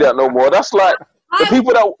want to see that no more. That's like the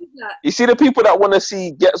people that you see. The people that want to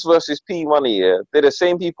see Gets versus P Money. Yeah, they're the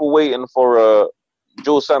same people waiting for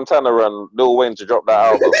Joe Santana and Lil Wayne to drop that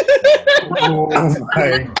album. Oh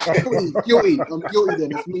my God. Guilty. I'm guilty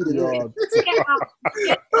then. It's me then. Yeah. Get out.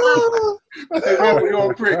 Get out. Hey, rival,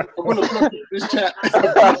 you're a prick. I'm gonna block you from this chat.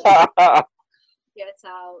 Get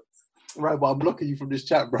out. Right, but I'm blocking you from this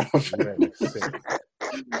chat, bro. Yeah, it's sick.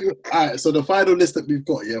 Alright, so the final list that we've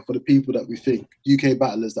got, yeah, for the people that we think UK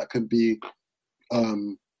battlers that could be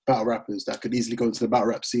battle rappers that could easily go into the battle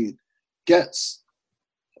rap scene. Gets,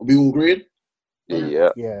 are we all agreed? Yeah.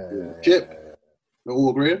 Yeah. Chip? We're all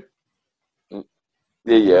agreed?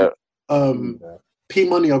 Yeah. P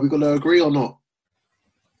Money, are we gonna agree or not?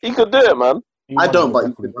 He could do it, man. I don't, but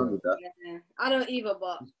you can run with that. Yeah. I don't either,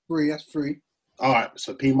 but Free. That's free. Alright,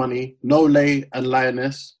 so P Money, No Lay and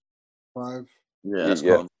Lioness, 5. Yeah, that's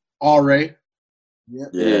Yeah. calm. RA, Yeah.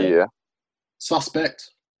 Yeah. Suspect,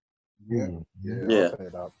 Yeah. who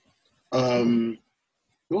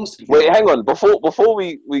else did we Wait, have? hang on. Before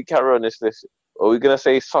we carry on this list, are we gonna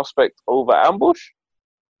say Suspect over Ambush?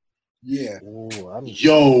 Yeah.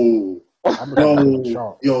 Yo,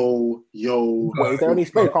 Yo. yo. Wait, is there any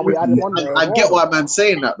space? Can't we add him on there? I get why man's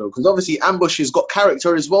saying that though, because obviously Ambush has got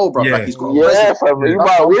character as well, bro. Yeah. Like he's got. Yeah, fam. He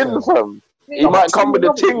might win, fam. He might come with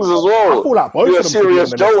the things as I well. feel like both You're of them should be on Serious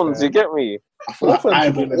the list, Jones, man. you get me? I feel like Both of them should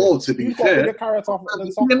either be on the or, list. to be He's got a bigger fair. character than Give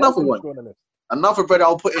me some another others one. should be on the list. Another brother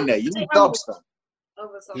I'll put in there. You need Dubs, fam.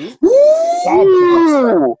 over something.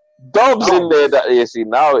 Ooh, Dubs in there. That you see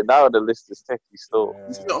now the list is techie still.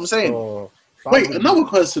 You see what I'm saying? So, Wait, another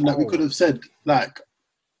person that we could have said, like,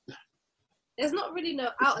 There's not really no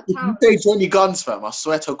out of You town. say Johnny Guns, fam. I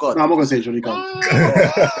swear to God. No, I'm not gonna say Johnny Guns.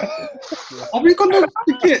 Are we gonna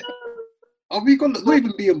forget? Are we gonna not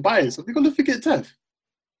even being biased? Are we gonna forget Tev?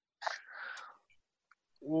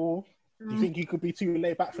 Or do you think he could be too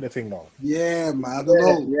laid back for the thing though? Yeah, man. I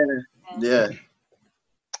don't know. Yeah.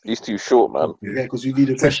 He's too short, man. Yeah, because you need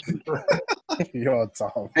a question. You're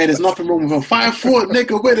dumb. Hey, there's nothing wrong with a 5'4"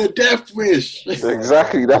 nigga with a death wish.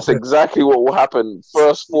 Exactly. That's exactly what will happen.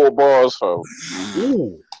 First 4 bars, fam.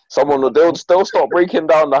 Ooh. Someone will they'll start breaking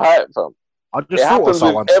down the hype, fam. I just It thought of happens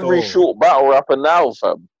someone with every still. short battle rapper now,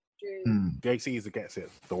 fam. JC gets it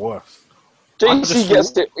the worst. JC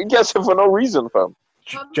gets it. He gets it for no reason, fam.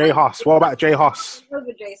 Jay Huss. What about Jay Huss? Over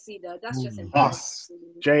JC though. That's just Huss.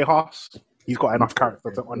 Jay Huss. He's got enough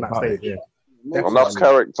character on that stage. Yeah. Enough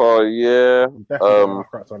character, yeah. Definitely got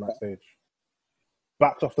enough character on that stage.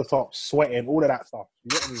 Backs off the top, sweating, all of that stuff. You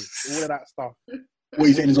get me? All of that stuff. What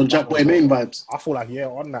you saying is on Jack Boy Main vibes? I feel like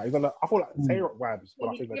on that. He's on. I feel like Tay-Rock vibes when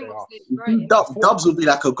I think of Jay Huss. Dubs will be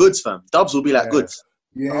like a goods, fam. Dubs will be like goods.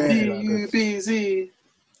 Yeah. B-U-B-Z.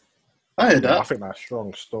 I heard I that. think that's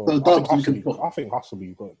strong still. So Dubs we can put. I think Huss will be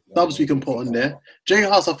good. Dubs we can put on there. Jay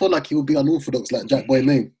House, I feel like he would be unorthodox like Jack Boy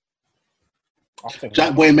Main. I think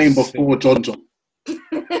Jack Boy Main before John John.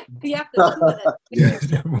 You have to remember that. Yeah.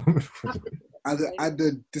 Add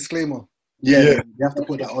the disclaimer. Yeah, you have to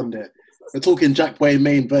put that on there. We're talking Jack Boy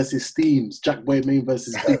Main versus Steams. Jack Boy Main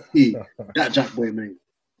versus Big P. That Jack Boy Main.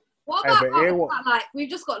 What Hey, about but here what- like we've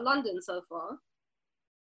just got London so far?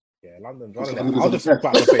 Yeah, London's London's running. on I'll the just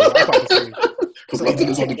about to say. Because London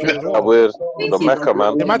is on the best. That weird. The Mecca,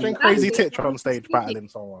 man. Imagine Crazy Titch on stage battling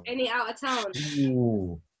someone. Any out of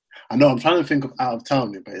town? I know, I'm trying to think of out of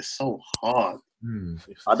town, but it's so hard.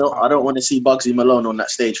 I don't want to see Bugsy Malone on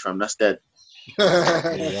that stage, fam. That's dead.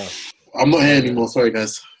 Yeah. I'm not here anymore, sorry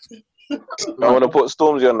guys. I want to put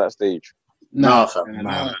Stormzy on that stage. Nah, fam.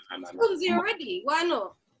 Nah, Stormzy already? Why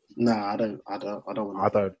not? I don't I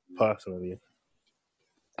want don't personally.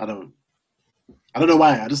 I don't know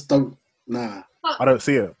why. I just don't. Nah. I don't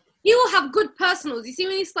see it. He will have good personals. You see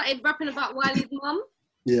when he started rapping about Wiley's mum?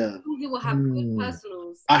 Yeah. He will have good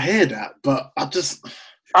personals. I hear that, but I just.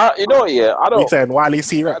 You know what? Yeah, I You don't. saying Wiley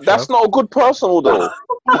C. Rex? That's not a good personal, though.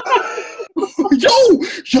 Yo!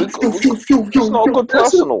 It's not a good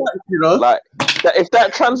personal. You know? Like, if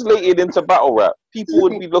that translated into battle rap, people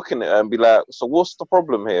would be looking at it and be like, "So what's the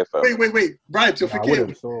problem here, fam?" Wait. Bribes, you're I forgetting.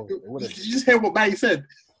 wouldn't. So it wouldn't. Did you just hear what Matty said?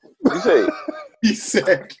 You say, He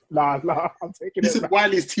said, Nah. I'm taking he it. said Back.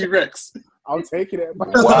 Wiley's T-Rex. I'm taking it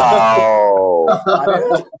back. "Wow,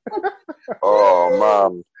 oh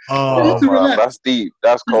man, You need to relax. that's deep.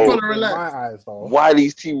 That's You cold." gotta In relax. my eyes, though.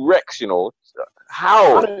 Wiley's T-Rex, you know, I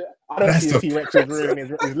how? don't, I don't That's see the- a T-Rex as ruining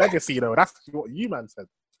his legacy, though. That's what you man said.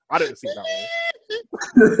 I don't see it that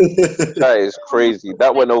way. That is crazy.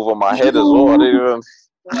 That went over my head as well.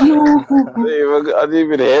 I didn't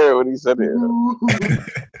even hear it when he said it.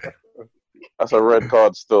 That's a red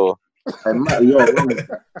card still.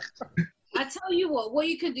 I tell you what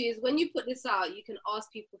you could do is when you put this out, you can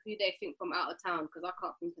ask people who they think from out of town because I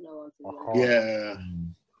can't think of no one. To be honest. Yeah.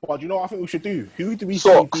 But do you know what I think we should do? Who do we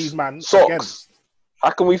Socks. see these man Socks. against? How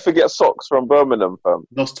can we forget Socks from Birmingham, fam?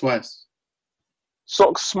 Lost twice.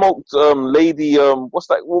 Socks smoked lady what's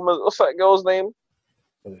that girl's name?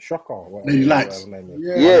 Was it Shocker? Or Lady Lax.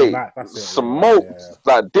 Yeah, That's it. smoked, Yeah.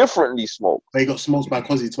 like differently smoked. They got smoked by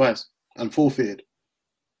Cozzy twice and forfeited.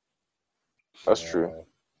 That's Yeah, true.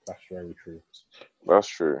 That's very true. That's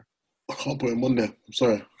true. I can't put him on there. I'm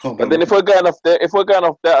sorry. I can't put But him then on if we're going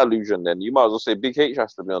off that illusion, then you might as well say Big H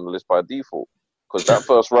has to be on the list by default because that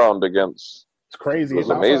first round against. It's crazy. It was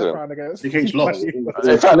That amazing. first round against- Big H lost.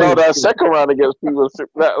 In fact, no, that second round against people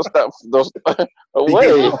that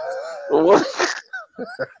away.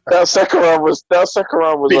 That second round was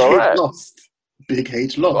Big H alright. lost. Big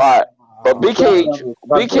H lost. Alright. But Big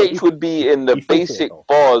H would be in the He forfeited, basic though.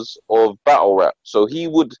 bars of battle rap. So he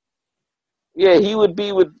would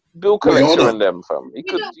be with Bill Wait, hold Collector on. and them, fam. He You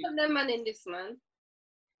could, don't put them man in this, man.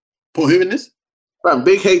 Put who in this? Fam,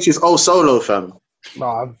 Big H is all solo, fam.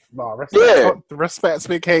 Nah. Yeah. Respect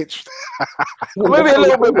Big H. maybe a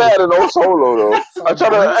little bit better than old solo though. I'm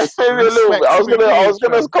trying to maybe a little bit. I was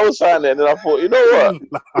gonna co-sign it, and then I thought, you know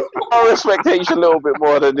what? I respect H a little bit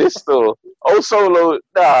more than this still. Old solo,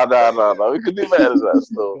 nah. We could do better than that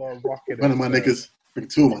still. One of my niggas. Bring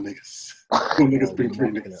two of my niggas. Two niggas bring three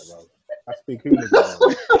niggas. That's big hooligan.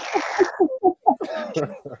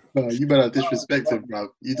 No, you better disrespect him, bro.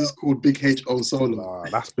 You just called Big H O solo. Nah,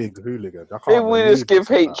 that's big hooligan. I can't Maybe we just believe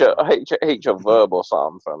give you said H a verb or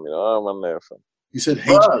something, fam. You know, I'm there, fam. You said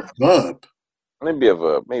H verb. Maybe a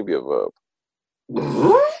verb.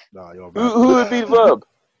 What? Nah, you're Who bad. would be the verb?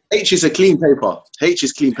 H is a clean paper. H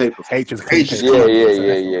is clean paper. H is clean H is paper. Yeah.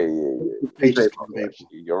 H is Paper. paper.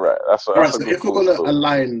 You're right. That's All right, a so good if we're call gonna still.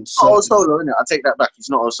 align, Not all certain, solo, innit? I take that back. It's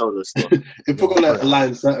not all solo still. if we're gonna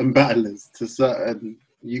align certain battlers to certain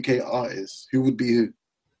UK artists, who would be who?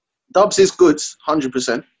 Dubs is good,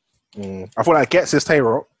 100%. I feel like Gets his Tay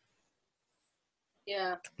Rock.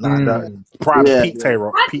 Yeah. Like the prime Yeah. peak Tay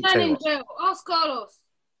Rock. Bad Peak man Tay in Rock. jail. Ask Carlos.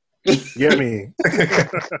 You get me? I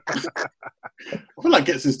feel like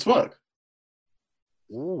gets his twerk.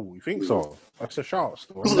 Ooh, you think so? That's a shout.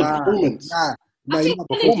 Still. Because of the performance. Nah, I you think know,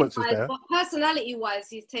 performance is energy-wise, there. but personality-wise,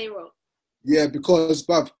 he's Tay-Rock. yeah, because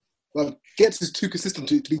bruv, Gets is too consistent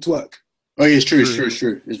to be twerk. Oh, yeah, it's true.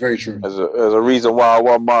 It's very true. There's a reason why I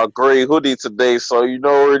wore my grey hoodie today, so you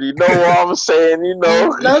already know what I'm saying, you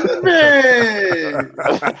know. Love me.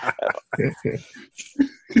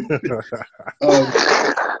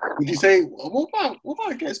 Would you say what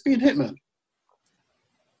about Gets being Hitman?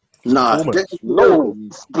 Nah, Performance. No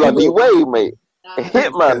bloody way, mate.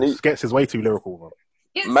 Hitman, Gets is way too lyrical, bro.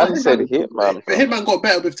 man said Hitman. But Hitman got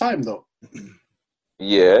better with time, though.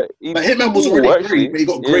 Yeah. But Hitman was already great, but he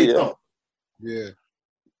got greater. Yeah.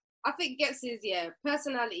 I think Gets his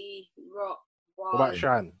personality, rock, What about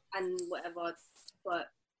Shan? and whatever. But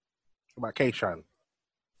What about K-Shan?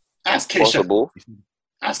 Ask K-Shine. Possible.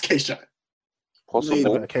 Ask K-Shine. A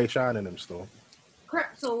Possible. bit of K-Shan in him still.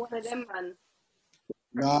 Kreps or one of them, man.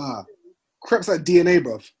 Nah. Creps like DNA,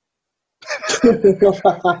 bruv.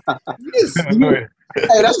 Yes.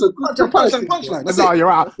 Hey, that's a good punchline. That's No, it. you're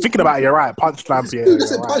right. Thinking about it, you're right. Punchline, yeah, You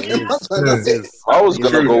just you're said right. It is. punchline. That's it. I was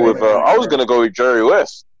gonna go with Jerry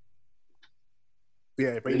West.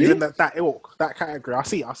 Yeah, but you're in that ilk, that category. I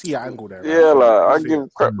see your angle there. Yeah, right? I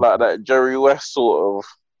give crap like that Jerry West sort of.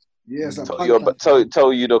 Yeah, it's like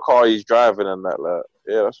Tell you the car he's driving and that. Like,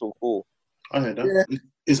 yeah, that's all cool. I heard that. Yeah.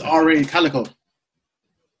 Is R.A. Calico?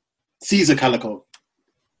 Caesar Calico.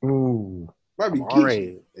 Ooh. Might be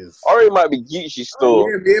R.A. is... R.A. might be Geechee still.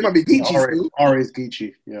 Yeah, it might be Geechee still. R.A.'s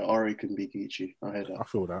Geechee. Yeah, R.A. can be Geechee. I heard that. I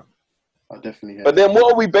feel that. I definitely heard But then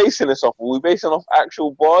what are we basing this off? Are we basing off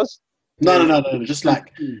actual bars? No. Just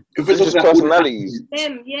like if we're It's just talking about personalities.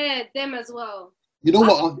 Them as well. You know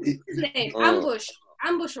what? His name? Ambush.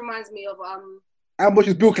 Ambush reminds me of Ambush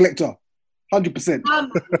is Bill Collector. 100%.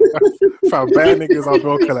 Fam, bare niggas are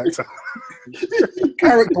bill collector.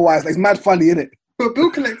 Character-wise, like, it's mad funny, innit? But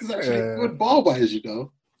Bill Collector's actually good bar wise, you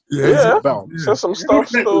know. Yeah. So some stuff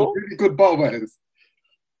still. Really good bar wise.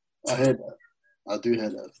 I heard that. I do hear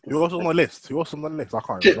that. Who else on the list? I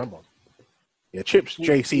can't Chip. remember. Yeah, Chip's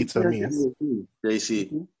JC to me.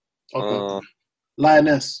 JC. Okay.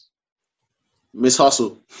 Lioness. Miss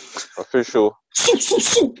Hustle. Official.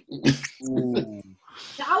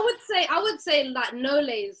 I would say like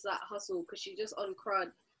Nole's like Hustle because she's just on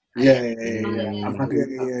crud. Yeah.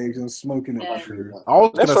 He's on smoking it. Yeah. I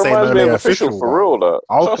was This gonna say reminds me Nole of official official for real. That.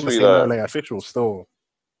 I was Trust gonna me say that. Nole official still.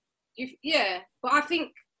 Yeah, but I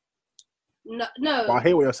think no. But I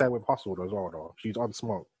hear what you're saying with Hustle as well, though. She's on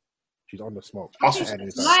smoke. She's on the smoke. Lioness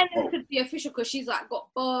could be official because she's like got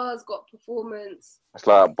bars, got performance. It's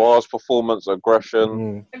like bars, performance,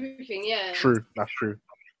 aggression. Everything, yeah. True, that's true.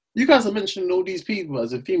 You guys are mentioning all these people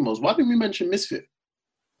as a females. Why didn't we mention Misfit?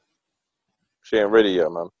 She ain't ready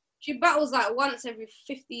yet, man. She battles like once every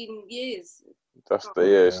 15 years. That's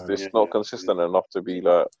it's not consistent enough to be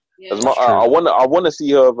like. Yeah. As much, I want to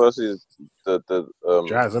see her versus the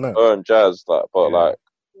Jazz, innit? her and Jazz, like, but like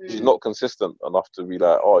she's not consistent enough to be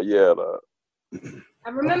like, oh yeah, like. I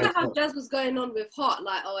remember how Jazz was going on with Hart,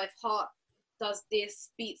 like, oh, if Hart does this,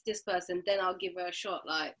 beats this person, then I'll give her a shot.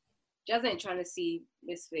 Like, Jazz ain't trying to see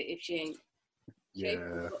Misfit if she ain't.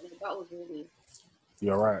 Battles, really.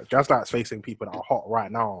 You're right. Jazz likes facing people that are hot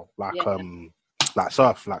right now, like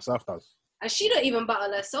Surf does. And she don't even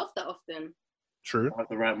battle herself that often. True. Have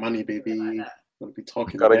the right money, baby. Gotta be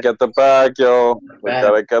talking. Gotta get the bag, yo. We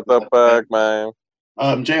gotta get the bag, man.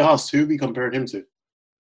 Jay Huss, who we compared him to?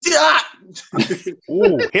 Yeah.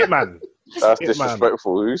 Ooh, Hitman. That's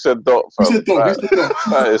disrespectful. Who said Dot? Who said Dot?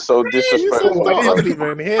 That is so disrespectful. I didn't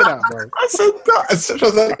even hear that, bro. I said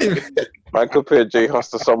that. Man, compare Jay Huss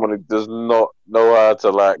to someone who does not know how to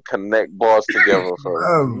like connect bars together.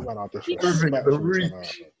 The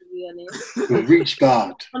reach. The reach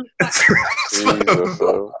guard. Jesus,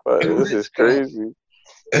 bro. Like, this is crazy.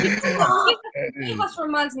 It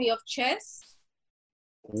reminds me of chess.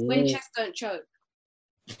 When chess don't choke.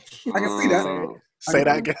 I can see that. Say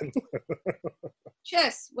that again.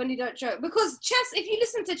 Chess, when you don't choke. Because Chess, if you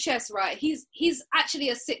listen to Chess, right, he's actually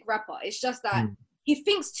a sick rapper. It's just that he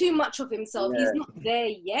thinks too much of himself. He's not there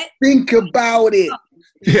yet. Think about it.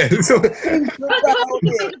 Yeah. So, But think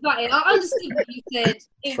about it. I understood what you said.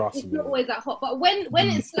 Trust It's me. not always that hot, but when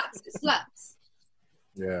it slaps, it slaps.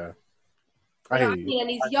 Yeah. You know what I Hey, mean? And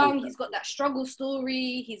he's young. He's got that struggle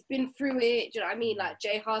story. He's been through it. Do you know what I mean? Like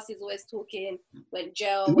Jay Hussey's always talking. Went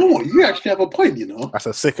jail. You know what? You actually have a point, you know? that's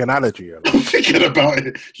a sick analogy. You know? I'm thinking about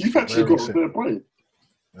it. You've actually Very got a sick. fair point.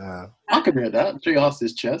 Yeah. I can hear that. Jay asked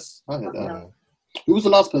his chest. I heard that. Yeah. Who was the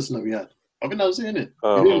last person that we had? I think that was it,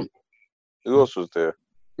 innit? Who else was there?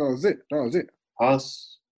 That was it.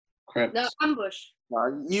 Us, Krebs, No, Ambush.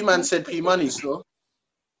 You man said P Money, so.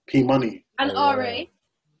 P Money. And Oh, RA. yeah.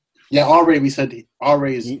 Yeah, RA, we said RA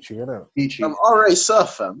is Ichi, innit? Geechee. RA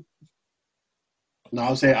Surf, fam. No,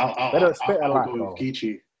 I'll say They don't spit I'll alike, go with though.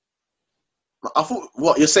 Geechee. I thought,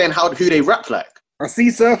 what, you're saying who they rap like? I see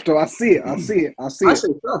Surf though. I see it. I say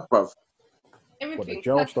Surf, bruv. Everything. the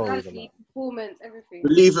jail stories and Personality, performance, everything.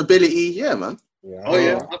 Believability, yeah, man. Yeah. Oh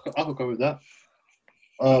yeah, I could go with that.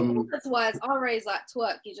 Performance wise, RA is like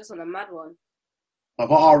twerk. He's just on a mad one. But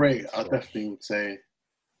for RA, I definitely would say.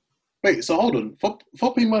 Wait, so hold on.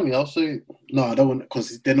 For P Money, I'll say no. I don't want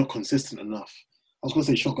because they're not consistent enough. I was gonna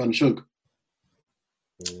say Shotgun Shug.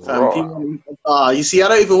 Right. P Money. You see, I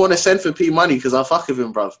don't even want to send for P Money because I fuck with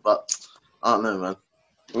him, bruv. But I don't know, man.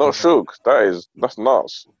 Not Suge. That's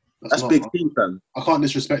nuts. That's not, big man. P, fam. I can't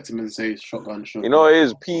disrespect him and say Shotgun Shug. You know what it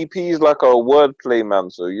is? PP's like a wordplay man,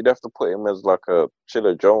 so you'd have to put him as like a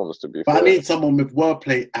Chiller Jones to be But fair. I need someone with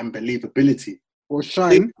wordplay and believability. Or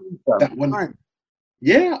Shine. That one. Shine.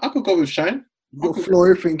 Yeah, I could go with Shine. Your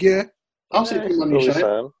floor, everything. Yeah. I'll say P Money Really Shine.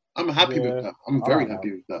 fine. I'm happy Yeah, with that. I'm I very like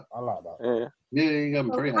happy with that. I like that. Yeah. Yeah,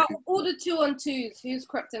 I'm very happy. All the 2-on-2s. Who's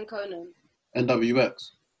Krypton Conan? NWX.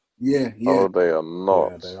 Yeah. Oh, they are Yeah,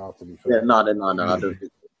 not. they are to be Yeah, fair. no, I don't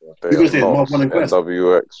think so. They You gonna are say not Mark One and Quest?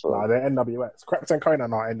 NWX. Nah, they're NWX. Creps and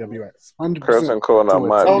Conan are NWX. 100%. Curtin Corner To a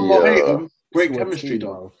might T. Oh, be. hey, great To a chemistry T, though.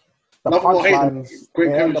 bro. The Love them or hate them, punchlines, great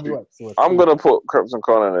they're chemistry. NWX to a T. I'm gonna put Creps and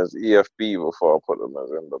Conan as EFB before I put them as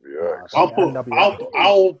NWX.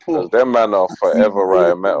 I'll Because put. them man are forever see-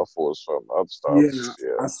 writing metaphors from other stuff.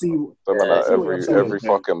 I see. Them man are see what you're saying. every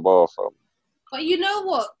fucking bar from. But you know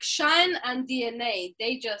what? Shine and DNA,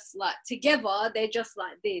 they just like together. They're just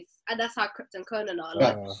like this, and that's how Krypton Conan are.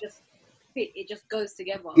 Like Yeah. it's just fit. It just goes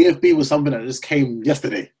together. EFB was something that just came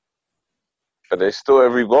yesterday. But they still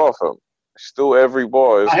every bar from. Still every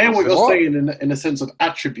bar. I hear what you're What? saying in the sense of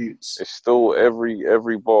attributes. It's still every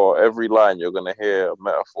bar, every line you're gonna hear a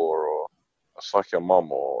metaphor or a suck your mum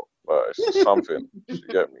or it's just something. You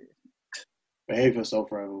get me? Behave yourself,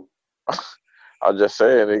 rival. I'm just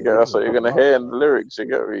saying, that's what you're gonna hear in the lyrics. You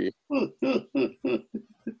get me?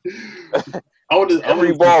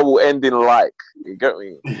 Every bar will end in like. You get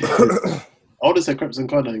me? I would have said Crips and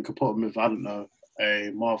Conan and could put him with, I don't know,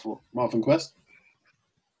 a Marvin Quest.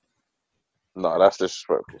 No, that's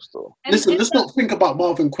disrespectful still. Listen, let's not think about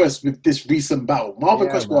Marvin Quest with this recent battle. Marvin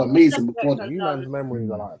Yeah, Quest were man. amazing before that. You man's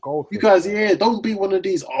memories are like gold. You guys, don't be one of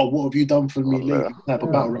these, what have you done for me Yeah. lately type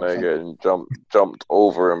of battle They're rap. getting jumped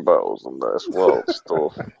over in battles and that as well.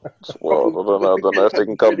 Still, it's wild. I don't know if they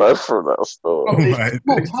can come back from that still. Oh, they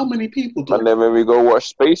smoked how many people, though? And then maybe go watch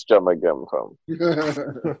Space Jam again, fam.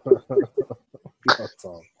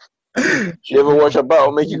 You ever watch a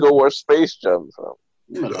battle make you go watch Space Jam, fam?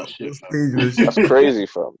 You know that shit, fam. That's crazy,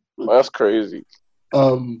 fam. That's crazy.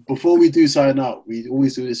 Before we do sign out, we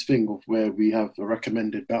always do this thing of where we have a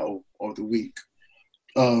recommended battle of the week.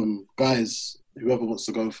 Guys, whoever wants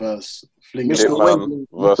to go first, fling it. Hitman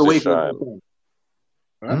versus Shine.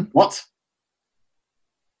 Huh? What?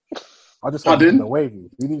 I just Pardon? Mr. Wavy.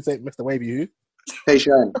 You need to say Mr. Wavy who? Hey,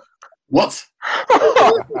 Shine. What? Shine.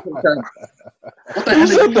 What the hell are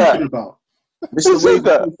said you that? talking about? Mr. said Wave.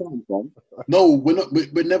 that? No, we're not.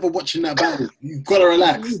 We're never watching that battle. You've got to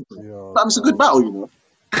relax. Yo, It's a good battle, you know.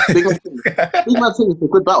 Big Man Thing is a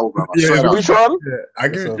good battle, bro. Yeah, Straight up. Which one? I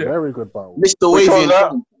it's give a it. very good battle. Mr. Which Wavy one's and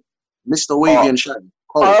that? Shine. Mr. Wavy and Shine.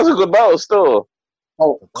 Oh, that's a good battle still.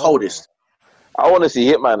 Coldest. I want to see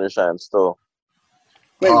Hitman and Shine still.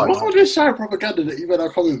 Wait, Oh, what's all this Shine propaganda that you men are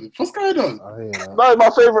coming with? What's going on? I hear that. No,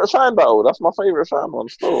 my favorite Shine battle. That's my favorite Shine one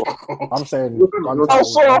still. I'm saying gun How How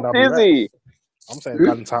titles soft is NWX. he? I'm saying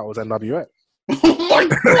gun titles NWX. Oh my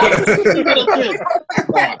god! You gotta chill.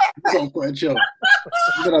 Nah, you gotta put a chill.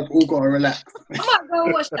 You gotta all gotta relax. I might go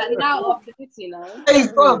and watch that now after this, you know. Hey,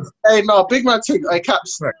 bro. Hey, no, Big Man Thing. Hey,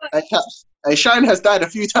 Caps. Hey, Caps. Hey, Shine has died a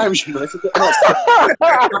few times, you know. It's a bit nuts.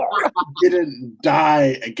 Didn't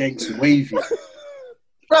die against Wavy.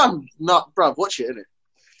 Bruv, watch it, innit?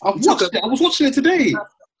 I was watching it today.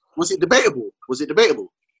 Was it debatable?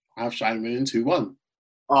 I have Shine winning 2-1.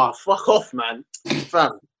 Oh, fuck off, man.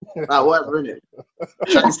 Fam. Whatever, innit?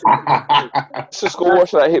 Let's just go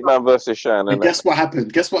watch that Hitman versus Shine. And guess what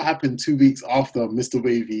happened? Guess what happened 2 weeks after Mr.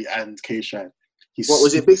 Wavy and K-Shine? What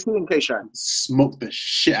was it? Big C and K-Shine? Smoked the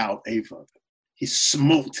shit out of Ava. He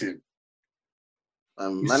smoked him.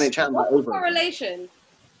 Man ain't chatting about What's Ava. the correlation?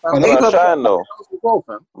 But Shine though.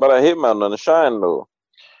 But a Hitman and a Shine though.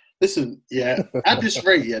 Listen, yeah, at this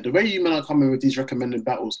rate, yeah, the way you men are coming with these recommended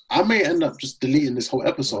battles, I may end up just deleting this whole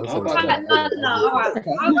episode. How about that? No, all right.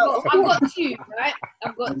 I've got two, right?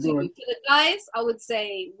 I've got two. For the guys, I would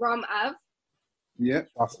say Ram Av. Yeah.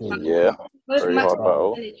 Yeah. Both Very match hard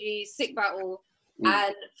battle. energy, sick battle.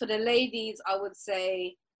 And for the ladies, I would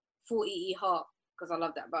say 40 Heart, because I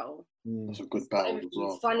love that battle. It's a good battle as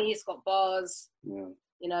well. It's funny, it's got bars. Yeah.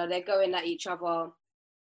 You know, they're going at each other.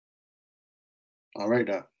 I rate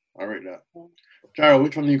that. Jarrell,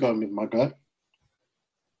 which one are you going with, my guy?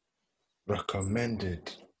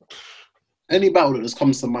 Recommended. Any battle that just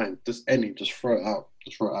comes to mind, just throw it out.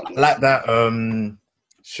 I like that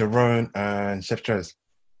Sharon and Chef Trez.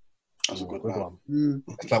 That's a good Good battle. one.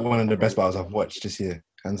 It's like one of the best battles I've watched this year,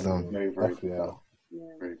 hands down. Very, very good Yeah. battle.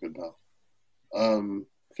 Very good battle.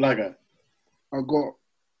 Flagger. I got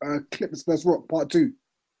Clippers vs Rock Part 2.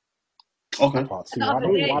 Okay. Part 2.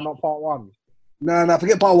 Why not part 1? No,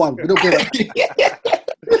 forget Part 1. We don't care about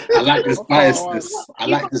I like this biasness. I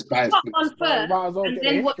like this biasness. Part one first, Might as well and get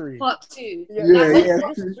then the watch history. part 2. Yeah.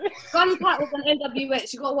 Gun battles and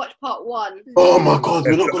NWX, you got to watch part 1. Oh my God,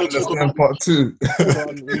 we're not going to talk Understand about part 2.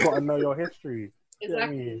 You got to know your history.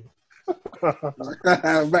 Exactly.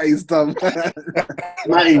 Matty's dumb.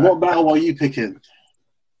 Matty, what battle are you picking?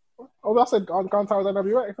 Oh, I said Gun Towers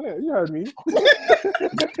NWX, isn't it? You heard me.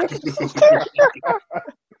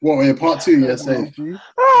 What, we're part 2, yeah, safe. G.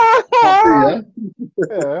 Part 2, yeah?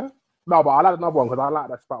 Yeah. No, but I like another one because I like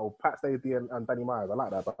that battle. Pat Stady and Danny Myers. I like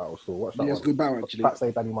that battle. So watch that Yeah, it's one. a good battle, actually. Pat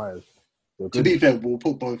Stady, Danny Myers. To be fair, we'll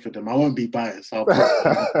put both of them. I won't be biased. I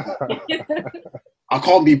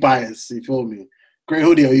can't be biased, you feel me? Great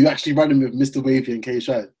Hoodie, are you actually running with Mr. Wavy and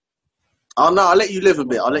K-Shine? Oh, no, I'll let you live a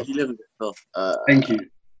bit. Still. Thank you.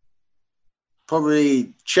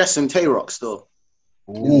 Probably Chess and Tay-Rock still.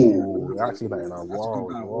 Ooh, I see that in a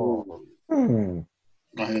while.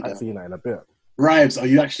 I heard I that. see that in a bit. Rives, are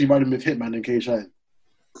you actually running with Hitman and K-Shine?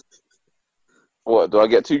 What, do I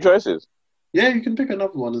get 2 choices? Yeah, you can pick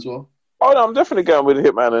another one as well. Oh no, I'm definitely going with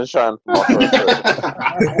Hitman and Shine.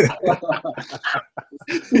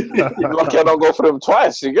 Lucky I don't go for them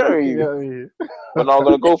twice, you get me? Yeah. But no, I'm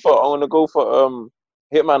gonna go for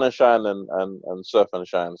Hitman and Shine and Surf and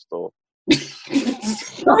Shine still.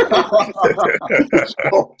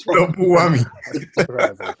 Double whammy.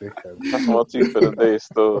 That's my 2 for the day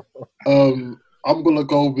still. I'm gonna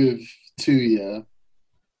go with 2, yeah.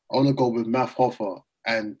 I wanna go with Math Hoffa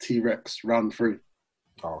and T-Rex round 3.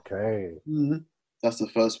 Okay. That's the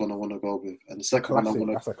first one I want to go with, and the second one I want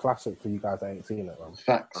to. That's a classic for you guys that ain't seen it, man.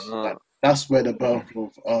 Facts. That's where the birth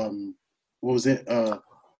of what was it? I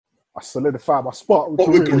solidified my spot What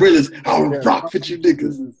with gorillas? I'll rock for you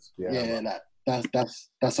niggas. Yeah,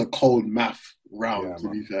 That's a cold math round, to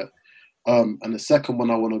be fair. And the second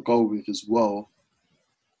one I want to go with as well,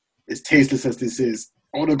 as tasteless as this is,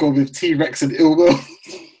 I want to go with T-Rex and Ill Will.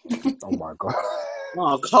 Oh my God.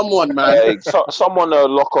 Oh, come on, man. Hey, someone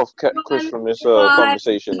lock off Chris from this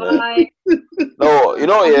conversation. No, you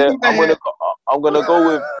know, yeah. I'm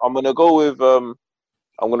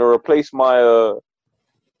gonna replace I'll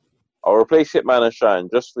replace Hitman and Shine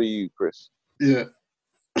just for you, Chris. Yeah.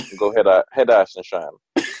 Go head ass and Shine.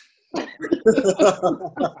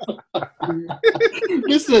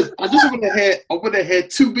 Listen, I want to hear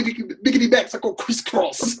 2 biggity backs. I got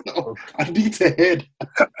crisscross. No, I need to hear. Yeah.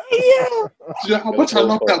 Do you know how much I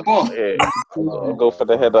love that bar? Yeah. Go for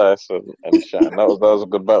the head ass and Shine. That was a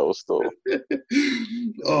good battle still.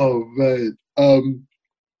 Oh man.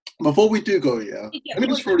 Before we do go, let me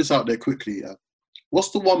just throw this out there quickly.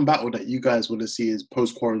 What's the one battle that you guys want to see is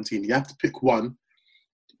post quarantine? You have to pick one.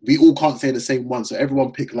 We all can't say the same one, so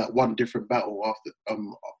everyone pick like one different battle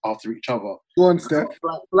after each other. Go on, Steph.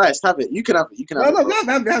 Let's have it. You can have it. You can have it. No,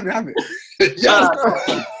 have it.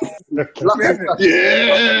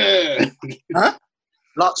 Yeah. Huh?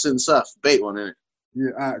 Lux and Surf. Bait one, innit? Yeah,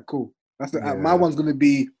 alright, cool. That's my one's gonna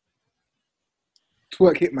be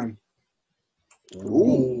Twerk Hitman.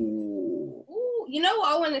 Ooh. Ooh, you know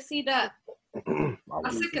what? I want to see that. I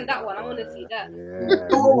second that one. I want to see that. Yeah.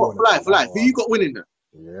 Oh, for life. Who you got winning that?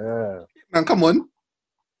 Yeah. Man, come on.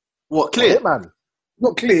 What, clear? Man.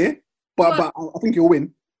 Not clear, but I think you'll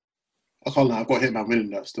win. I can't lie, I've got Hitman winning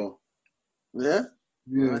that still. Yeah?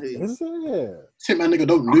 Yeah. Is it? Hitman nigga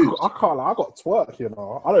don't lose. I can't lie. I got twerk, you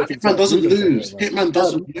know. I don't think Hitman Twerk's doesn't losing lose. today, man. Hitman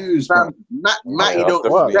doesn't lose, bro. Fam, Matty Yeah, don't.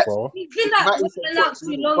 definitely. That, Bro. He's been like Matty been out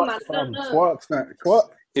too long, man. I don't know.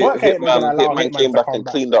 Twerk ain't gonna allow Hitman Hitman came to back come and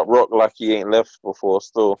back. cleaned up Rock like he ain't left before.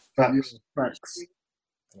 Still, Facts.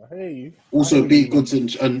 I hear you. Also beat Goods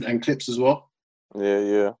and Clips as well.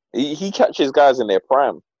 yeah. He catches guys in their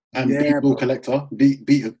prime. And Yeah, beat Bill bro. Collector.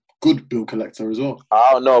 Beat a good Bill Collector as well.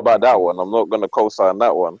 I don't know about that one. I'm not gonna co-sign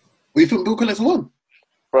that one, What you think Bill Collector won?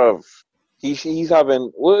 bruv. He's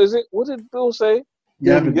having what is it? What did Bill say?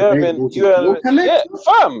 You haven't You haven't, Bill Collector? yeah,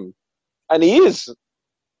 fam. And he is.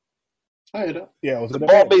 I heard that. Yeah, it was The a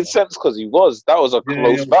bar debate. made sense because he was. That was a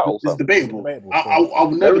close battle, It's fam. debatable. Debatable,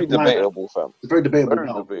 I'll never Very deny that. debatable, fam. It's a very debatable Very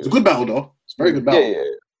battle. debatable. It's a good battle though. It's a very good battle. Yeah.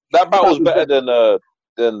 That battle's better than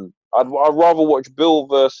I'd rather watch Bill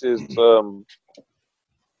versus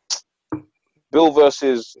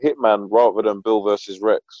Hitman rather than Bill versus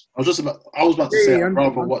Rex. I was about to say Yeah, I'd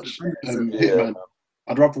rather 100%. watch Yeah. Hitman.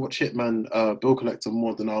 I'd rather watch Hitman Bill Collector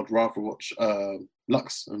more than I'd rather watch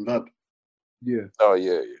Lux and Verb. Yeah. Oh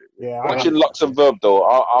yeah. Yeah, Watching Lux and Verb though,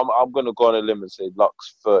 I'm gonna go on a limb and say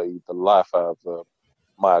Lux 30, the life out of Verb.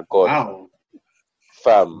 My God, Wow.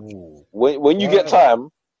 fam. Ooh. When you get time,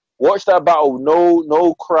 watch that battle.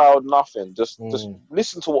 No crowd, nothing. Just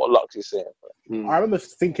listen to what Lux is saying. I remember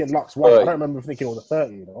thinking Lux won. I don't remember thinking it was a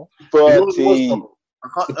 30, you know. 30.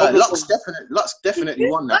 Lux definitely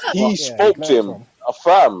won that. He spoke to him,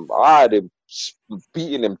 fam. I had him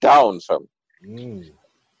beating him down, fam.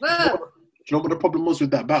 Do you know what the problem was with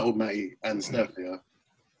that battle, Matty and Steph? Yeah.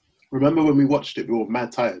 Remember when we watched it? We were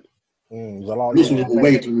mad tired. It was a lot. We also were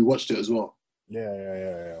waved when we watched it as well.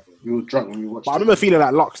 Yeah. We were drunk when we watched But it. I remember feeling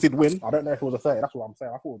like Lux did win. I don't know if it was a 30. That's what I'm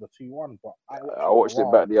saying. I thought it was a 2-1, but I watched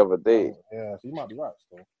it back the other day. Yeah, so you might be right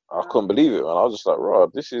still. I couldn't believe it, man. I was just like,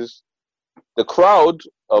 "Rod, this is." The crowd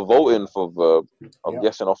are voting for Verb. I'm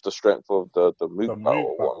guessing off the strength of the Mook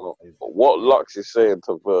battle or whatnot. But what Lux is saying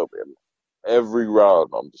to Verb in every round,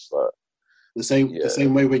 I'm just like the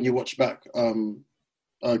same way when you watch back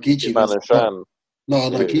Geechee Man and Shan. No,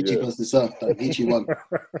 Geechee versus Surf. That Geechee won.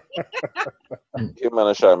 Hitman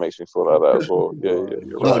and Shan makes me feel like that as well. Yeah.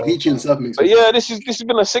 You're No, right. Geechee and Surf makes But me yeah, this has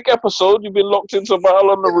been a sick episode. You've been locked into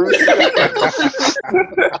Battle on the Roof.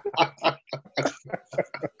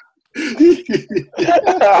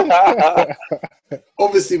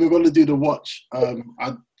 Obviously, we're going to do the watch.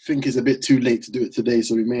 I think it's a bit too late to do it today,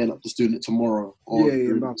 so we may end up just doing it tomorrow or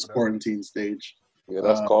during this quarantine stage. Yeah,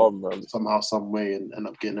 that's calm, man. Somehow, some way, and end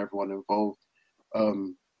up getting everyone involved.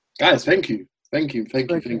 Guys, thank you. Thank you.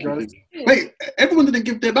 Wait, everyone didn't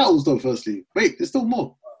give their battles though. Firstly, wait, there's still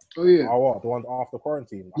more. Oh yeah. Oh, what? The ones after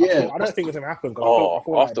quarantine? Yeah. I don't think it's gonna happen. Oh, I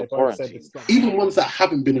feel like after they both said quarantine. it's not- Even ones that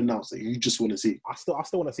haven't been announced that you just want to see. I still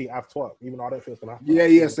want to see Av twerk, even though I don't feel it's gonna happen.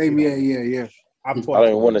 Yeah, same. Yeah. Av twerk. I don't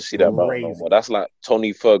even want to see that battle Crazy. no more. That's like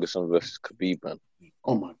Tony Ferguson versus Khabib, man.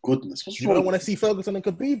 Oh my goodness, what's You wrong? don't want to see Ferguson and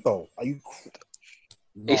Khabib though? Are you?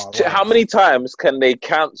 How many times can they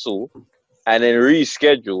cancel and then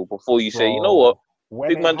reschedule before you say, you know what,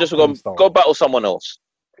 big man, just go battle someone else?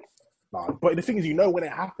 Nah, but the thing is, when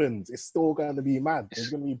it happens, it's still going to be mad. It's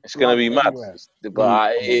going to be mad. Anywhere.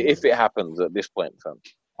 But if it happens at this point, fam.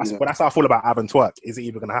 But that's how I feel about Av and twerk. Is it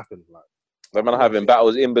even going to happen? Like, they're man having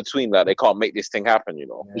battles in between, like they can't make this thing happen, you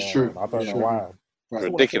know. It's true. I don't know why. It's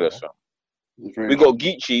ridiculous, fam. Very We got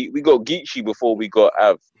Geechee before we got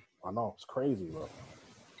Av. I know, it's crazy, bro.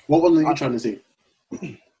 What one are you trying to see?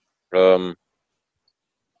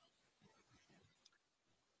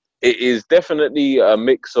 It is definitely a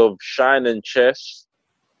mix of Shine and Chess.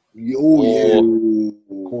 Oh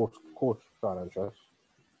Course, Shine and Chess.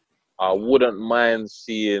 I wouldn't mind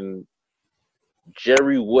seeing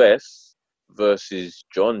Jerry West versus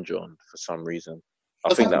John for some reason.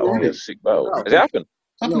 I think that would be a sick battle. Has it happened?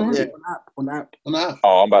 On the app.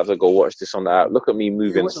 Oh, I'm about to go watch this on the app. Look at me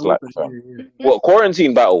moving slack, fam. What,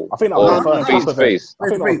 quarantine battle? I think that was the first face to face. I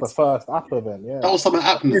think that was the first app event, yeah. That was something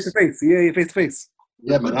happening. Face to face. Yeah, face to face.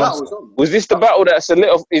 Yeah, man. Was this the battle that's a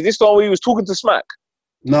little? Is this the one where he was talking to Smack?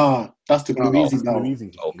 Nah, that's the Glue Easy battle.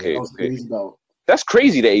 Okay, That was the Glue Easy battle. That's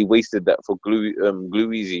crazy that he wasted that for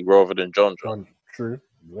Glue Easy rather than John. True.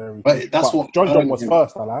 Very But true. that's what John was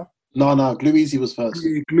first, I know. No, Glue Easy was first.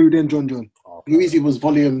 Yeah, Glue then John. Glue Easy was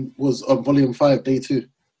volume 5, day 2.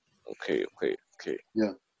 Okay.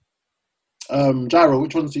 Yeah. Gyro,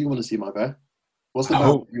 which ones do you want to see, my guy? What's the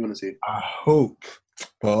battle you want to see? I hope.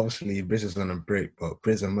 But obviously, Briz is on a break. But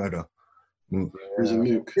Briz and Murder. Prison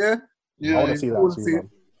Mook. Yeah. I want to see that too, man.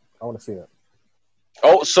 I want to see it.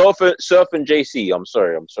 Oh, Surf and JC. I'm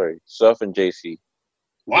sorry. Surf and JC.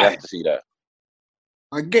 Why? You have to see that.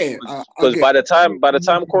 I get it. I Because get by the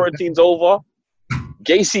time quarantine's over,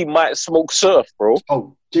 JC might smoke surf, bro.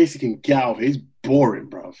 Oh, JC can get out of it. He's boring,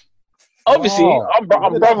 bruv. Obviously, Oh, I'm where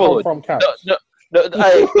did that come brotherhood. from, Caps?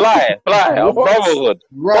 Hey, fly, I'm What? brotherhood.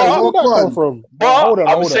 Right, Where what did that come one? from? But Hold on.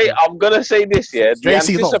 I'm gonna say this, yeah. The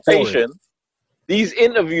JC 's not anticipation, these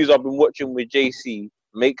interviews I've been watching with JC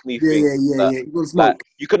make me think Yeah. that, You gonna like, smoke?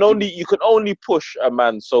 you can only push a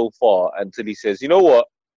man so far until he says, you know what,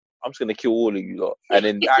 I'm just gonna kill all of you lot, and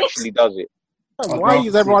then actually does it. Why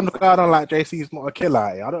is everyone going on like JC's not a killer?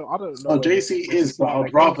 I don't know. Oh, JC is, but I'd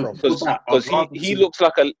came rather from. Because he looks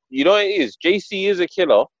like a, you know what it is. JC is a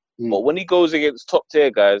killer, but when he goes against top tier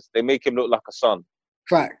guys, they make him look like a son.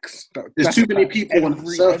 Facts. There's too many people on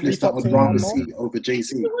the surf every list that top would tier rather man, see over If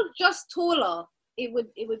JC. he was just taller, it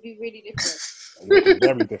would be really different.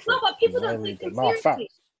 Very different. No, but people don't Very take him different. No, seriously.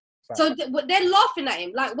 facts. So they're laughing at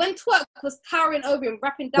him. Like when Twerk was towering over him,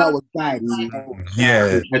 rapping down. That was bad.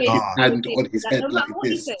 Yeah. He had his Ah. hand on his Like, head no like matter what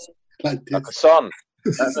he this. said. Like Like a this. son.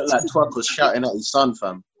 That looked like Twerk was shouting at his son,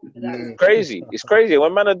 fam. Yeah. Crazy. It's crazy.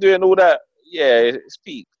 When men are doing all that, yeah, it's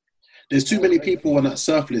peak. There's too many people on that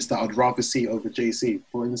surf list that I'd rather see over JC.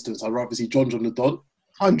 For instance, I'd rather see John the Don.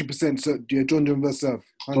 100%. So, yeah, John versus Surf.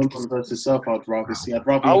 John versus Surf, I'd rather see.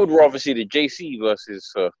 I would rather see the JC versus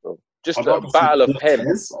Surf, though. Just I'd a rather see battle of Cortez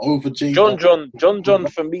pens. over JC. John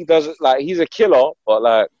for me doesn't, like, he's a killer, but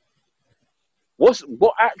like,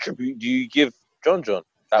 what attribute do you give John? Like,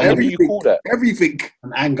 what do you call that? Everything.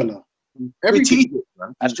 An angler. Everything.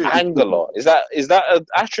 An angler. Is that an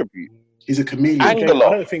attribute? He's a chameleon. Angler. I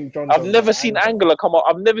don't think John. I've never seen angler come up.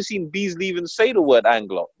 I've never seen Beasley even say the word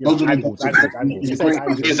angler. Those are the- Angles. He's a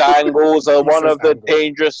great- His angles are one of the angles.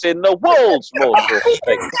 dangerous in the world's most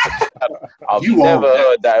respect. I've You never are.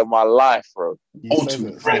 heard that in my life, bro.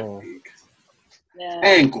 Ultimate Red so. League. Yeah.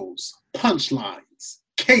 Angles, punchlines,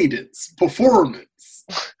 cadence, performance.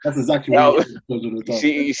 That's exactly Yeah, what John does.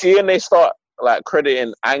 You see, when they start like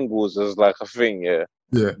crediting angles as like a thing, yeah.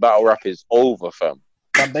 Battle rap is over, fam.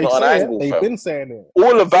 But they Not an say angle, it. They've fam. been saying it.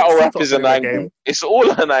 All of battle rap T-Top's is an in the angle. game. It's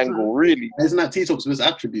all an angle, really. Isn't that T-Top's best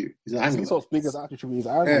attribute? He's an angler. T-Top's biggest attribute is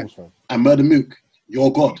angles, fam. And Murder Mook,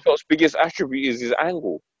 your god. T-Top's biggest attribute is his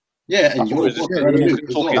angle. Yeah, and I thought it your was just god. Murder Mook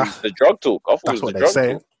as talking well. the drug talk. I thought it That's was what the they drug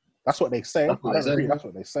say. talk. That's what they say. That's what I don't they agree. say. That's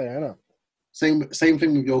what they say. I know. Same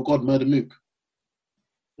thing with your god, Murder Mook.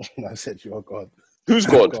 I said, "Your God." Who's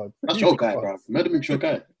God? That's your guy, bro. Murder Mook's your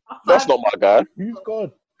guy. That's not my guy. Who's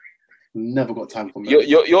God? Never got time for Murder.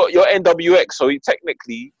 You're NWX, so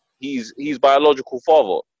technically he's biological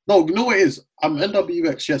father. No, you know what it is? I'm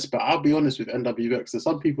NWX, yes, but I'll be honest with NWX. There's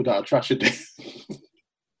some people that are trashing it.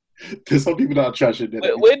 There's some people that are trashing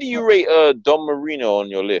it. Where do you rate Don Marino on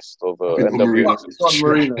your list of Don Marino NWX? is Don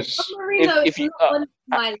Marino. trash. Marino If you- is not on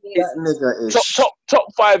my list. That nigga is Top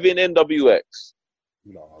 5 in NWX.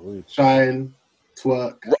 No, rude. Shine,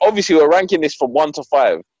 twerk. Obviously, we're ranking this from 1 to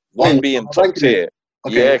 5. 1 Oh, being I'm top ranking tier. it.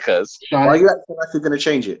 Okay. Yeah, cuz. Why are Shine, you acting like you're gonna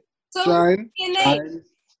change it? So Shine. DNA. shine,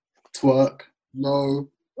 twerk, No.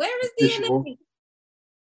 Where is Official. DNA?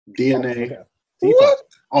 DNA. What?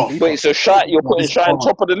 Oh, Wait, so Shine, you're putting Shine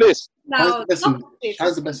top of the list? Now, Shine's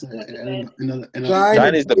the best in Shine.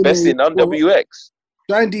 Shine is the best in NWX.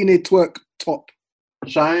 Shine DNA twerk top.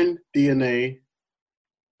 Shine, DNA.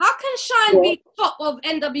 How can Shine be top of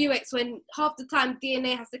NWX when half the time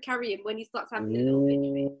DNA has to carry him when he starts having a little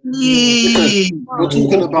injury? We're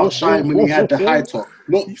talking about Shine when he had the high top.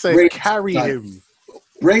 Not You say braid carry Shine. him.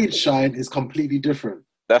 Braid Shine is completely different.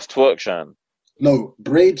 That's twerk Shine. No,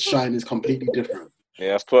 braid Shine is completely different.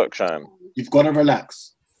 Yeah, that's twerk Shine. You've got to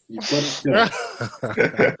relax. You've got to chill.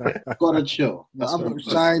 You've got to chill. That's I'm what I'm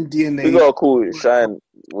saying. Shine DNA. We gotta call it Shine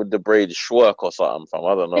with the braid Schwerk or something, fam.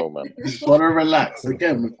 I don't know, man. You've got to relax.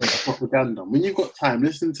 Again, with the propaganda. When you've got time,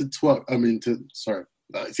 listen to twerk.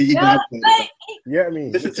 See, even Yeah, I Yeah, I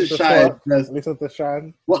mean, listen to Twerk, Shine. Listen to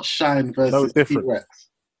Shine. Watch Shine No versus difference. T-Rex,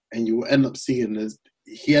 and you will end up seeing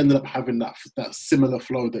he ended up having that similar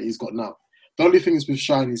flow that he's got now. The only thing is with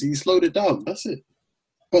Shine is he slowed it down. That's it.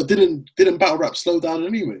 But didn't battle rap slow down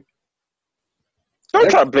anyway? Don't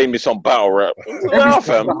try to blame this on battle rap. No,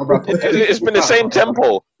 fam. It's been the same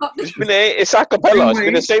tempo. It's a cappella. It's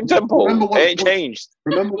been the same tempo. It ain't changed.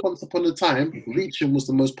 Remember, once upon a time, reaching was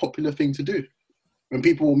the most popular thing to do. When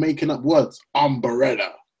people were making up words,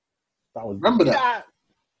 umbrella. That was Remember that?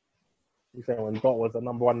 You saying when Dot was the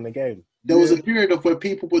number one in the game? There was a period of where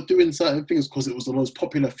people were doing certain things because it was the most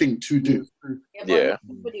popular thing to do. Yeah.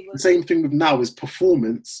 The same thing with now is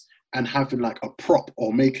performance and having like a prop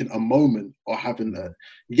or making a moment or having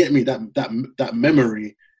you get me, that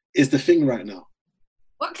memory is the thing right now.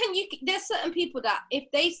 But there's certain people that if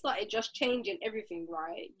they started just changing everything,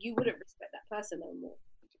 right, you wouldn't respect that person no more.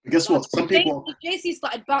 Guess what? Some people. JC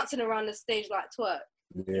started bouncing around the stage like twerk.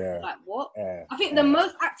 Yeah. Like what? Yeah. I think the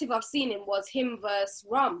most active I've seen him was him versus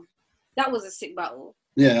Rum. That was a sick battle.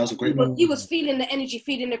 Yeah, that was a great battle. He was feeling the energy,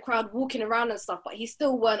 feeding the crowd, walking around and stuff, but he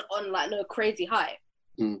still weren't on like no crazy hype.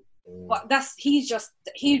 But he's just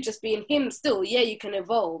being him still. Yeah, you can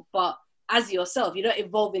evolve, but as yourself, you don't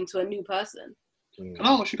evolve into a new person. Can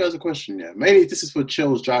I ask you guys a question? Yeah, maybe this is for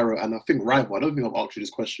Chills, Gyro, and I think Rival. I don't think I've asked you this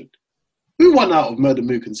question. Who won out of Murder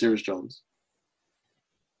Mook and Serious Jones?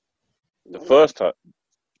 The first time,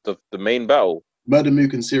 the main battle. Murder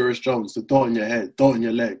Mook and Serious Jones. The dot in your head, dot in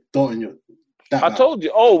your leg, dot in your. I told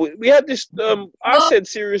you. Oh, we had this. I said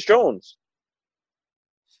Serious Jones.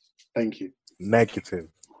 Thank you. Negative.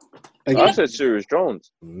 I said Serious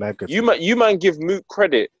Jones. Negative. You man give Mook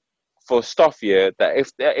credit for stuff, yeah, that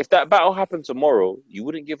if that battle happened tomorrow, you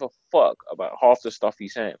wouldn't give a fuck about half the stuff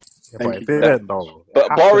he's saying. Yeah, but it didn't, though. But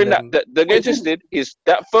barring that, the guy just did is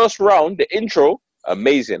that first round, the intro,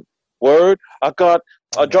 amazing. Word, I throw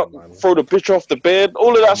the bitch off the bed,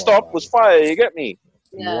 all of that stuff was fire, you get me?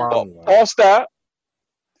 Yeah. But past that,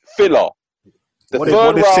 filler.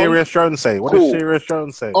 What did Serious Jones say? What did Serious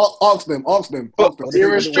Jones say? Ask them. But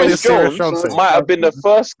Serious Jones might have been the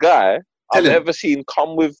first guy I've ever seen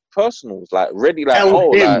come with personals, like ready, like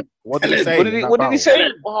what did he say? What did he say?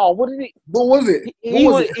 Oh, what did he? What was it?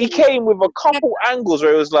 He came with a couple angles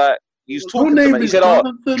where it was like he was talking to me. He said, "Oh,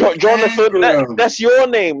 Jonathan, that's your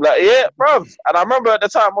name." Like, yeah, bruv. And I remember at the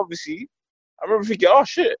time, obviously, I remember thinking, "Oh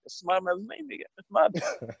shit, it's my man's name again. It's mad."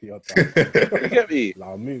 You get me?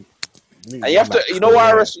 And you have to, you know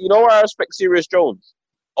why I respect Serious Jones?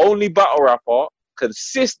 Only battle rapper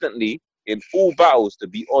consistently in all battles to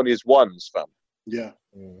be on his ones, fam. Yeah.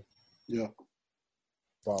 Yeah.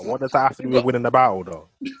 But what does that have to do with winning the battle, though?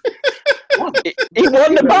 He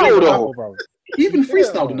won the battle, though. He even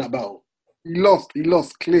freestyled in that battle. He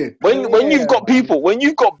lost clear. When you've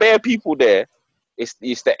got bare people there, it's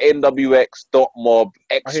the NWX.mob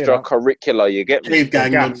extracurricular. You get me? Cave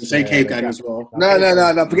Gang, say Cave Gang as well.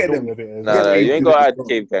 No, forget them. No, you ain't got to add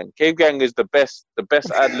Cave Gang. Cave Gang is the best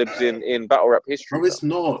ad libs in battle rap history. No, it's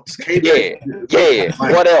not. Cave yeah.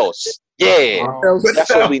 What else? Yeah,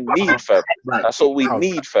 that's what we need, fam. That's what we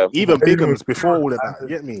need, fam. Even Bigums before all of that, you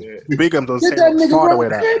get me? Bigums was far away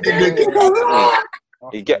that.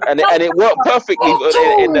 And it worked perfectly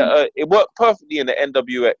it worked perfectly in the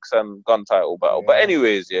NWX and gun title battle. But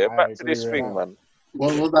anyways, back to this thing, man.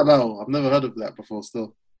 What was that battle? I've never heard of that before.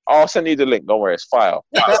 Still, I'll send you the link. Don't worry, it's fire.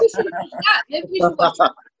 Maybe we should watch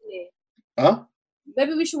that. Huh?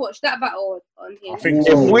 Maybe we should watch that battle on here. I think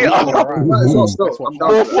if we are before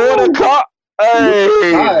the cut,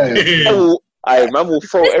 hey, man will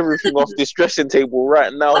throw everything off this dressing table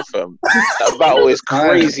right now, fam. That battle is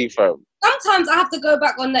crazy, fam. Sometimes I have to go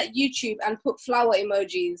back on that YouTube and put flower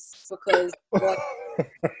emojis because.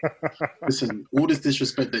 Listen, all this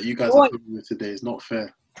disrespect that you guys are putting with today is not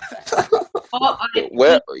fair.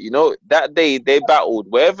 Where that day they battled,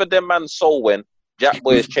 wherever their man's soul went, Jack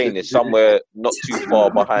Boy's chain is somewhere not too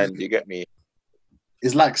far behind. You get me?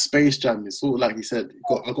 It's like Space Jam. It's sort of like he said.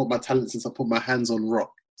 I got my talent since I put my hands on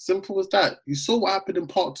rock. Simple as that. You saw what happened in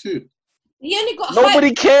part 2. He only got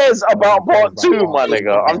Nobody cares about part 2, my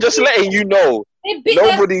nigga. I'm just letting you know.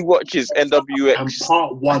 Nobody watches NWX. And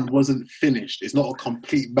part 1 wasn't finished. It's not a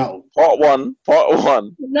complete battle. Part one.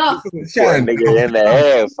 No. Nigga in the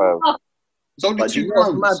air, fam. It's only 2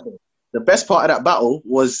 rounds. The best part of that battle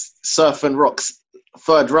was Surf and Rock's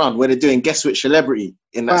third round, where they're doing Guess Which Celebrity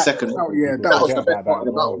in that second round. Yeah, that was the best part of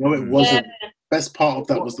the battle. No, it wasn't. Best part of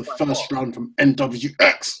that was the first round from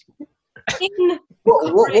NWX.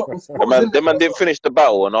 The man didn't finish the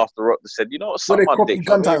battle, and after Rock said, "You know what? Suck my dick.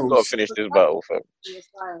 I've got to finish this battle, fam."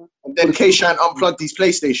 And then K-Shan unplugged his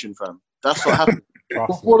PlayStation, fam. That's what happened.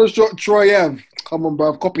 Before the shot, Troy Ave. Come on,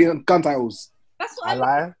 bruv. Copying gun titles. That's what I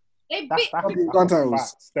lie. That's gun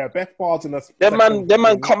titles. The best bars in the. That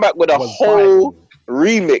man come back with a whole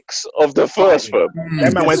remix of the first fam.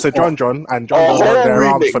 That man went to John and John went their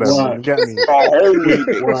arms for them. Wow. You get me? A whole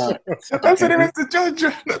remix. Wow. That's what it went to John.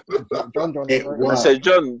 I said,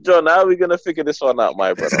 John, how are we gonna figure this one out,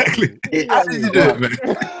 my brother? Exactly. How did you do it, man?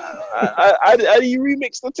 How do you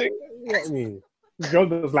remix the thing? You get me? John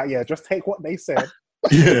was like, yeah, just take what they said.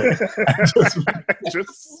 Yeah.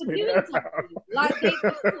 Just spin it around. Like they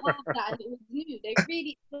just love that and it was new. They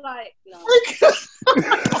really like no.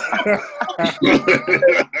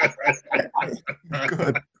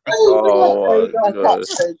 Oh,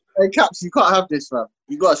 Hey, Caps, you can't have this, fam.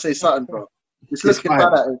 You gotta say something, bro. It's looking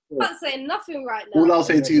bad at it. I can't say nothing right now. All I'll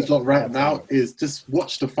say to you lot right now is just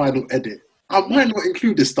watch the final edit. I might not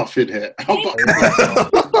include this stuff in here. This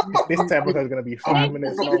episode is going to be 5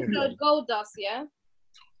 minutes long. Gold Dust, yeah?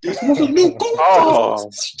 This wasn't no Gold Dust.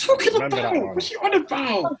 What's talking Remember about? that one. What's she on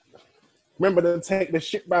about? Remember to take the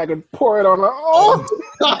shit bag and pour it on her. Oh!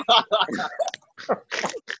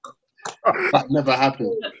 That never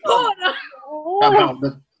happened.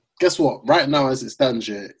 Guess what? Right now, as it stands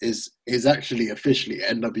here, is actually officially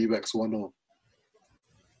NWX 1-0.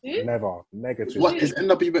 Never. Negative. What is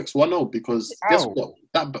NWX 1-0? Because guess what?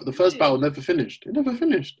 The first battle never finished. It never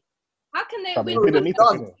finished. How can they Fam, win? it didn't need to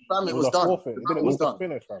finish. It was done. Forfeit. It didn't need to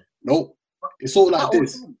finish, fam. Nope. It's all like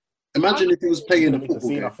this. Imagine if he was playing a Didn't need to football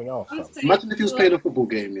see game. nothing else, fam. Imagine if he was playing a football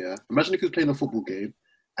game, yeah? Imagine if he was playing a football game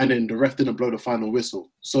and then the ref didn't blow the final whistle.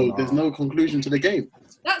 So there's no conclusion to the game.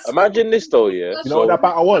 Imagine this though, yeah. You know what that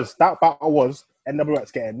battle was? That battle was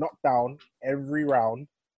NWX getting knocked down every round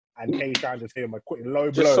and K-Shine just hit him a quick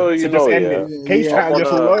low blow. Just so you know, yeah. K-Shine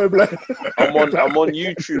just low blow. I'm on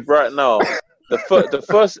YouTube right now. The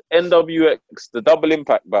first NWX, the Double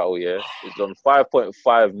Impact battle, yeah, is on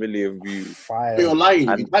 5.5 million views. You're lying.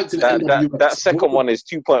 And You typed in NWX. that second one is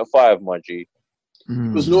 2.5, my G.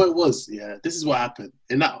 Because no, it was. Yeah, this is what happened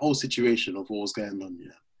in that whole situation of what was going on.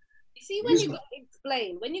 Yeah. You see, when you got to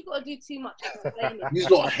explain, when you got to do too much explaining. You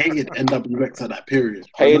lot hated NWX at that period.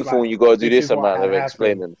 Painful when you got to do this is what amount of happened.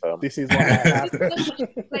 explaining, fam. This is what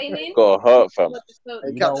happened. Got hurt, fam.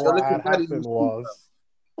 You know what happened was...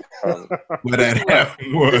 What that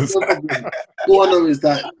happened was... All I know is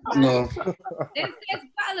that, no. There's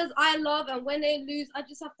battlers I love, and when they lose, I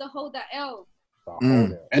just have to hold that L.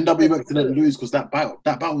 NWX didn't lose because that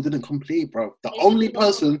battle didn't complete, bro. The only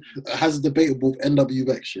person that has a debatable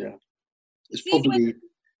NWX, yeah, is probably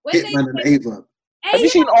Hitman and Ava. Have you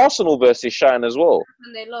seen Arsenal versus Shine as well?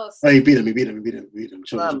 And they lost. Oh, he beat him.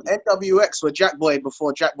 NWX were Jackboy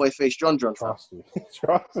before Jackboy faced John. Trust me.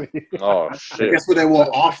 Oh, I shit. guess what they were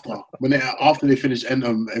after they finished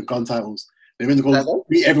gun titles. They went to go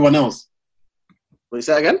beat everyone else. What you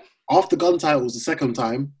say again? After gun titles, the second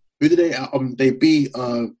time, who did they beat?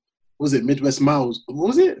 Was it Midwest Miles? What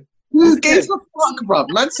was it? Who gives a fuck, bro?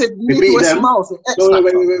 Man said They beat Midwest them. Mouse. No,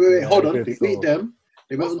 wait. Hold on. good They stuff. beat them.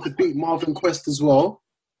 They went on to beat Marvin Quest as well.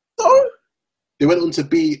 So? They went on to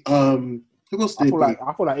beat who else did they beat?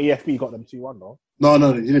 I feel like EFB got them 2-1 though. No,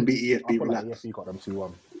 they didn't beat I EFB. feel like Relax. EFB got them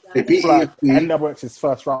 2-1. They beat Like EFB. NWX's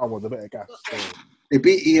first round was a bit of gas. So They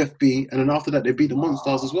beat EFB, and then after that, they beat the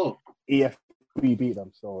Monstars as well. EFB beat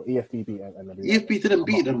them. So EFB beat NWX. EFB didn't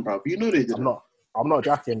beat them, bro. You know they didn't. I'm not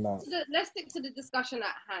jacking that. Let's stick to the discussion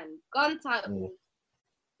at hand. Gun title.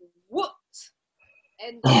 What?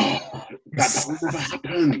 And that never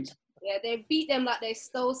happened. yeah, they beat them like they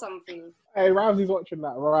stole something. Hey, Ramsey's watching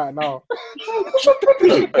that right now. What's your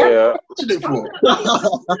problem? Yeah. What's it for?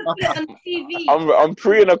 On TV. I'm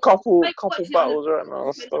pre in a couple Like battles watching right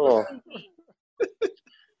now. So.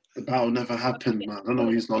 The battle never happened, man. I don't know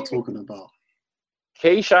what he's not talking about.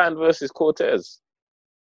 K-Shine versus Cortez.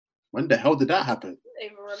 When the hell did that happen? I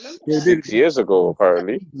don't even remember. Yeah, 6 years ago,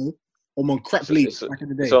 apparently. On crap league It's- back in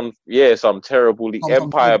the day. Some terrible league.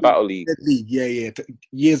 Empire Battle League. League,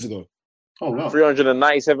 years ago. Oh, wow.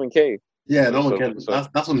 397k. Yeah, no one So- cares. so-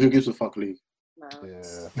 That's on Who Gives a Fuck League. No. Yeah.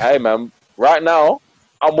 Hey, man. Right now,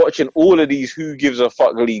 I'm watching all of these Who Gives a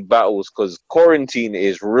Fuck League battles because quarantine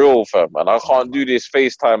is real, fam. And I can't do this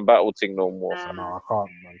FaceTime battle thing no more. No, I can't,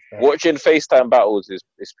 man. Watching FaceTime battles is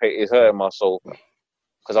hurting my soul.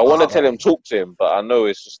 Because I want to tell him, talk to him, but I know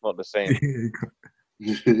it's just not the same. Hey,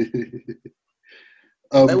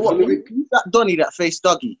 who's that Donny that faced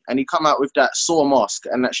Dougie and he come out with that saw mask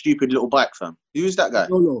and that stupid little bike, fam? Who's that guy?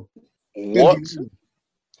 Lolo. What?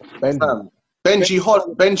 Benji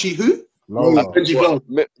who? Lola. Benji Flow.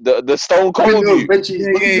 The Stone Cold dude. Benji.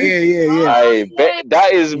 Yeah.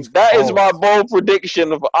 That is my bold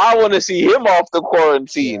prediction. I want to see him after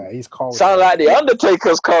quarantine. Yeah, he's cold. Sound like the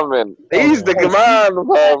Undertaker's coming. He's the man,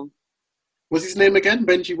 fam. What's his name again?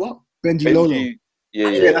 Benji what? Benji Lolo. Yeah.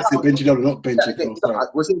 Yeah, that's it. Benji Lolo, not Benji Flow. Sorry.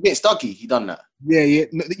 Was it against Dougie? He done that.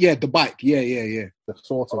 Yeah, the bike. Yeah. The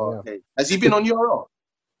sorting, yeah. Okay. Has he been on URL?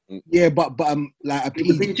 Yeah, but like He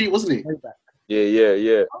was the PG, wasn't he?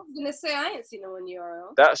 Yeah. I was gonna say I ain't seen no one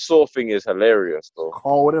URL. That saw thing is hilarious, though.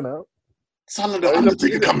 Cold, innit? Son of the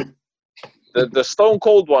Undertaker coming. The Stone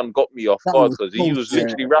Cold one got me off That guard was because he cold, was yeah.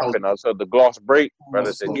 literally rapping. I said the glass break.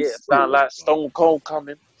 Brother said, yeah, sound like Stone Cold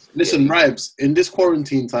coming. Listen, Ribes, in this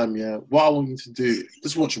quarantine time, yeah, what I want you to do,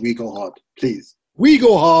 just watch We Go Hard, please. We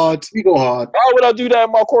go hard. We Go Hard. Why would I do that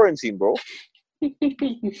in my quarantine, bro?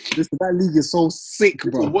 That league is so sick,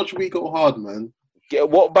 Listen, bro. watch We Go Hard, man.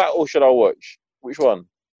 What battle should I watch? Which one?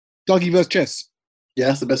 Dougie versus Chess. Yeah,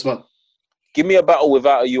 that's the best one. Give me a battle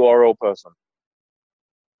without a URL person.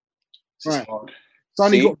 This is Right. hard.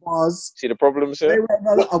 Sonny See? got bars. See the problems Hey, here? wait,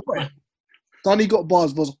 no, I've got it. Sonny got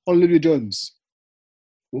bars versus Olivia Jones.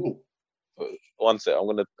 Ooh. One sec.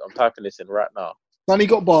 I'm typing this in right now. Sonny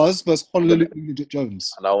got bars versus Olivia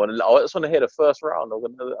Jones. And I just want to hear the first round. I'm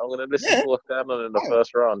gonna listen to what's going on in the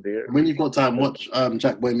first round, dude. When you've got time, watch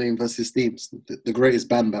Jack Boy Main versus Steams, the greatest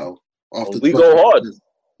band battle. After We 12 go hard. years.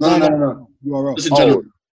 No. URL. Just in general.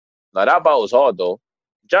 Now that battle was hard though.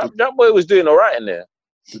 Jack Boy was doing alright in there.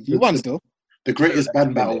 You won still. The greatest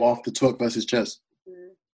band battle after Twerk versus Chess.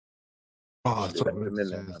 Oh, He left him in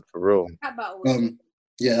there, man, for real. That battle was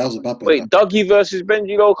Yeah, that was a bad battle. Wait, Dougie versus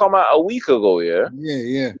Benji go come out a week ago, yeah?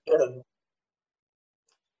 Yeah.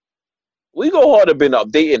 We go hard have been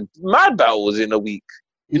updating mad battles in a week.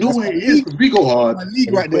 You know what it is? We go hard. My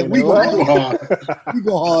league right there. We We go We go hard. hard. We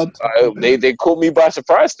go hard. They caught me by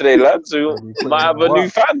surprise today, lads. So might have a new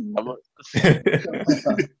fan.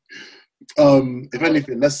 If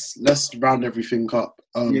anything, let's round everything up.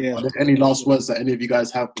 Yeah. Are there any last words that any of you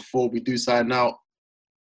guys have before we do sign out?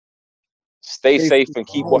 Stay safe and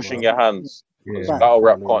keep washing your hands. Yeah. Battle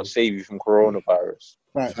rap can't save you from coronavirus.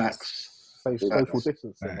 Right. Facts. Say social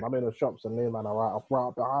distancing. Right. I'm in the shops and them man are right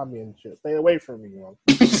up behind me and shit. Stay away from me, man.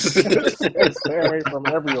 Stay away from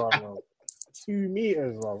everyone, man. 2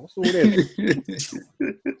 meters, man. What's all this?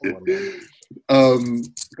 Come on, man.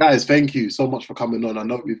 Guys, thank you so much for coming on. I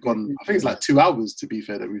know we've gone. I think it's like 2 hours to be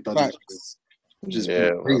fair that we've done this, Facts. which is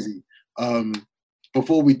Yeah, crazy.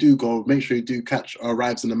 Before we do go, make sure you do catch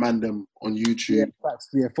Rives and Amandem on Yeah, YouTube. facts.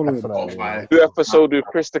 Yeah, follow him. Definitely. Spotify. New episode with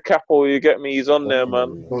Chris the Capo, you get me? He's on there,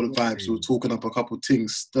 man. All the vibes. We're talking up a couple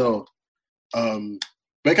things still.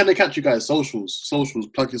 Where can they catch you guys? Socials.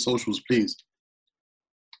 Plug your socials, please.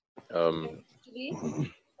 Chili on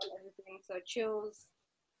everything. So chills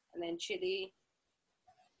and then chili.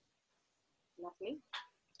 That's me.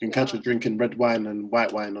 You can catch her drinking red wine and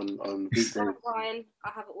white wine on Big Bro. Ryan, I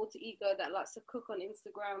have an alter ego that likes to cook on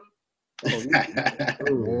Instagram.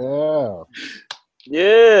 Yeah.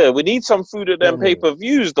 Yeah, we need some food at them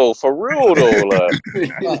pay-per-views though, for real though. Like,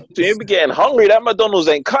 so you be getting hungry. That McDonald's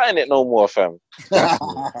ain't cutting it no more, fam.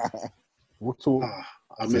 We'll talk.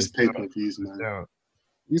 I miss pay-per-views, man. Yeah.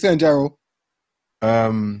 You saying Jarrell?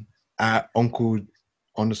 At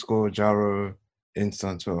Uncle_Jaro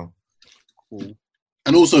Instant Twitter.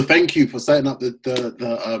 And also, thank you for setting up the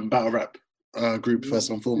battle rap group first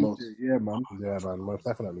and foremost. Yeah, man. Yeah, man. Most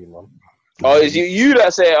definitely, man. Oh, is you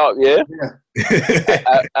that set it up, yeah?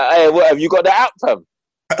 Hey, what have you got the app, fam?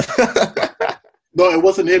 No, it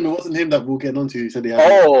wasn't him. It wasn't him that we'll get onto. He said he had.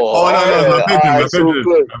 Oh, no, my bedroom.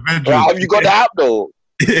 Right, have you got the app though?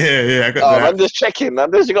 Yeah, I got that. I'm just checking.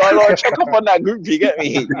 I'm just gotta check up on that group. You get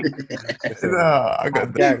me? No, I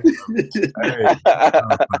got Gang.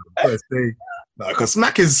 that. Because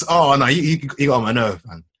Smack is, he got on my nerve,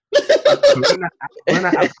 man. when I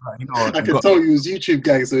act like, I can tell you was YouTube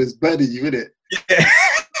gang, so it's better you, innit? Yeah.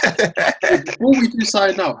 Before we do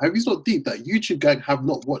sign out, have you not deep that YouTube gang have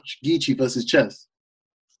not watched Geechee versus Chess?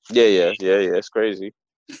 Yeah. It's crazy.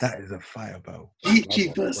 That is a fire battle.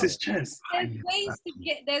 Geechee versus Chess.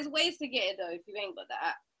 There's ways to get it though if you ain't got the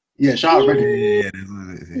app. Yeah, shout out ready. Yeah.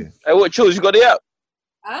 Hey, what Chills? You got the app?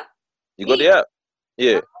 Huh? You got Me? the app? I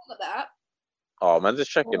Yeah. got the app. Oh man, just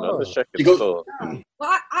checking. I'm just checking. You got- So,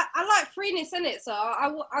 But I like freeness in it, so I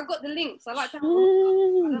got the links. I like to have a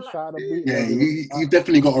look. Shout out to Boot, Yeah, man. you've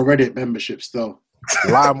definitely got a Reddit membership still.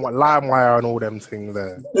 LimeWire and all them things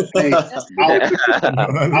there. Hey,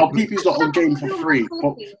 our people's not on game for free.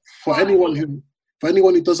 For anyone who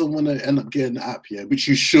doesn't want to end up getting the app, yeah, which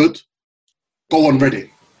you should, go on Reddit.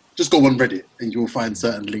 Just go on Reddit and you'll find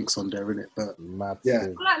certain links on there, innit? But Mad Yeah.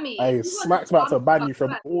 thing. Like me. Hey, Smack's about to ban you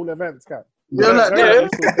from all events, cat. yeah, I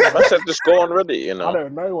said just go on Reddit. You I know,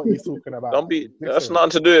 don't know what you're talking about. don't be. That's Listen, nothing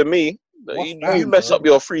to do with me. What's You that, mess bro? up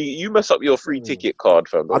your free. You mess up your free ticket card,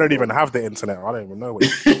 fam. I don't even have the internet. I don't even know what.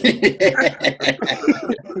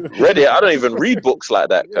 Reddit. I don't even read books like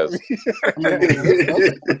that, cause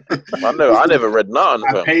I never read nothing.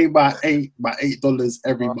 I Fam. pay my $8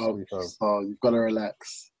 every Trust month, me, fam. so you've got to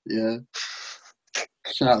relax. Yeah.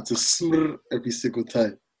 Shout out to Smr every single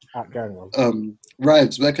time. At gang, man.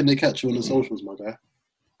 Rives, where can they catch you on the socials, my guy?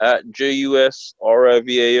 At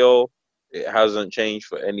JUSRIVAO. It hasn't changed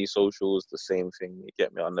for any socials. The same thing. You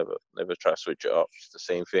get me? I never try to switch it up. It's the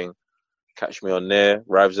same thing. Catch me on there.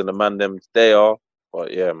 Rives and the man them they are.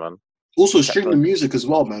 But yeah, man. Also, stream the music as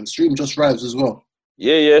well, man. Stream Just Rives as well.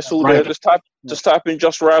 Yeah, it's all there. Rival. Just type in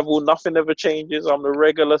Just Rival. Nothing ever changes. I'm the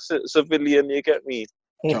regular civilian. You get me?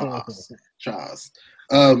 Trust.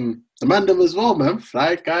 The Mandem as well, man.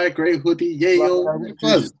 Fly Guy, Great Hoodie, Yayo.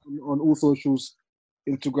 On all socials,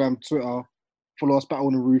 Instagram, Twitter. Follow us Battle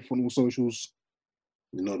on the Roof on all socials.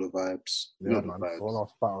 You know the vibes. Yeah, man. Follow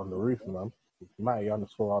us Battle on the Roof, man.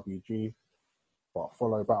 Matty_RBG. But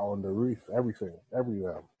follow Battle on the Roof. Everything.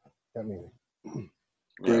 Everywhere. Get me?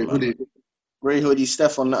 Great Hoodie. Grey Hoodie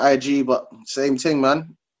Steph on the IG, but same thing,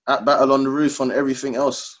 man. At Battle on the Roof on everything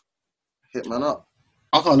else. Hit man up.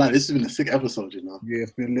 I can't lie, this has been a sick episode, you know. Yeah,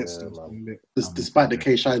 it's been lit. Despite the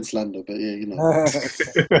K Shine slander, but yeah, you know.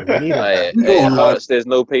 It hurts. There's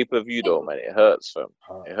no pay-per-view though, man. It hurts, fam.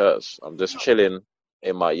 It hurts. I'm just chilling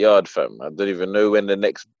in my yard, fam. I don't even know when the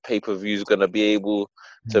next pay-per-view is gonna be able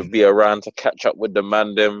to be around to catch up with the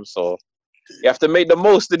Mandem. So you have to make the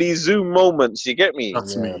most of these Zoom moments. You get me?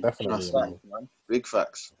 Trust me. Definitely. Man. Big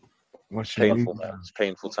facts. It's painful, man. It's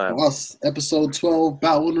painful time. For us, episode 12,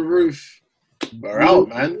 Battle on the Roof. We're out,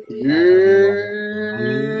 man.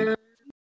 Yeah.